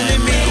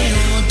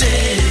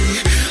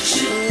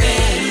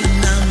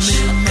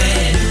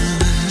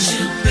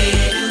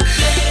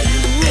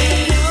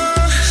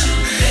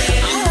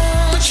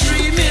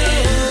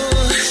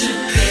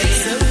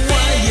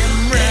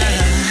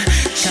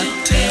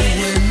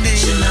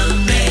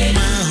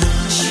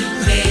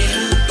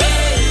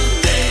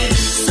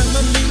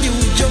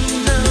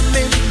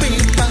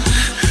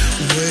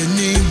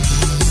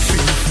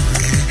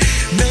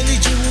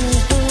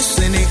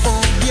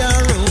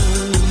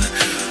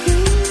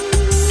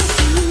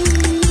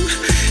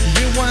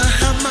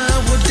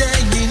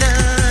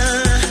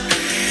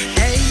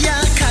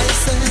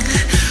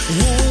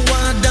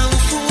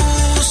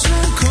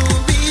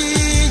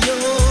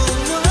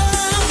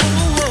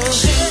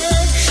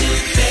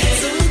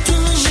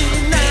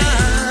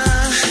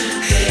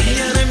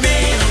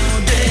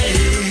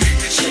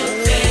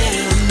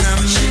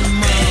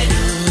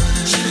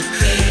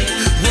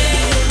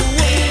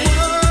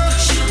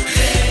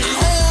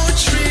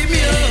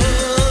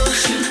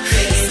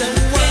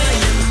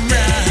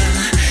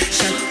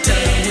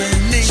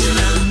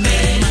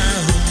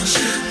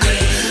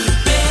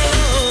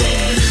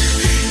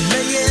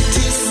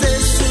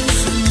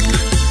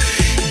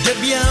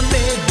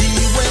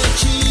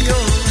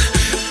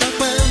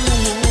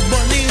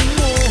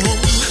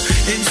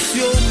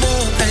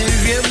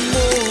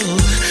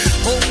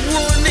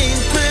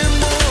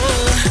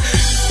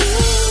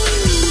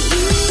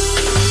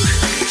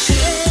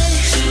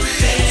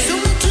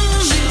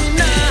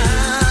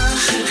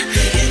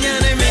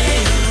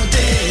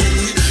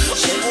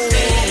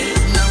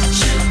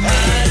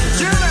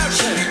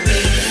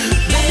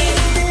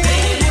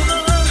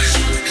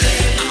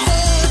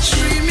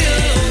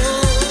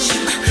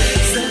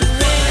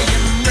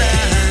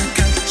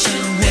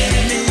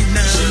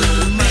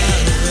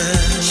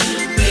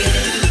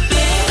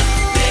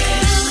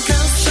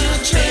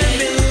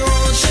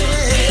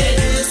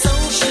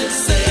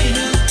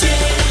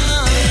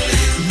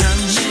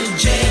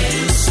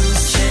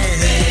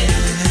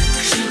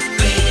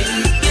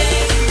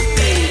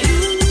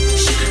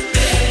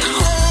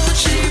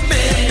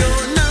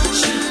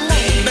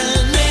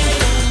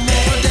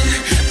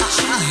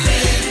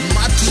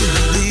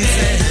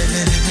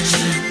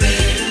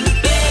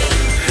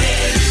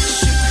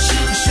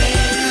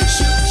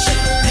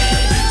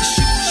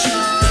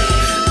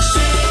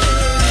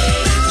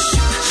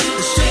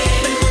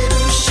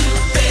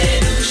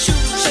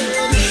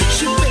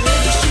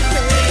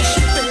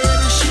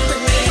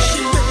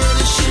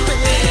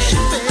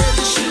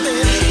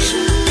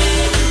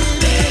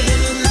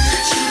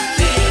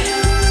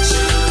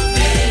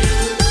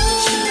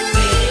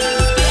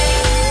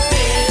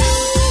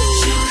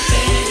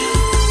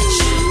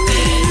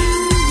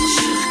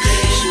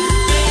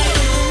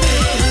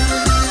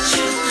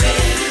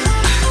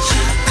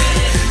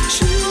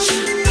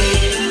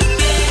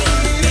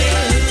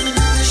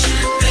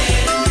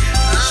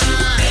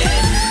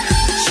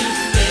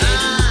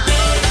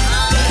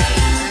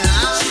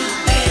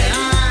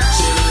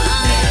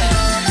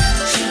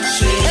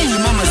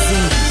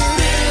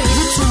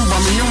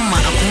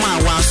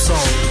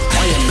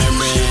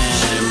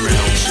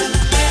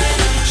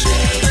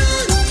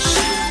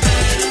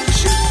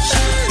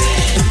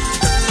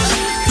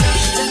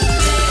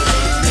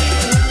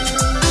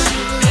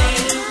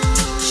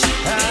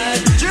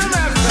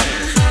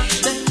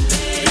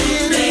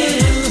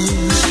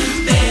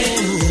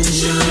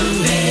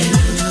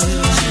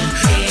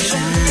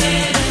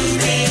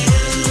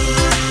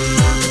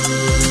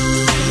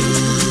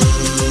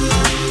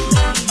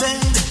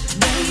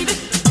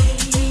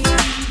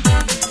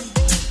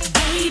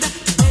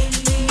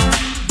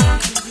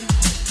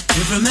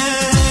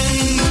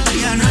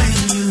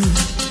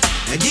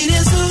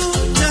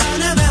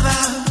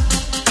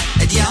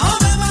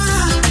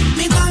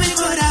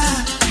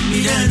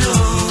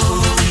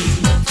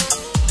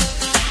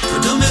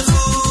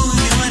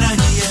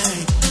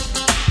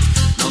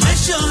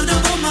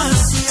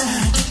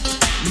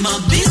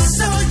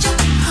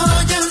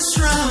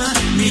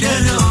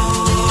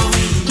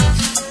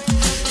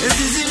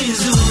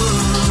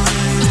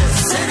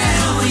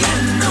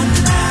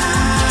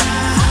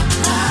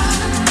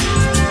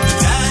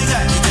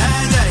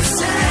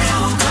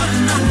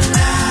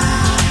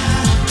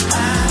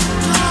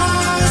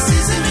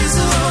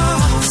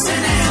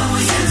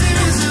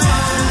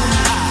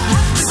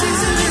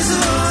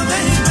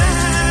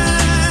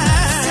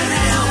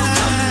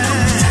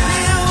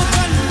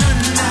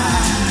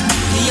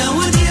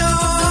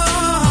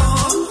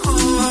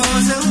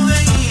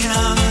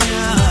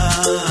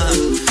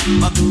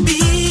 My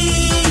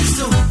baby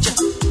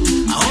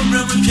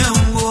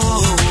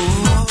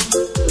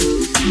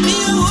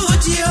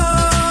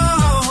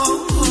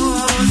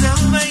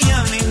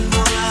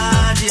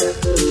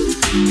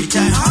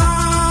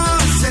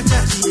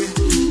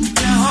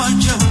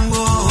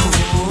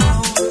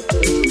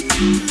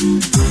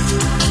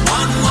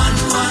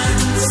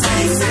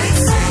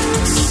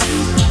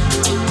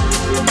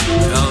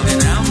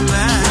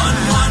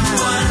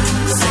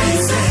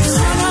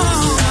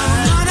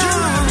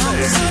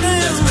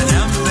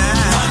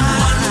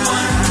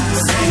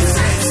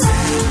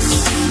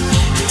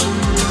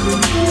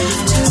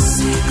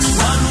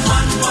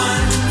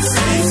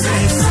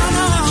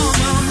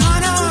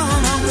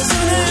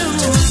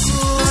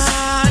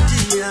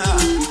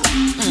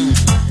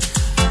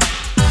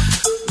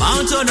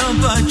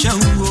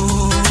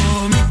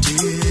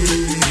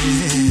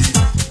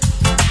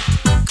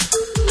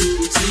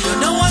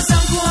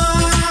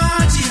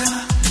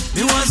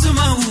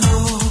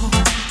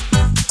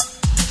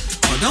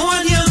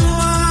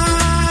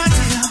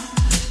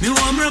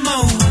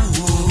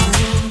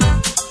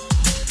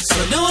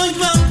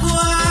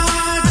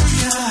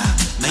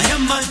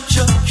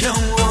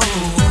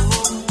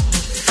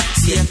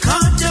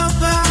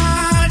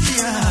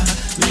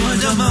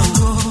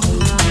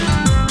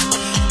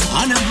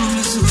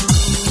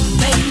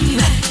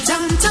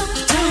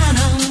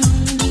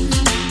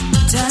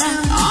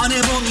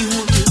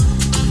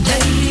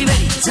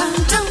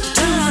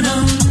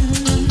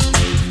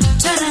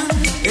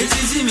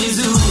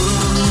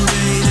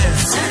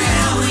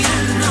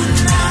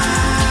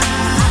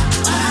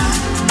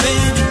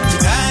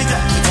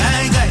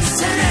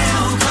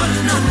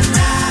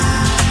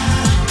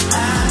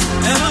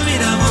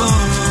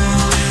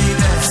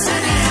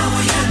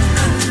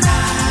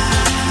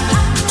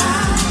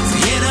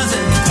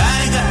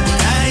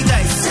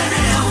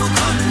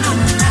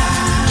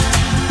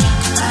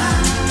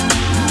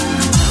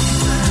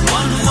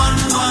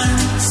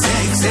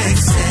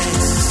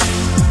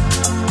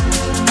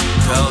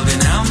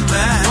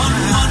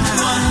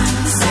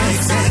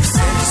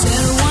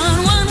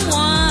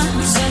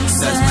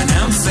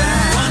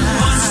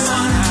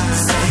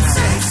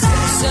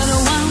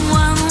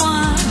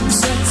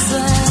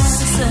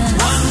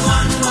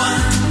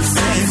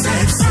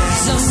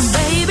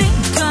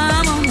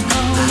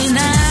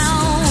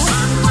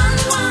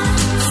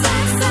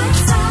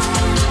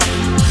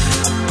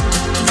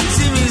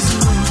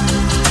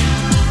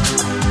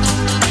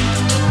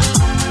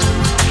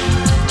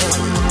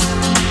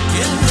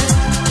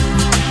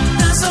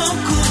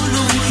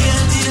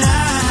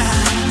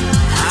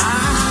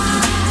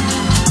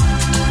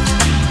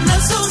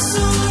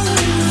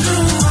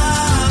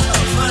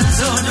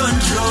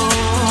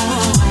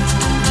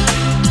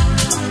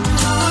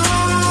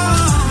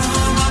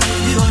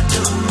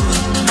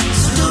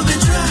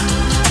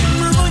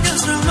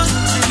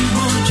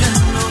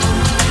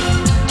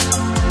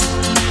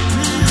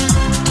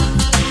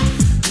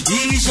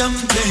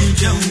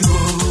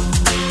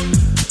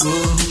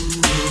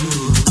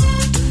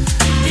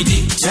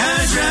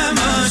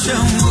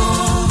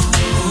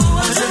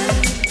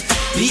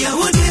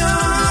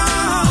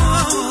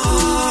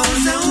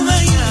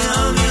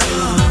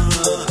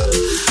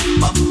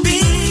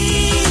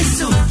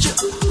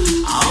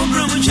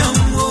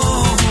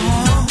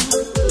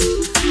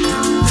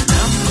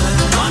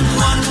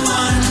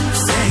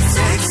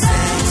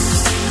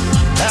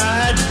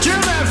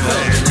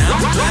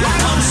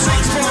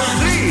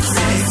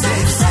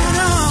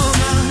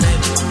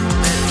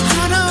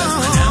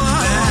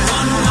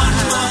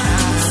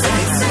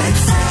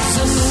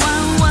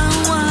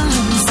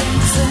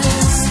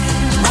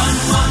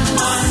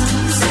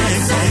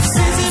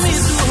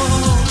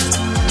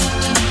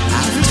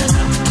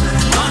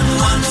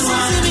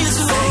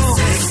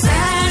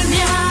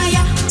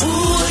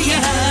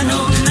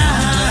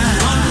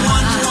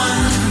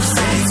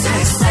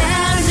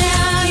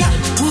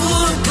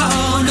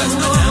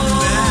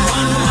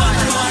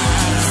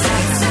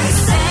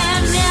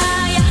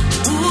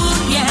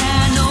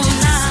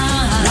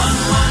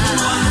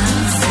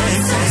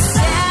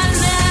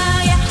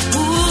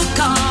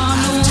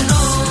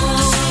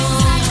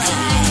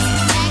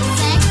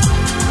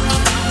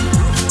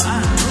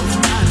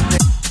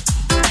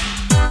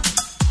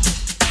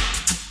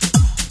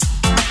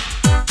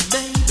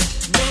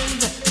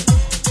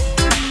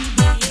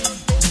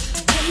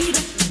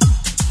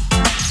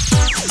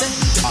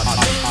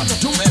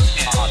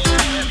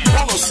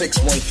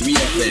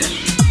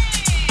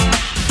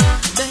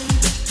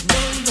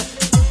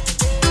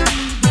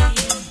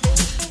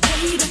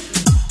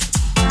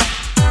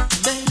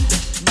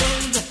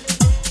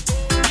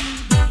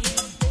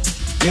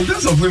In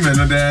terms of women,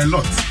 there are a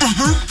lot.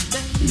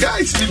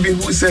 Guys, maybe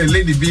who say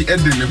Lady B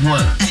Edin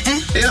one.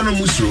 No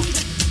musro.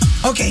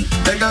 Okay.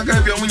 I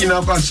can't be a woman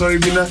now. Sorry,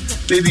 Bina.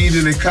 Lady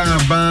in the car,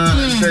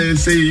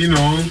 say, you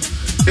know,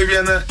 if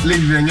you're not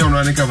lady and you're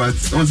running about,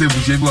 don't say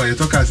Bush boy, you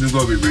talk as it's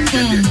going to be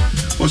brilliant.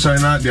 Oh, sorry,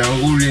 not they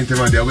are oriented,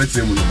 they are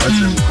waiting.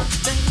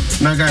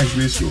 Now, guys,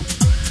 musro.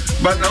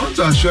 But I want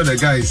to assure the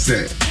guys,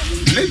 say,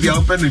 lady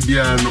open the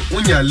beer,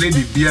 when you're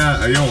lady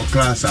beer, your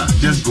class,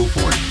 just go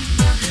for it.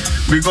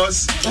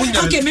 Because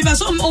okay, maybe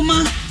some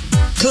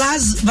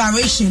class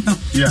variation.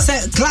 Yeah.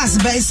 Say class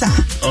base.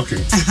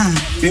 Okay.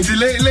 Into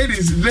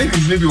ladies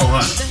maybe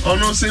or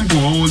no simple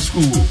old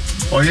school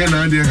or yeah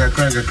now they can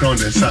crank a crown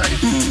the side.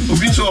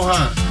 Obin so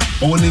ha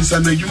or in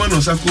San Human or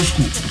Sako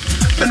school.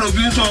 And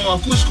Obin so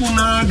a school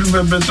now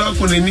remember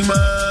Sako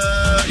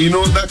Nima, you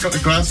know that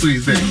class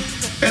is there.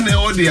 And the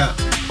audio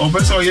or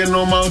person yeah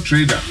normal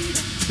trader.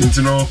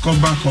 Into no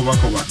cover.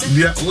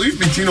 They are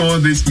between all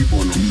these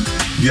people no.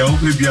 They are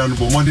okay beyond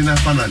but more than a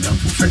fan than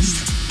for first.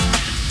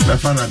 Na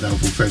fan than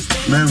for first.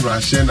 Men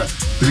Rashena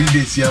 3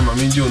 days here my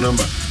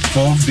number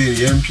 4th day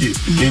MP.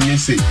 Can you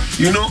say?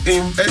 You know,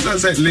 in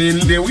essence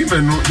the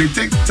women no, they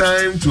take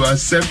time to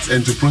accept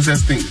and to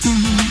process things.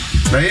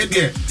 Na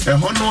here a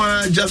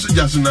honor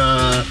just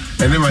na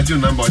and then my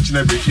number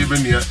China be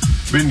benia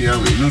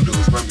we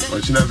noodles mami or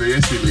China be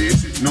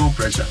yes no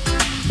pressure.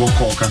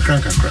 Boko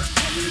kakra.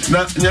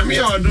 Na nyame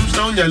ya wadu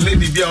na onya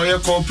lady bia oya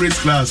corporate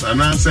class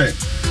and I say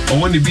I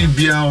want to be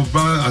bia or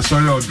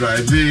sorry or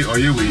drive or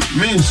your way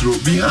means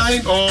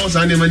behind all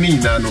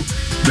sanimani nano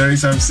there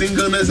is some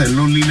singleness and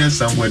loneliness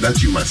somewhere that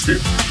you must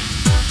feel.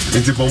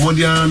 It's a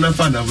Pomodiana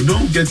fan.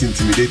 Don't get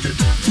intimidated.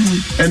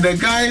 And the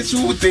guys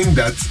who think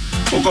that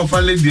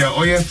they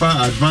are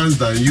far advanced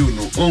than you,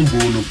 no,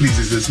 please,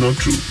 this is not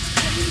true.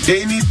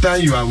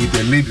 Anytime you are with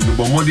a lady, no,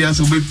 Pomodians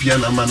will be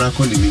piano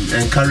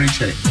encourage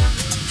her.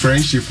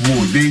 Friendship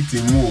more,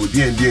 dating more,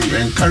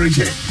 encourage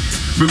her.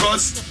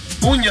 Because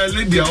when your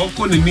lady are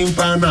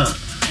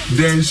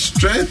the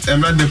strength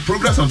and the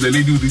progress of the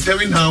lady will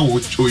determine how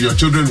your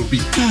children will be.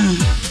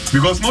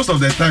 Because most of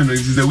the time it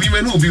is the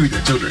women who will be with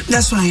the children.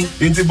 That's right.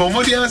 In the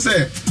Bomodia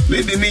say,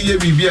 lady need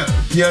bibia,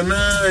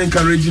 yana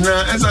encouraging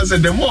her. As I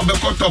said, the more be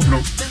cut up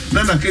no,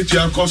 nana catch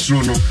your cost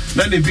no,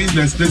 then the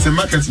business, there's a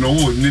market no,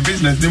 the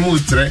business they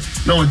move tre,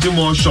 now gym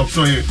or shop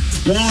so you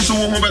won't so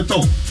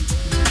better.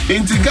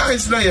 In the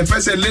guys now, your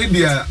person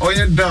lady or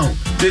you down.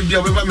 They be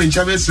a baby in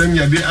Chavez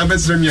Remia, the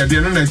Abbas Remia,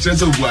 the other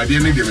chance of what the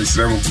end of the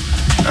Israel.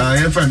 I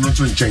have not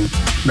to change.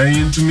 Now,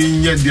 to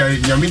me, yet the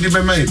Yamidi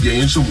Bama, the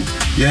Yensum,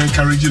 you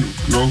encouraging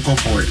no go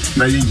forward.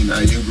 Now,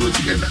 you grow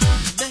together.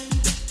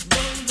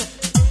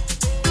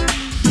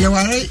 You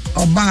are right,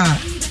 Oba.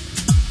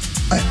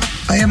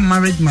 I am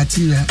married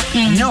material.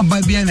 No,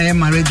 baby, and I am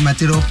married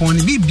material upon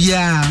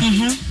Bibia.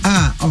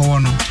 Oh,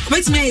 no.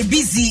 But me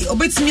busy, or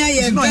bet me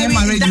I am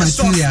married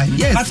material.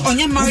 Yes, but on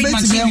your married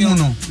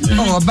material.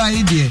 Oh, buy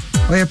it,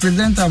 or a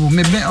presentable,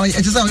 maybe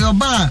it is your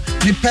bar,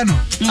 the panel.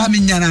 I'm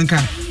in Yananka.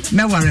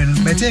 Me warren,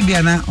 but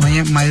Biana on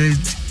your married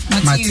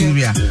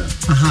material.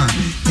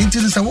 Into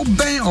the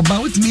Sawoban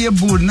about me a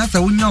board, not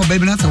a winner,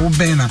 baby, not a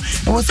wobana.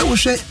 I was so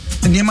shit.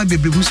 Near my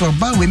baby who's or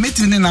bow, we met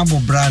in an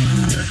apple brand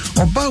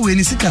or bow when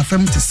you sit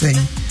affirm to say.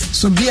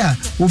 So, beer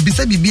will be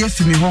said to be a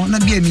female,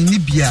 not be a mini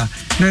beer.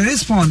 No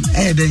respond,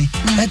 Eddie,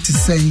 at to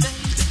say.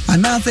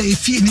 Another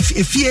if you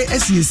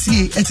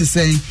SEC at to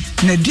say,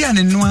 Nadian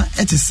and Noah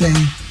at to say.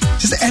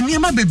 Just a near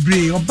my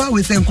baby or bow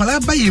with them, Quala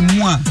by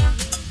moi.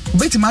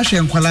 Betty Masha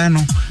and Qualano,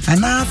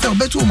 and I felt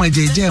better my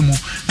JJmo,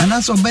 and I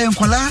saw by and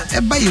Quala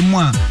by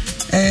moi.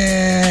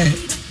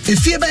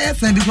 If you buy a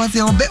because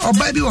they obey or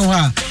baby or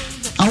her.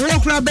 I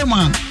walk around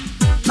Bema.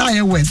 Now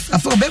I west. I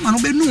thought Bema no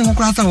be no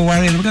class of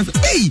warrior because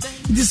hey,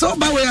 it is so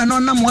bad way I know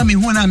no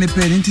woman who I'm a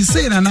parent to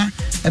say na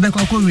e be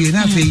kwa kowie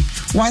na fe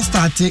one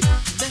start e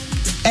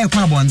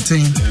kwa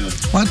bonten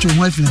what you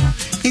want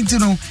into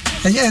no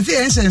and yeah the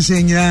essence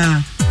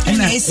nyina and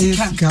I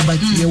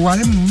but you were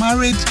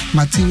married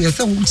material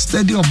so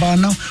study about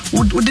now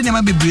would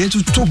never be able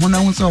to talk when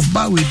I want to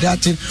about with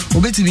that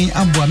or better me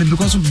abo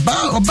because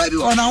or baby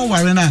on our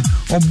warrior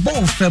or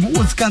both them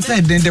was can say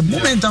then the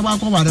moment I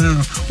walk over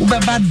we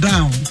be bad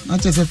down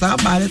not just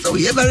about it so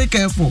you're very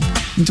careful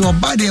into a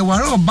body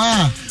war or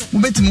bar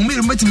we better me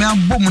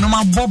abo no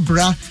ma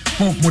bobra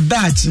for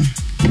that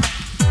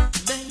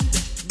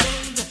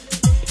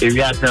if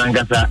you are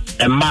Sangasa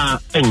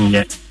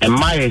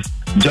Emma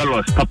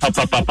jealous,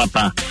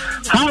 papa.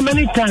 How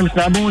many times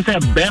na bo say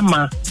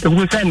Bema if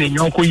we send in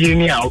yonko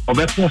yini or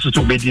be forced to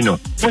bedino?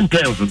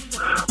 1,000.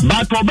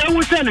 But obe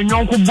we send in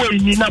yonko boy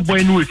ni na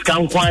boy no is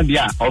kan kwan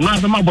dia or na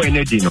sama boy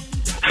na di no.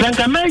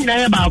 Sanka men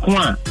na ba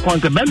kwa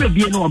konte be me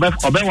die no obe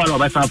wala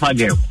obe safa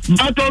girl.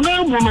 But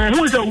ona mo no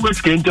who say we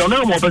skin to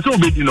na mo be so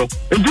bedino.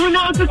 Do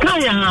not to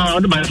kan ya o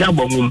de ba sha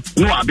bomum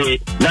no abe.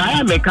 Na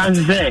ya me kan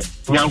say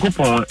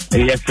Yankopon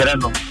yesere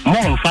no.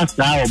 Mo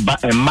fasta oba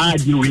e ma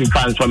di we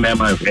fan so me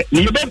ma fe.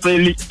 You be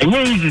really and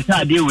you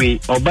say dey way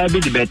oba be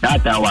the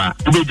better wa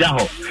be ja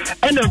ho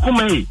and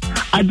kuma yi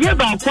ade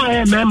ba kwa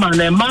e mema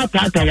na ma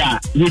tata ya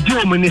ye di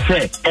o mani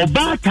say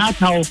oba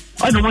tata o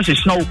do mo se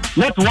show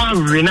not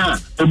one rena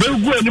oba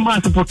gu ani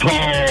ma support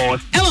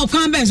e wo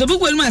kan ben so bu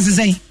gu ani ma se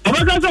say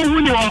oba ka so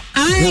hu ni ho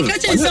ai ka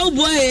che so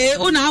bu e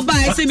o na ba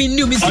e se mi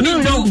new mi se mi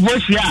no go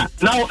shia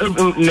now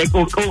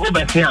o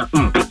be sia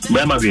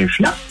be ma be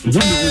shia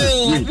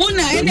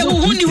wona e de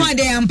hu ni ho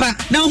de ampa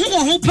na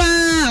hu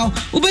pa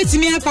o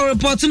betimi aka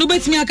report no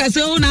betimi aka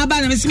say o na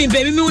aba na me se mi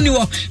pe mi uni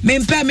wo me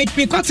mpa me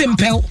kwate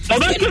mpel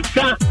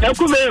obekika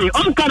ekume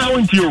on kana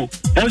wonti o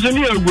enso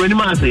ni egu ani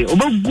ma se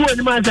obegu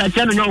ani ma se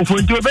acha no nyonfo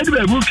nti obedi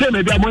ba bu twa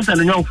me bia monsa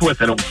no nyonfo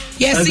esere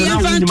yes ya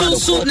fan to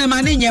so na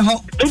ma ne nye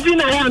ho nti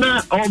na ya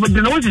na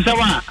obedi na wo se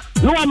wa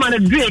no wa ma na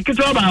due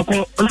kito ba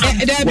ko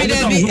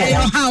dabi e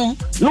yo how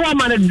no wa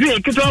ma na due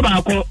kito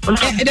ba ko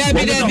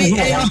dabi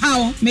e yo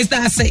how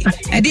Mr. Ase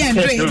e dey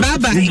Andre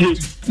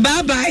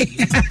bye bye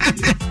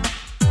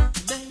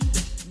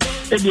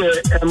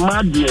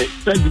Madie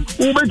said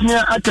ubetimi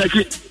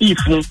atake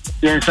ifu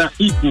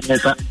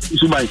yensa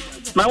subai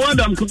na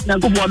wadam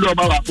Nyankopon do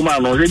ba wa kuma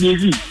no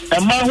redezi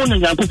ma ho na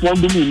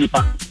Nyankopon do mi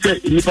nipa se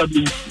nipa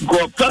bi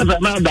go plaza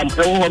na adam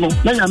e wo no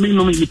na nya mi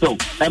no mi nipa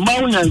ma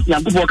ho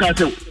Nyankopon ka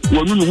se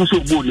wonu no so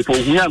bo nipa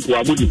hu yanko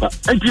abo nipa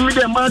entimi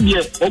de madie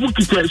obu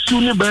kite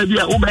su ni ba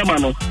bia wo ba ma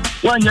no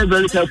wanya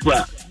very careful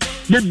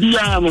de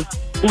bia no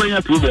wo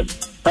ya problem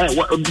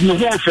no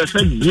ho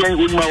fese bien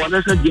wo ma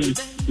wa se bien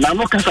na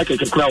no kasa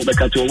keke kura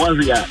obeka to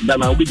wanzi ya da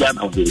na obi ga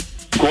na ho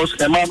because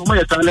e ma no mo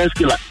ya talent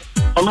skill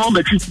ono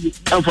be twiti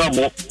amfa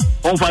mo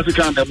on fa se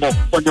kan de mo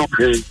onyo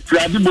ke fi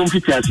adi bom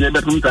fiti ase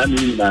be tum ta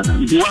ni na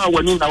wa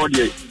wani na wo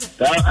de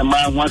ta ama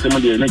ho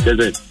asem de ne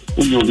keze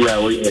onyo bi a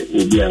wo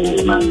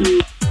na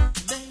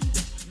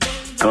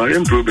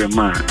Our problem,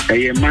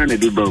 a man at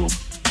the bow.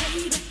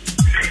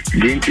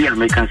 Didn't you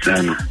make us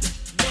an?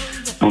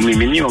 Only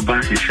many of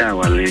us is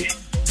showerly.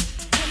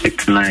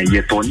 It's not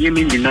yet on you,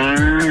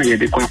 Mina, yet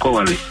the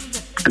Quackawally,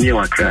 and you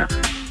are crap.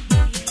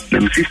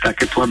 Them sister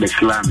kept one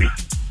Slami.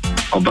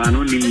 Oba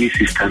no ni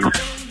sister no.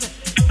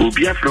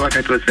 Obi afro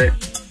aka to say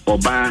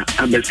Oba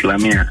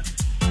abeslamia.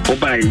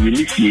 Oba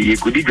yinisi ye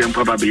kudi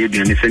grandpa ba be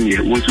aduane se ne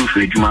wonsu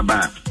fre adwuma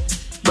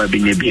ba be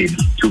ne be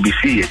to be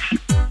see yesi.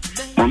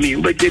 Mommy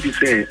oba je bi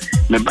say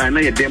me ba na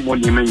ye demo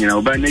ni manyina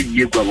oba na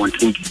yie gwa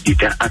wontin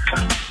kita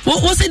aka.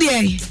 What say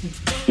there?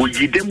 Wo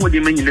ji demo di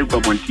manyina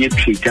gwa wontin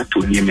twita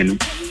to ni menu.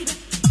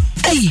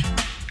 Hey,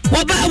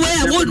 what ba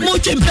we mo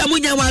twempra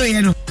munya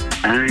ware no.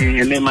 Ai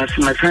ene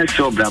masima sai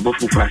so bra bo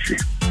fufase.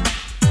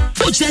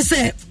 What you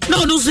say?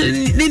 No,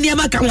 ni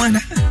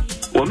amakamwana.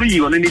 Onu yi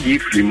onu ni di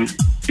film,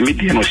 imi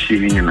di no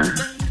shiri nyina.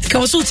 Ka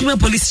wo so tima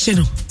police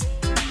station.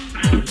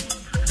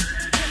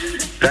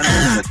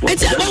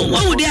 Eti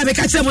won wo dey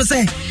abeka tell mo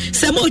say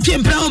mo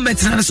twempra o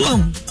metra so.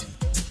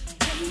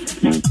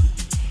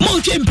 Mo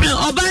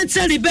twempra oba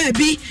ntari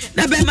baby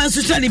na be ma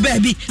so tari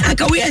baby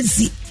aka we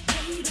ansi.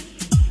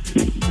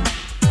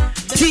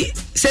 Ti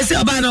se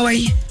oba na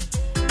wai.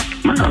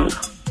 Ma,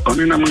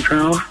 onu na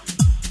maka.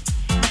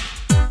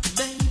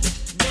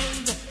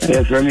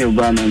 Yes, Remy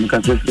Obama,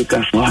 Mkaswesi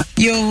Kaswa.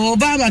 Yo,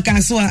 Obama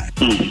Kaswa.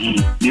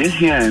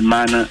 Yes, yeah,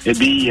 man, a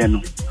be,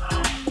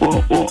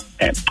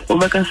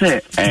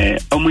 Obakase,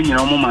 Omunya,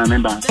 Omuma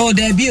member. Oh,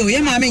 debut,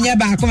 your mammy, your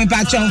back, come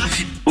patch.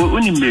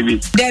 Only baby.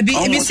 Debbie,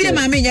 if you see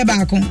mammy, your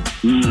back.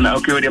 Now,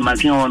 okay, the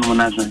marking on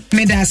one answer.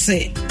 May I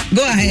say,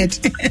 go ahead.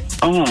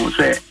 Oh,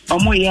 say,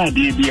 Omoya,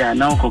 dear,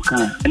 now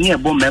coca, and near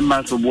bomb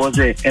members of was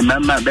a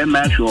member,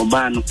 Bemash or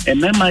Ban, a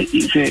member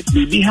is a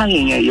baby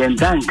hanging a young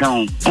down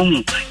count.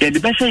 Oh, the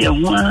best I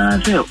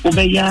want to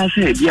obey ya,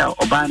 say, yeah,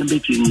 or ban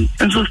between.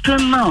 And so still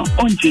now,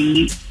 on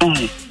Jingy,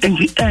 and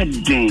the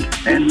ending,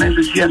 and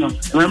Messiano,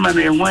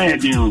 remember a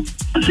wedding.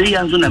 Say,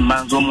 young and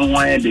man's own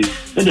wedding.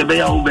 The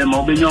bay over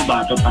mobile your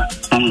battle.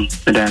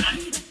 That's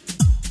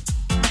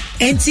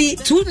Auntie,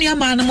 2 near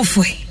man of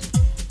way.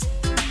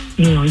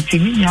 Yo, it's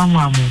me,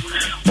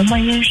 Yamamu. Mama,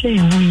 you say,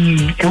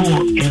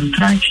 and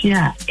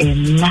Tranchia,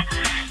 and La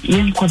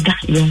Yankoda,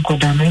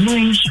 I know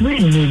it's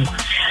really.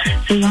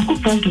 So I'm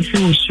going to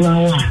feel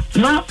sure.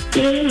 Now,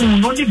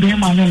 no, the bear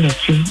man and let's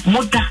see.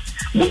 Mother,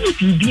 would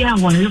it be our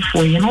way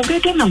for you? No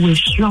better than we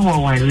show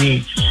our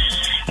way.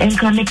 And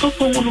can the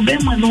couple will be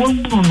my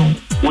one no.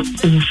 What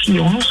do you see?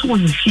 Also,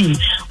 when you see,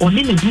 or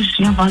then the bush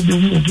about the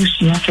way you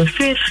see after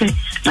fair,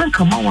 then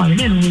come out and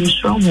then we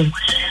show.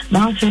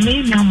 Now, say,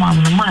 me,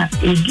 Mamma,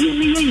 give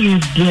me a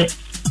dead.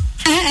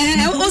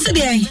 Also,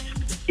 there.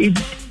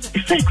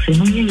 Sex,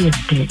 and we are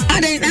dead.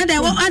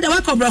 I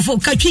work over for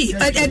Kaki,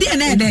 but I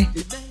didn't.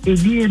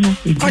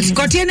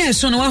 Cotina,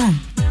 son,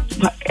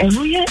 but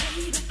every year,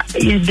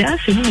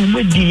 that's a new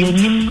with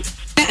the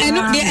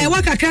I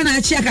work a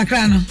crana, check a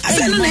crana. I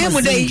don't know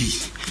him day.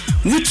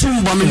 Which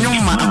one,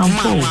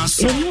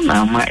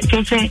 Mama, it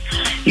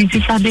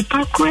is at the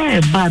park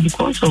where bad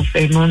because of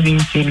a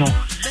non-intino.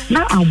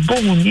 Now I'm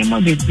born near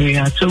the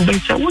bear, so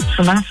better what's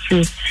an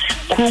answer.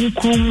 Kum,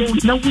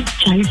 no,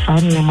 which I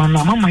found your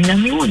mamma,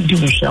 you won't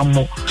do some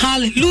more.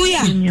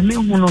 Hallelujah. You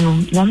know,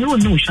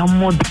 no, some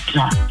more.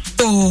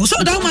 Oh,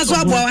 so don't must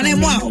walk one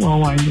and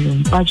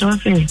one. But I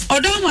say, oh,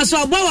 don't must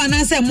walk one and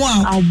I say,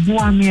 wow, I'll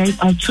boy me,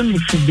 I'll tune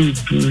it to be.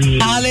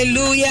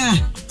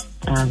 Hallelujah.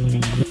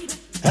 Amen.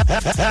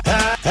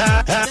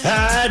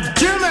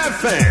 Jim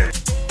FM.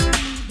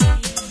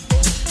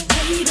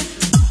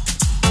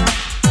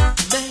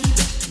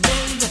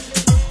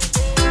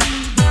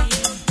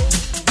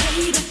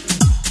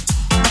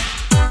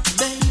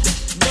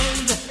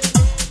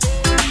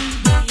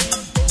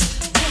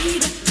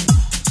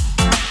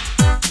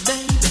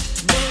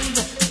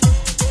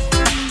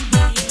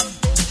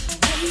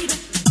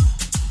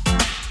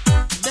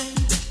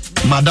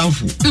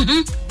 Madamfo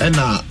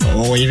ena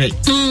oyire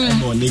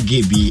ena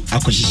onege bi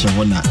akoshishe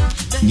hona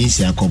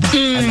nisi akoba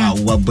ena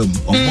wabam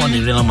omo ne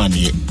rena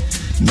mane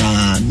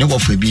na ne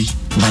wofa bi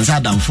vanza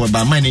damfo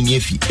ba man ne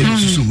efi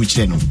esusu hu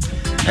kire no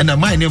ena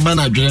man ne man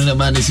adwene ne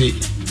man se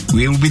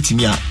we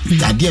ubetimi a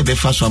ade e be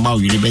fa so ama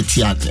oyire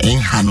beti a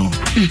enha no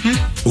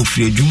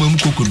ofri adwuma mu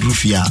kokoduru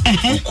fia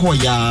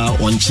okoya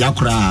onchi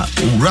akora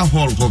owura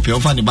hall hope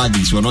ofa ne bag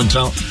so no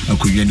ntra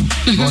akowie nim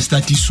no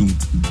start soon.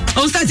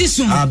 On start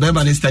soon.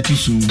 Beba ne start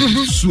soon.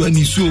 So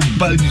ani so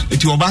ba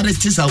ti oba re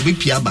tisa obi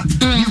piaba.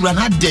 Ni run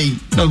that day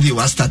na we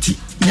was starting.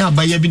 Nya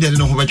ba ya bi de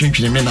no ho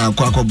betwentwene me na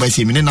akwa ba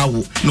se me na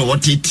wo no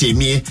what tete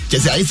me.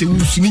 Just I say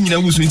wusu ni nyina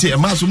wusu nti e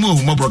ma so mo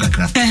hu mo bro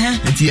kakra.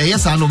 Nti e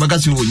yesa no baga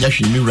se wo nya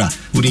hwe mi wura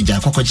wo de ja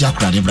kokoji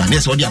akra de bra. Na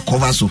so de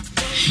cover so.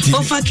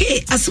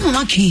 Ofake asimo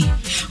make.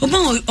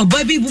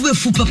 Oba bi bu be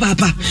fu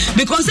papa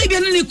because e bia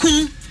ne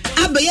kun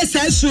abeye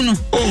sa su no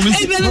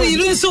ebia no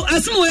yiru so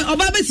asem we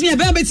oba betimi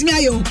ebe betimi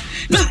ayo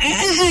no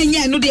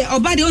enya no de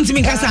oba de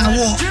ontimi kasa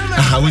awo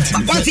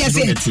what you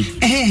say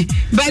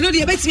by no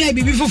de betimi ai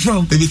bibi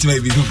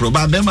foforo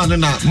ba be ma no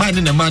na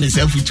man na man is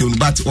self-tune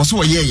but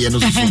also ye no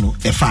so no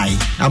e fine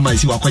ama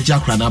si wakwaji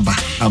akra na ba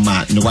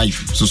ama the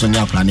wife so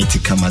nya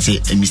planet kama say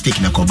a mistake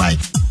na ko buy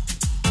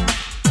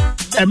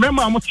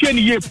remember I'm telling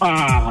you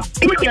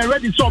we get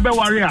ready so be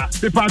warrior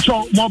the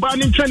patrol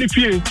mobile in 20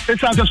 feet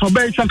it's as so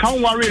be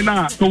can worry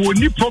na so we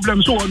need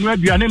problems so on we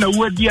na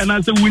we dia na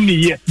say win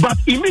here but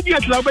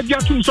immediately we dia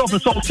to himself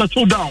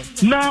settle down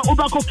na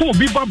obako for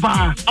bi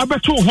baba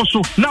abeto ho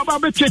so na ba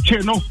be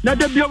cheche no na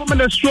de bia mo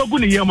na struggle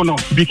ni yem no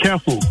be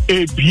careful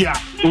e bia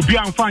obi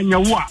amfanya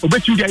wo a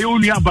obetu dia yo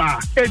nua ba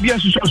e bia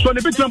so na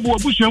betu bo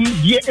abusuam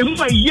die emu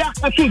ya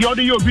asun dia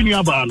ode yo bi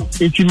nua ba no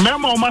enti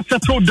mema o ma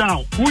settle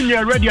down we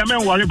ready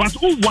amen worry but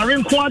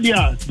worrying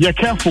quadia, you're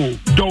careful.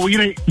 Do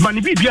you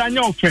money be behind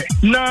your face?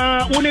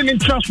 Na one in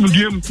trust with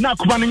him, na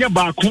Kubania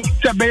Baku,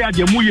 Sabaya,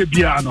 the Muya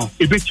Biano,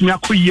 a bit me a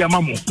queer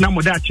mammo,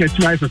 Namoda chest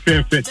life a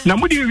fair fit.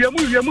 Namudi,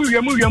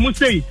 you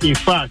say, in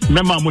fact,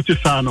 Mema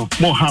Motisano,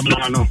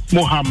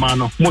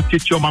 Mohamano,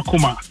 Moticho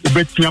Makuma,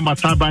 Ubetia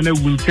Matabana,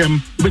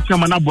 Winkem,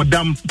 Betiamanabo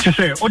Dam,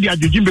 Chese, Odia,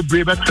 the Jimmy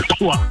Brave,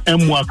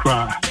 and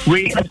Wakra.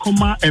 We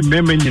Akoma and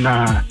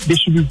Memenina, they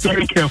should be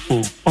very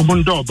careful.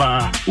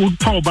 Omondoba,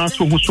 Utoba,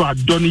 so Muswa,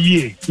 Donny.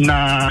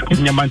 Na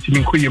nyamanti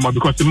minkuyema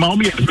because the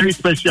mommy is very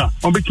special.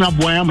 On between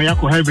boy am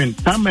yako heaven.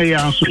 Time may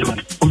answer.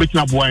 On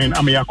between boy am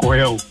yako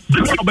hell.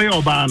 Obey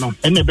obano.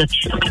 Any bet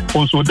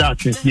also that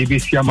the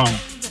BC amount.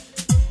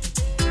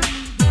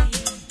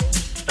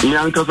 Me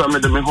anka sa me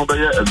de me hobe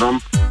exam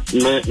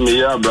me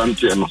ya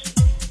brantiano.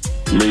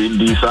 Me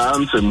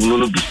design se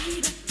muno bi.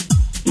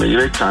 Me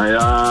re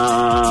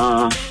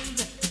kaya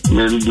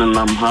me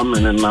nam ha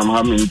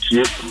me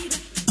tie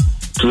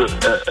to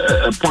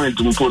a point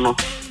mpono.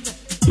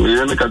 We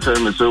only can tell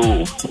me so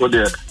what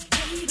there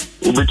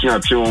Ubekin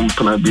at your own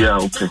Panabia,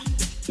 okay.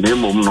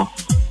 Name of no,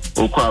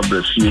 Oka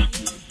Brefi,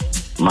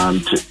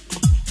 Mante.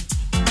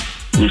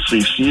 If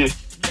you see,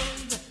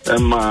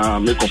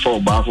 make a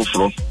fall baffle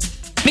from.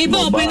 Maybe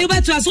when you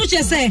better as what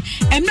you say,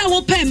 I'm not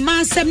open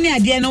mass 70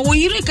 at the end. Or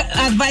you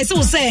advice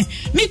will say,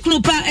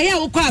 Miklupa, I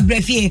will call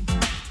Brefi.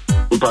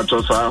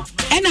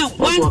 And now,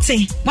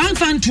 one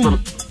fan too.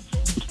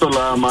 So,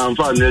 my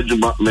father,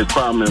 me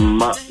crime,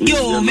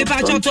 yo, me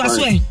patch out to us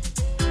way.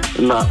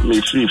 Na me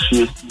free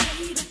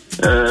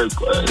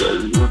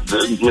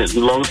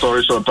long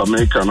story short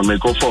America na me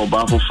go for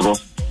baffle fro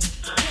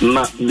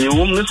na the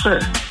woman say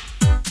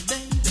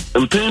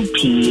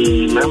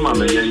MP mema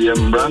na ye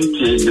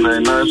mbranti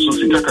na so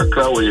sika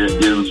kakra we ye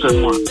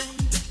nsemu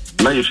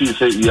na you feel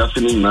say we are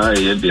feeling na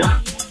ye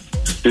dia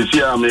if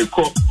you am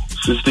ko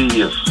 60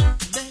 years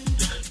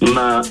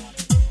na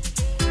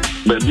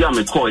baby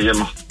am ko ye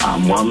no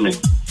amwame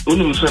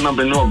unu say na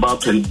be no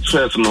about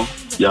 12 no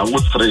ya wo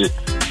 3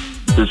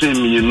 the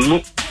same you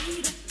know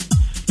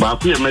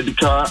but we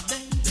medical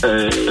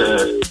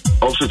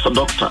officer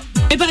doctor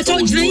if I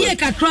told you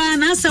kakra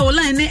na say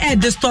online e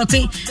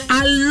distorting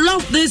I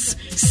love this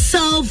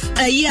self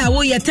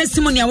what your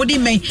testimony I would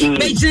make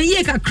but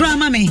you kakra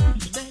mama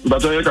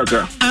but you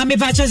kakra me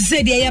pa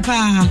say dey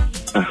pa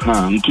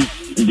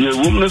the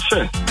woman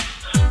say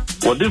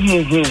what if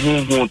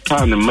who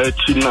tan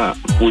match na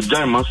wo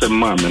jai ma say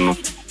ma me no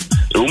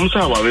e wo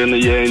say aware no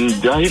ye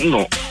jai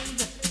no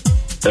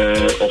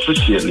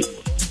officially.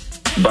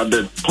 But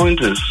the point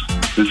is,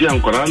 if you are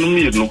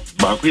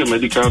a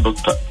medical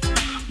doctor,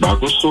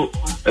 but also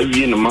a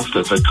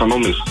master's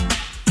economist,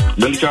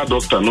 medical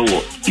doctor no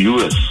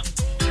US,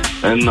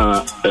 and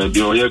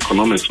the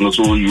economics no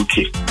so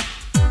UK.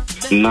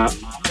 Na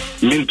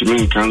min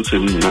can say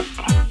na.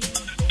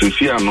 If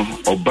you are no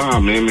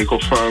Obama make a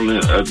farm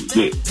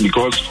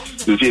because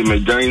if you are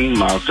giant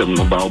master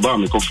no Obama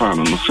make a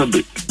farm no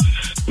sabi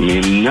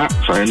me not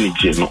for any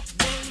no.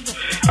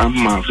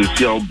 Amma if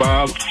you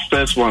are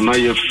first one I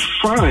have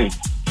fine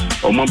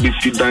or maybe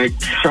see that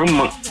come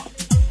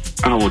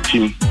our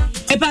team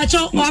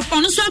epacho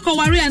onu so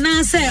akowari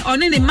ana say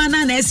onu ne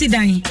mana na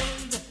esidan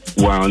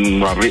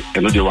wan wari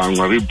eno de wan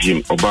wari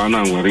bim oba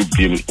na wari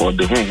bim or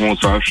the hon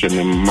so ahwe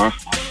ne ma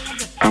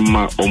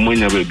ama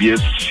omonya ba bi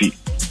asi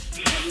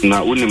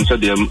na unim say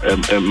de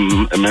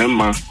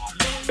emma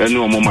eni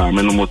omo ma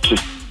me no moto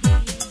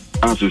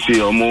as see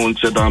omo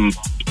nchedam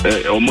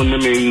omo ne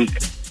me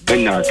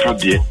enya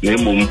kadie na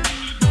emom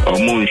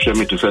omo nhwe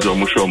me to say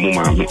omo hwe omo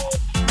ma me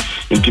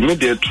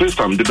intermediate twist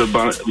am de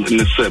ba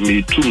ne say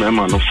me two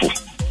mema no fo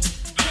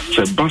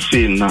se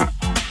basi na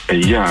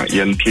eya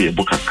yentu e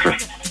bokakra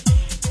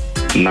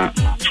na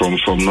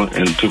from no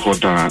ento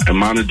koda e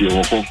man de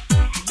wo ko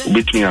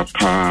obetumi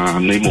apa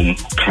na emom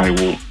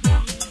kaiwo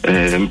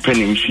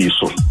mpeni mfi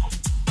so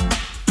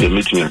e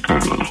metumi aka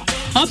no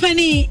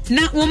openi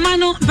na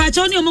womano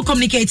bachoni omo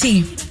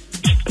communicating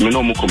me no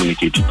omo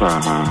communicating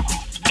pa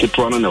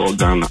ketwana na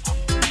organa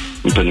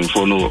mpeni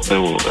fono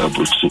ewo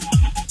abruti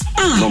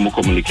no mo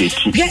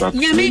communicate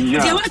nyame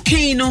de wa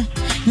kan no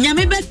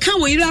nyame be kan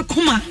wo ira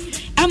koma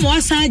amo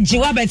asa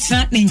jiwa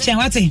betra ne nchen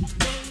wate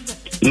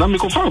na me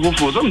kofa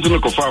afoforo so me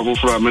kofa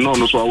afoforo me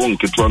no so awon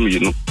ketua me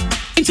no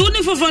nti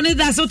woni foforo ne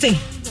da sote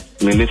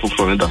me ne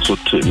foforo ne da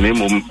sote me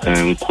mom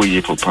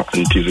nkoye papa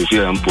nti se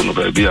ya mpo no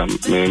ba bia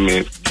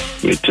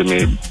me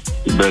teme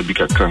baby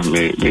kaka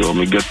me o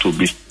me get to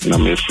be na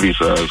me free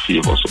for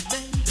fear also.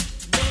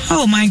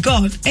 Oh my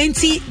God,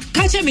 enti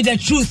catch me the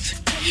truth.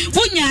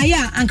 Wonya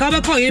ya anka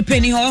obekọ ye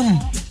penny ho.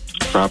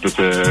 Papa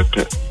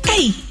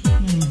Hey.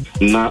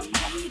 Na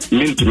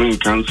min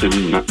cancel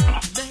na.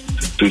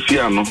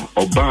 Tisia no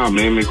oba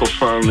me ko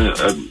fa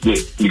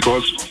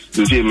because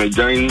tisia me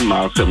join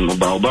myself no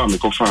ba oba me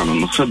ko fa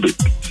no sebe.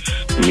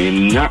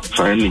 Me nya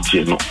fa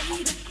energy no.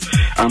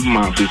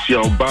 Amma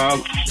tisia oba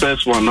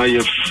first one na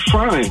ye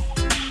fine.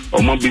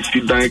 Omo be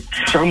sit down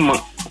kama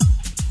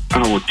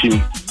our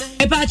team.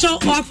 Epacho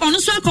ono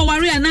so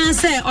akọwari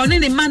ananse oni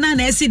ne mana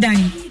na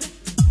esidan.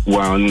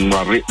 Wan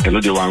wari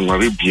eno de wan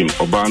wari bim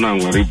oba na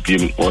wari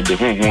bim o de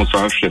ho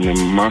sa hwe ne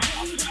ma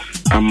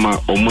ama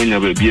omonya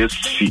ba bi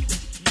asi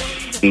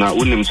na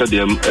unim sa de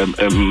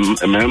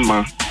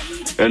emema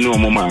eno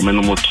omo ma me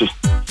no moto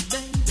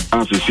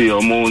asisi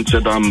omo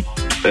nchedam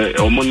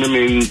omo ne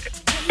me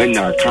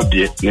enya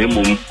akade na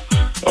emom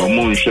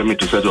omo nhwe me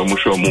to say omo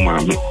hwe omo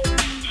ma me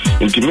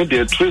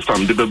intimate twist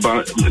am de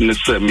ba ne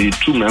say me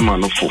two mema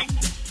no fo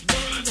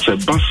se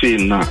basi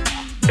na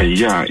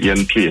eya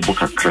yentu ye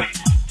bokakra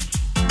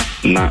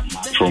na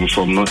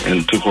from no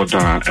enti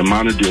hoda e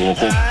man de wo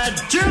ho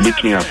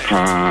bit me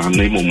apa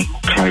na mum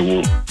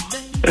kaiwo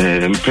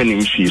mpeni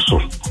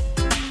mfiso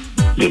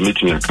de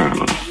meet me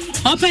akana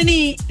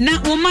openi na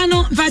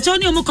womano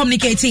vachoni omo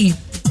communicate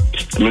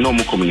me no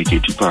mo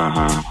communicate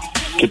pa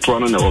ketwa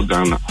no na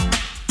organa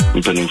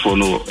mpeni fo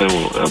no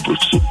ewo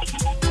abrutu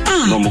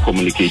no mo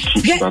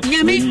communicate but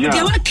nyame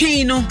de wa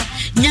kan no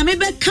nyame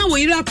be kan wo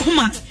ira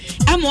koma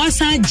amo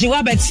asa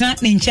jiwa betna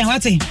ne nchen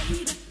wate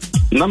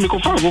na me ko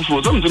fa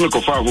foforo so me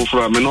ko fa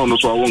foforo me no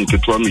so awon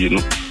ketua me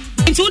no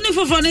nti woni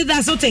foforo ne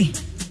da sote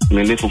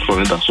me ne foforo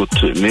ne da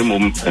sote me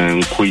mom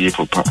nkoye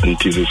papa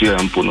nti se ya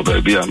mpo no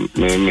ba bia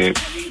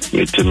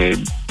me teme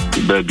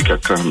baby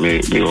kaka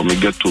me o me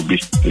get to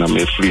be na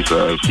me free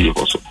for fear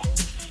also.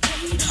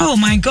 Oh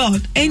my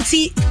God,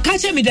 enti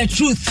catch me the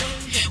truth.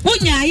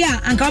 Wonya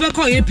ya anka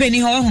obekọ ye penny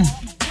ho.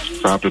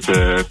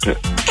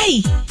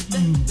 Hey.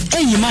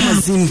 Hey mama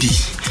Zimbi.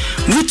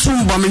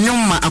 Mutumba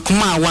menyoma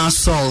akoma awa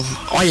sol.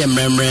 Oye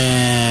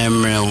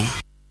memremrem.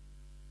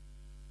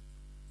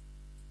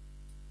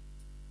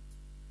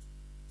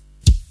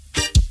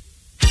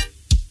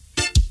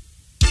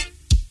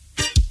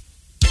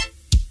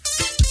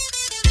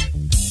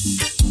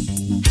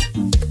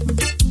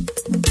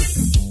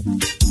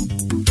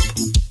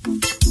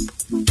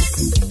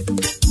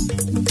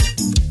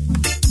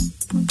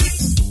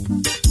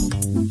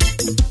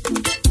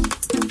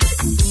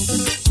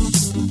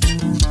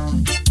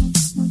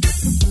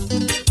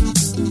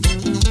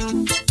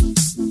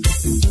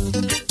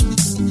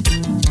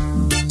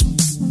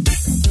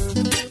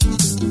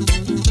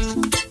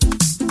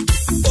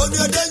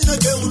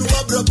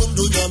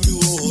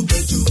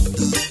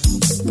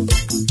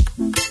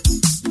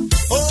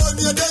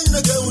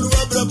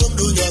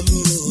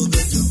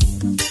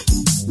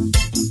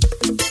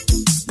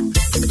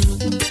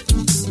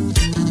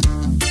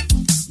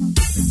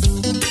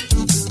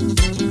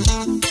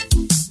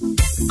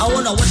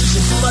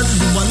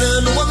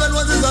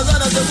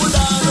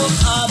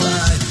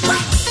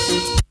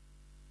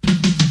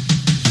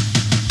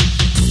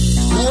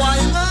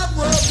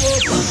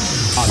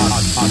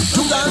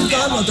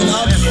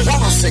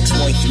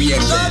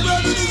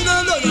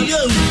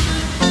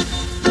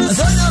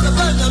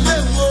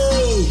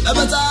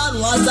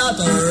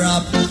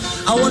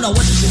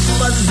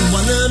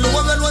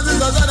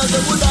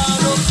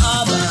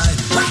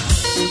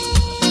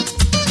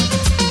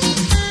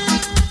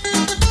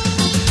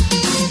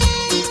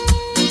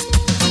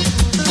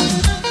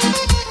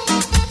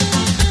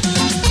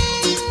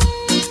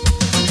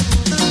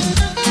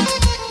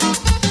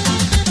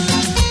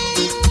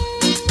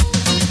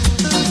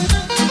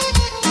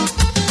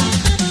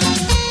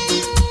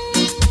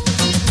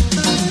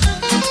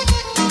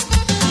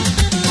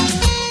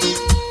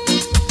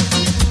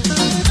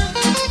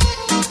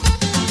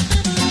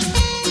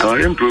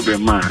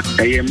 problem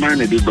a man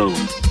de bow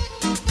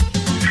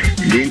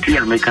dinti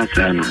ameka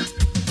sana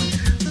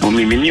o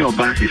mi mini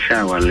oba si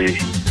shawale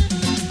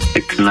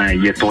ekna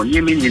ye to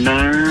nye me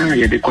nyina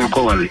ye de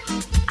kwakọ wale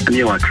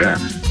ani wakra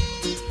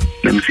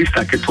na mi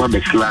sister ketwa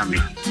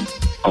beslami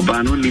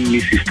oba no ni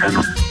mi sister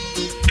no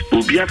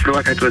obi afro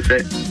akato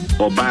se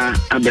oba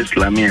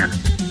abeslamia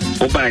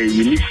oba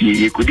ye ni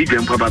sie ye kodi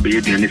dempa ba be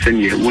ye de ne se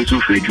ne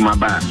wonsu fre djuma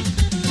ba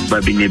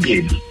be nye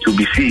be to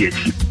be see it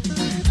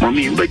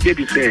mommy mba je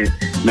di se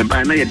me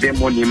ba na ye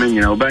demo ni me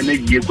nyina oba na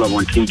ye gwa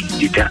wontin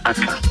dita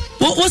aka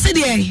what said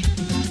ye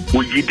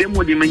wo ji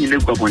demo di me nyina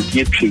gwa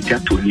wontin twita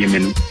to ni me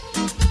no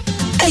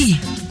hey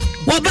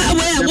what ba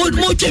we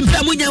mo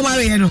twempa mo nya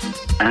ware no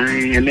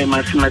ai ene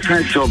masima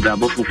san show bra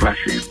bo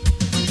fufase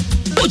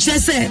o che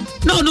se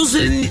no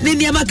ni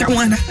ni amaka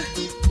wana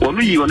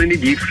onu yi onu ni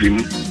di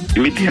film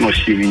mi di no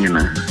shiri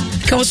nyina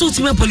ka o so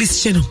ti me police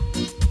station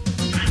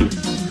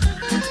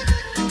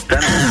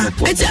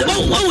It's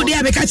what would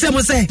they catch them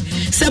say?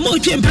 Some more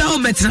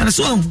champion metal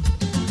song.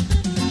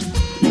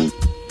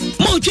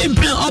 More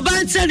champion or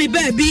Banty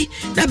baby,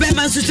 the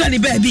Bama Susani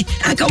baby,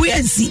 and can we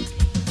see?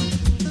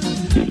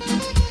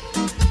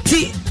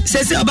 T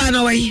says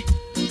Obana way.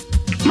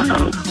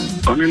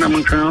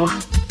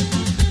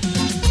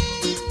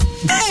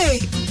 Hey,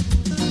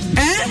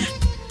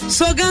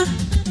 Soga,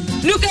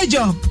 look at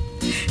Joe.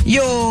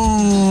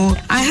 Yo,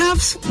 I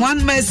have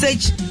one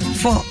message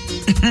for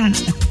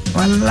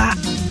Wallah.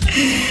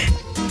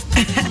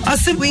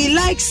 Also, we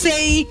like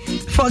saying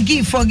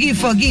forgive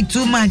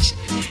too much.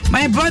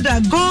 My brother,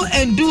 go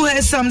and do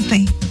her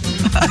something.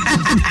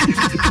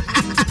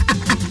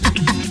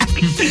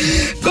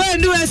 Go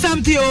and do her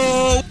something.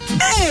 Oh,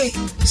 hey,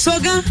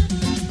 Soga.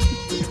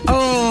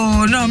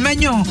 Oh no,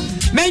 menyo,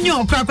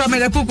 kwakwa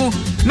meda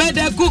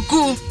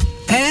kuku,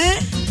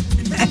 eh?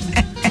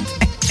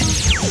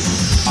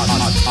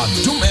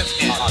 Adum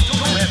FM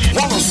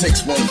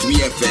 106.3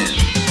 FM.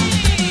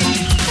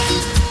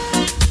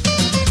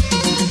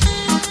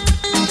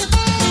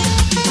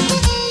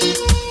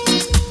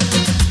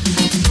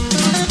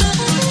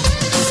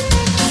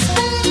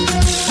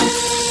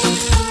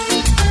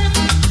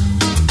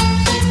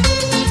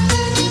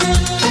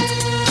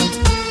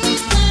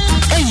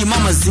 Hey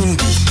Mama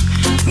Zimbi,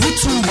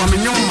 mutumba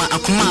mnyoma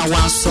akuma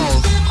waso,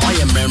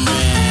 oye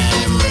memre.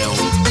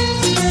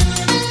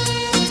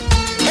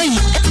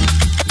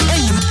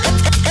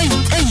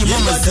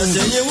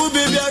 Senye wo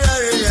baby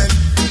arare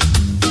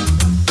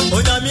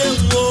Onyame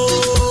wo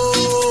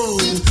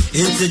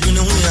Ente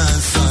junu hu ya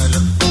sana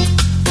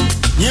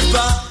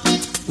Nipa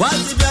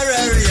wasi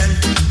barare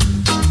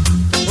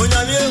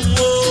Onyame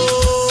wo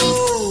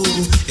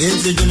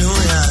Ente junu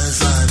hu ya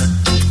sana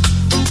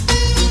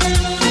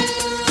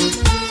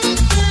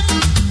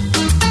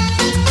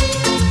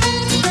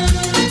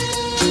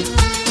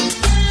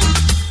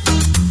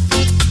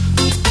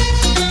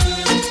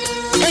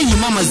Hey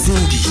Mama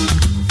Zimbi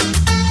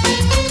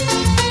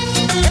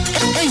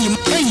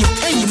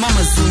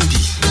Mama Zimbi.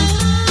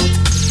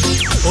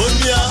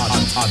 Onya,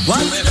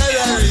 what's the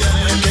area?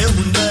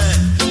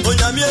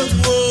 Onyame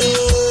wo,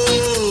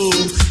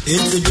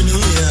 it's a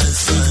junior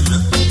son.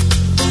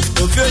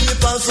 Okay, you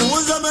pass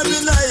one summer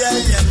in a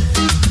year.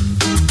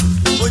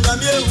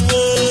 Onyame wo.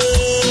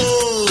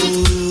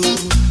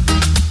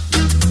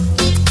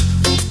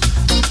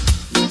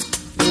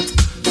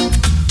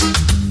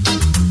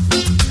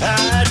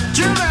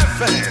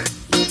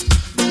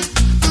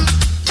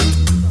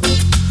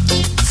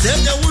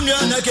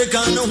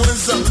 Kano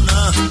wansana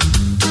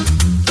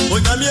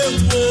Onyame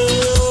wo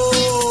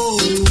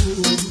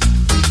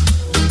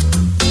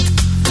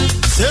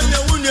Senya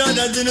wunya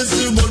na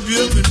dinesi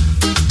modue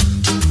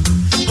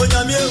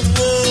Onyame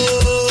wo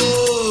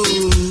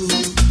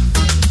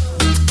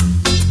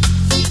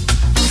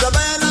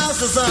Sabaya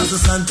sasa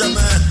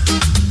santama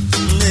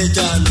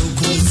Neja no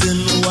kunsin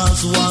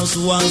wasu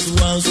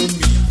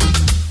mi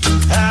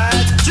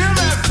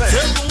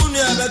Seku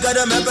wunya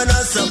begada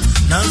mepenasam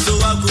Nanso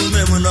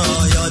wakume muno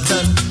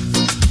yotan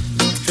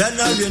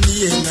Kana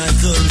yeni na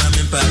zo na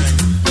me paran.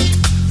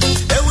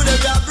 E wona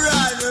ya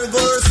brand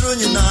go through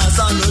ni na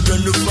sound of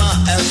the fa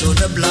as of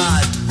the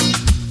blood.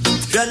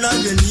 Kana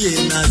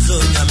yeni na zo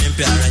na me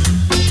paran.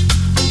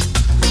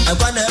 I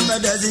want to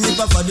have that in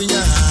papa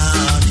dunya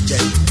ni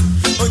jai.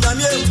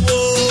 Onyame wo.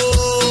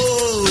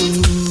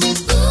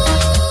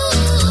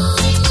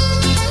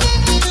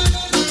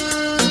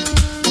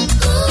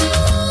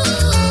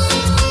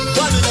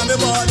 Wani na me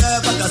boda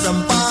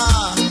pakasampa.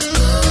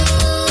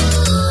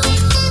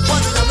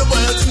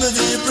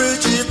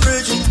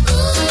 Preaching.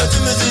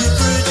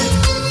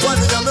 What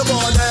did I be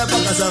born there?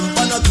 Because I'm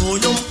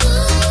Panatonium.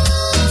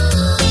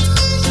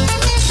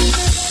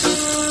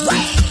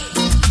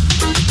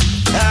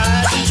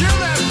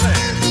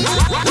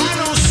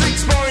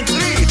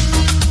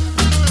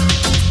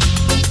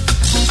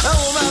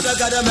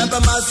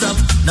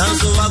 Now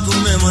so I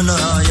come in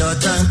your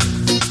time.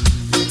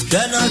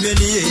 Then I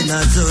really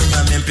not so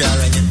I'm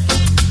impairing.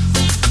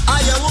 I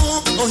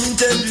won't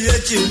interview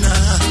you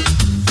now.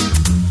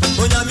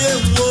 Onyame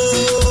wo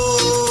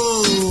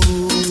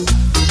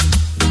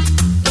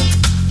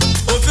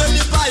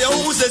Ofeni pa ya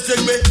hu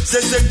sesegbe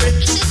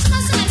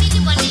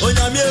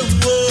Onyame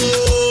wo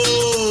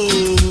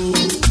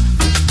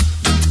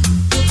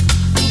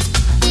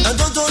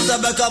Antonto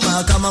sabaka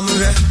kama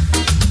mre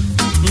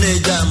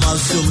Neja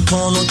masum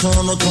tono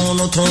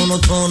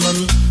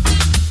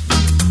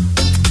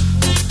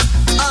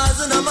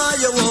Azana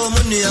maye wo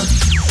munia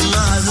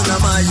Azana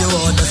maye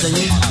wo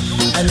dasanyi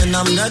And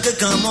I'm not a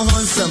come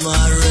on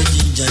Samara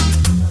Jinjan.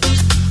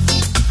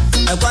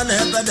 I want to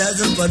have a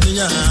dozen for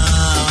Dunya.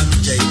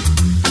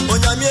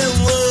 Onyame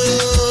wo.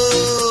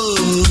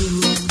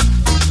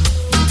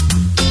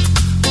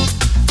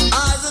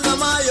 Azana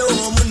mayo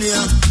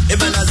munia.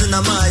 Even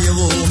azana mayo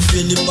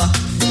Philippa.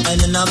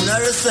 And I'm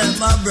not a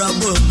my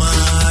bravo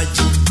my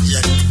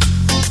Jinjan.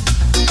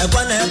 I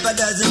want to have a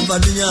dozen for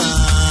Dunya.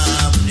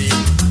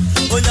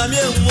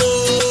 Onyame wo.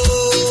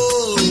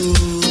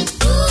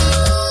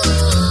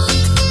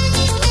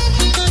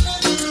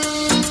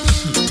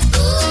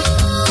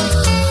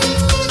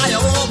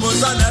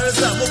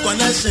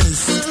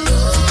 connections.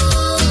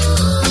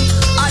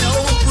 I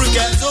don't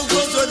forget so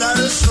close to the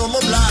from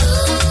a black.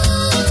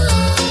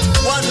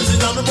 One is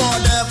in a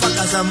border for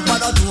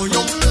Casampada to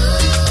you.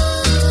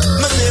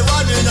 Missy,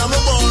 one in a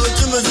border,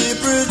 Timothy,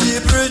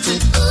 pretty.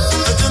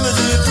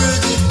 Timothy,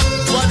 pretty.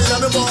 One is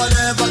on the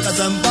border for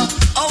Casampa.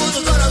 I was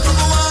a son of a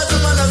woman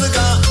of another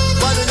car.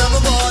 One is on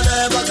the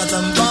border for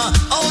Casampa.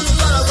 I was a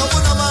son of a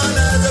woman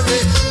as a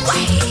way.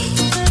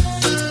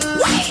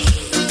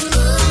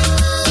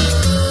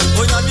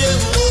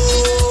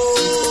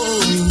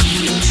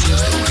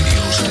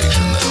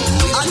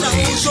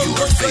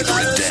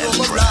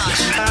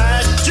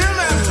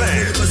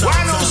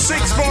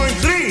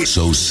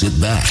 So sit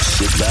back,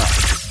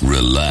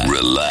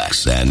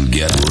 relax, and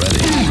get ready.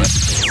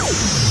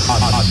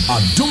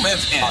 Adum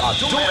FM.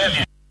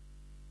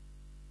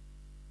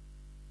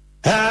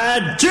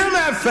 Adum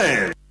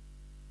FM.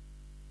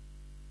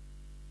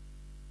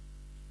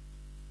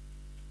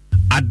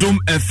 Adum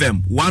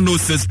FM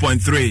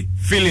 106.3.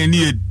 Feeling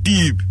you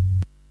deep.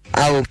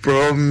 I will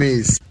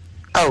promise.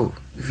 Oh,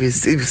 if you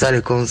start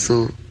a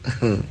console,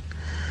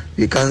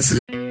 you cancel.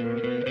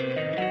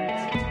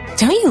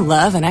 Don't you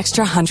love an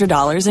extra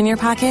 $100 in your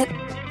pocket?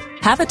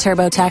 Have a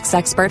TurboTax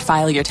expert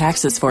file your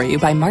taxes for you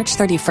by March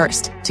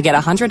 31st to get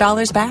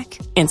 $100 back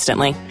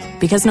instantly.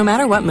 Because no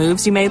matter what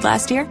moves you made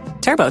last year,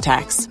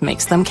 TurboTax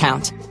makes them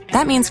count.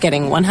 That means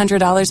getting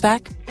 $100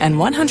 back and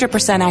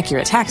 100%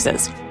 accurate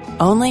taxes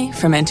only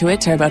from Intuit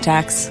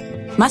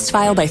TurboTax. Must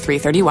file by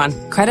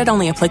 3/31. Credit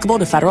only applicable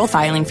to federal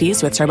filing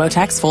fees with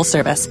TurboTax full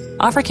service.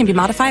 Offer can be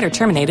modified or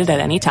terminated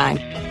at any time.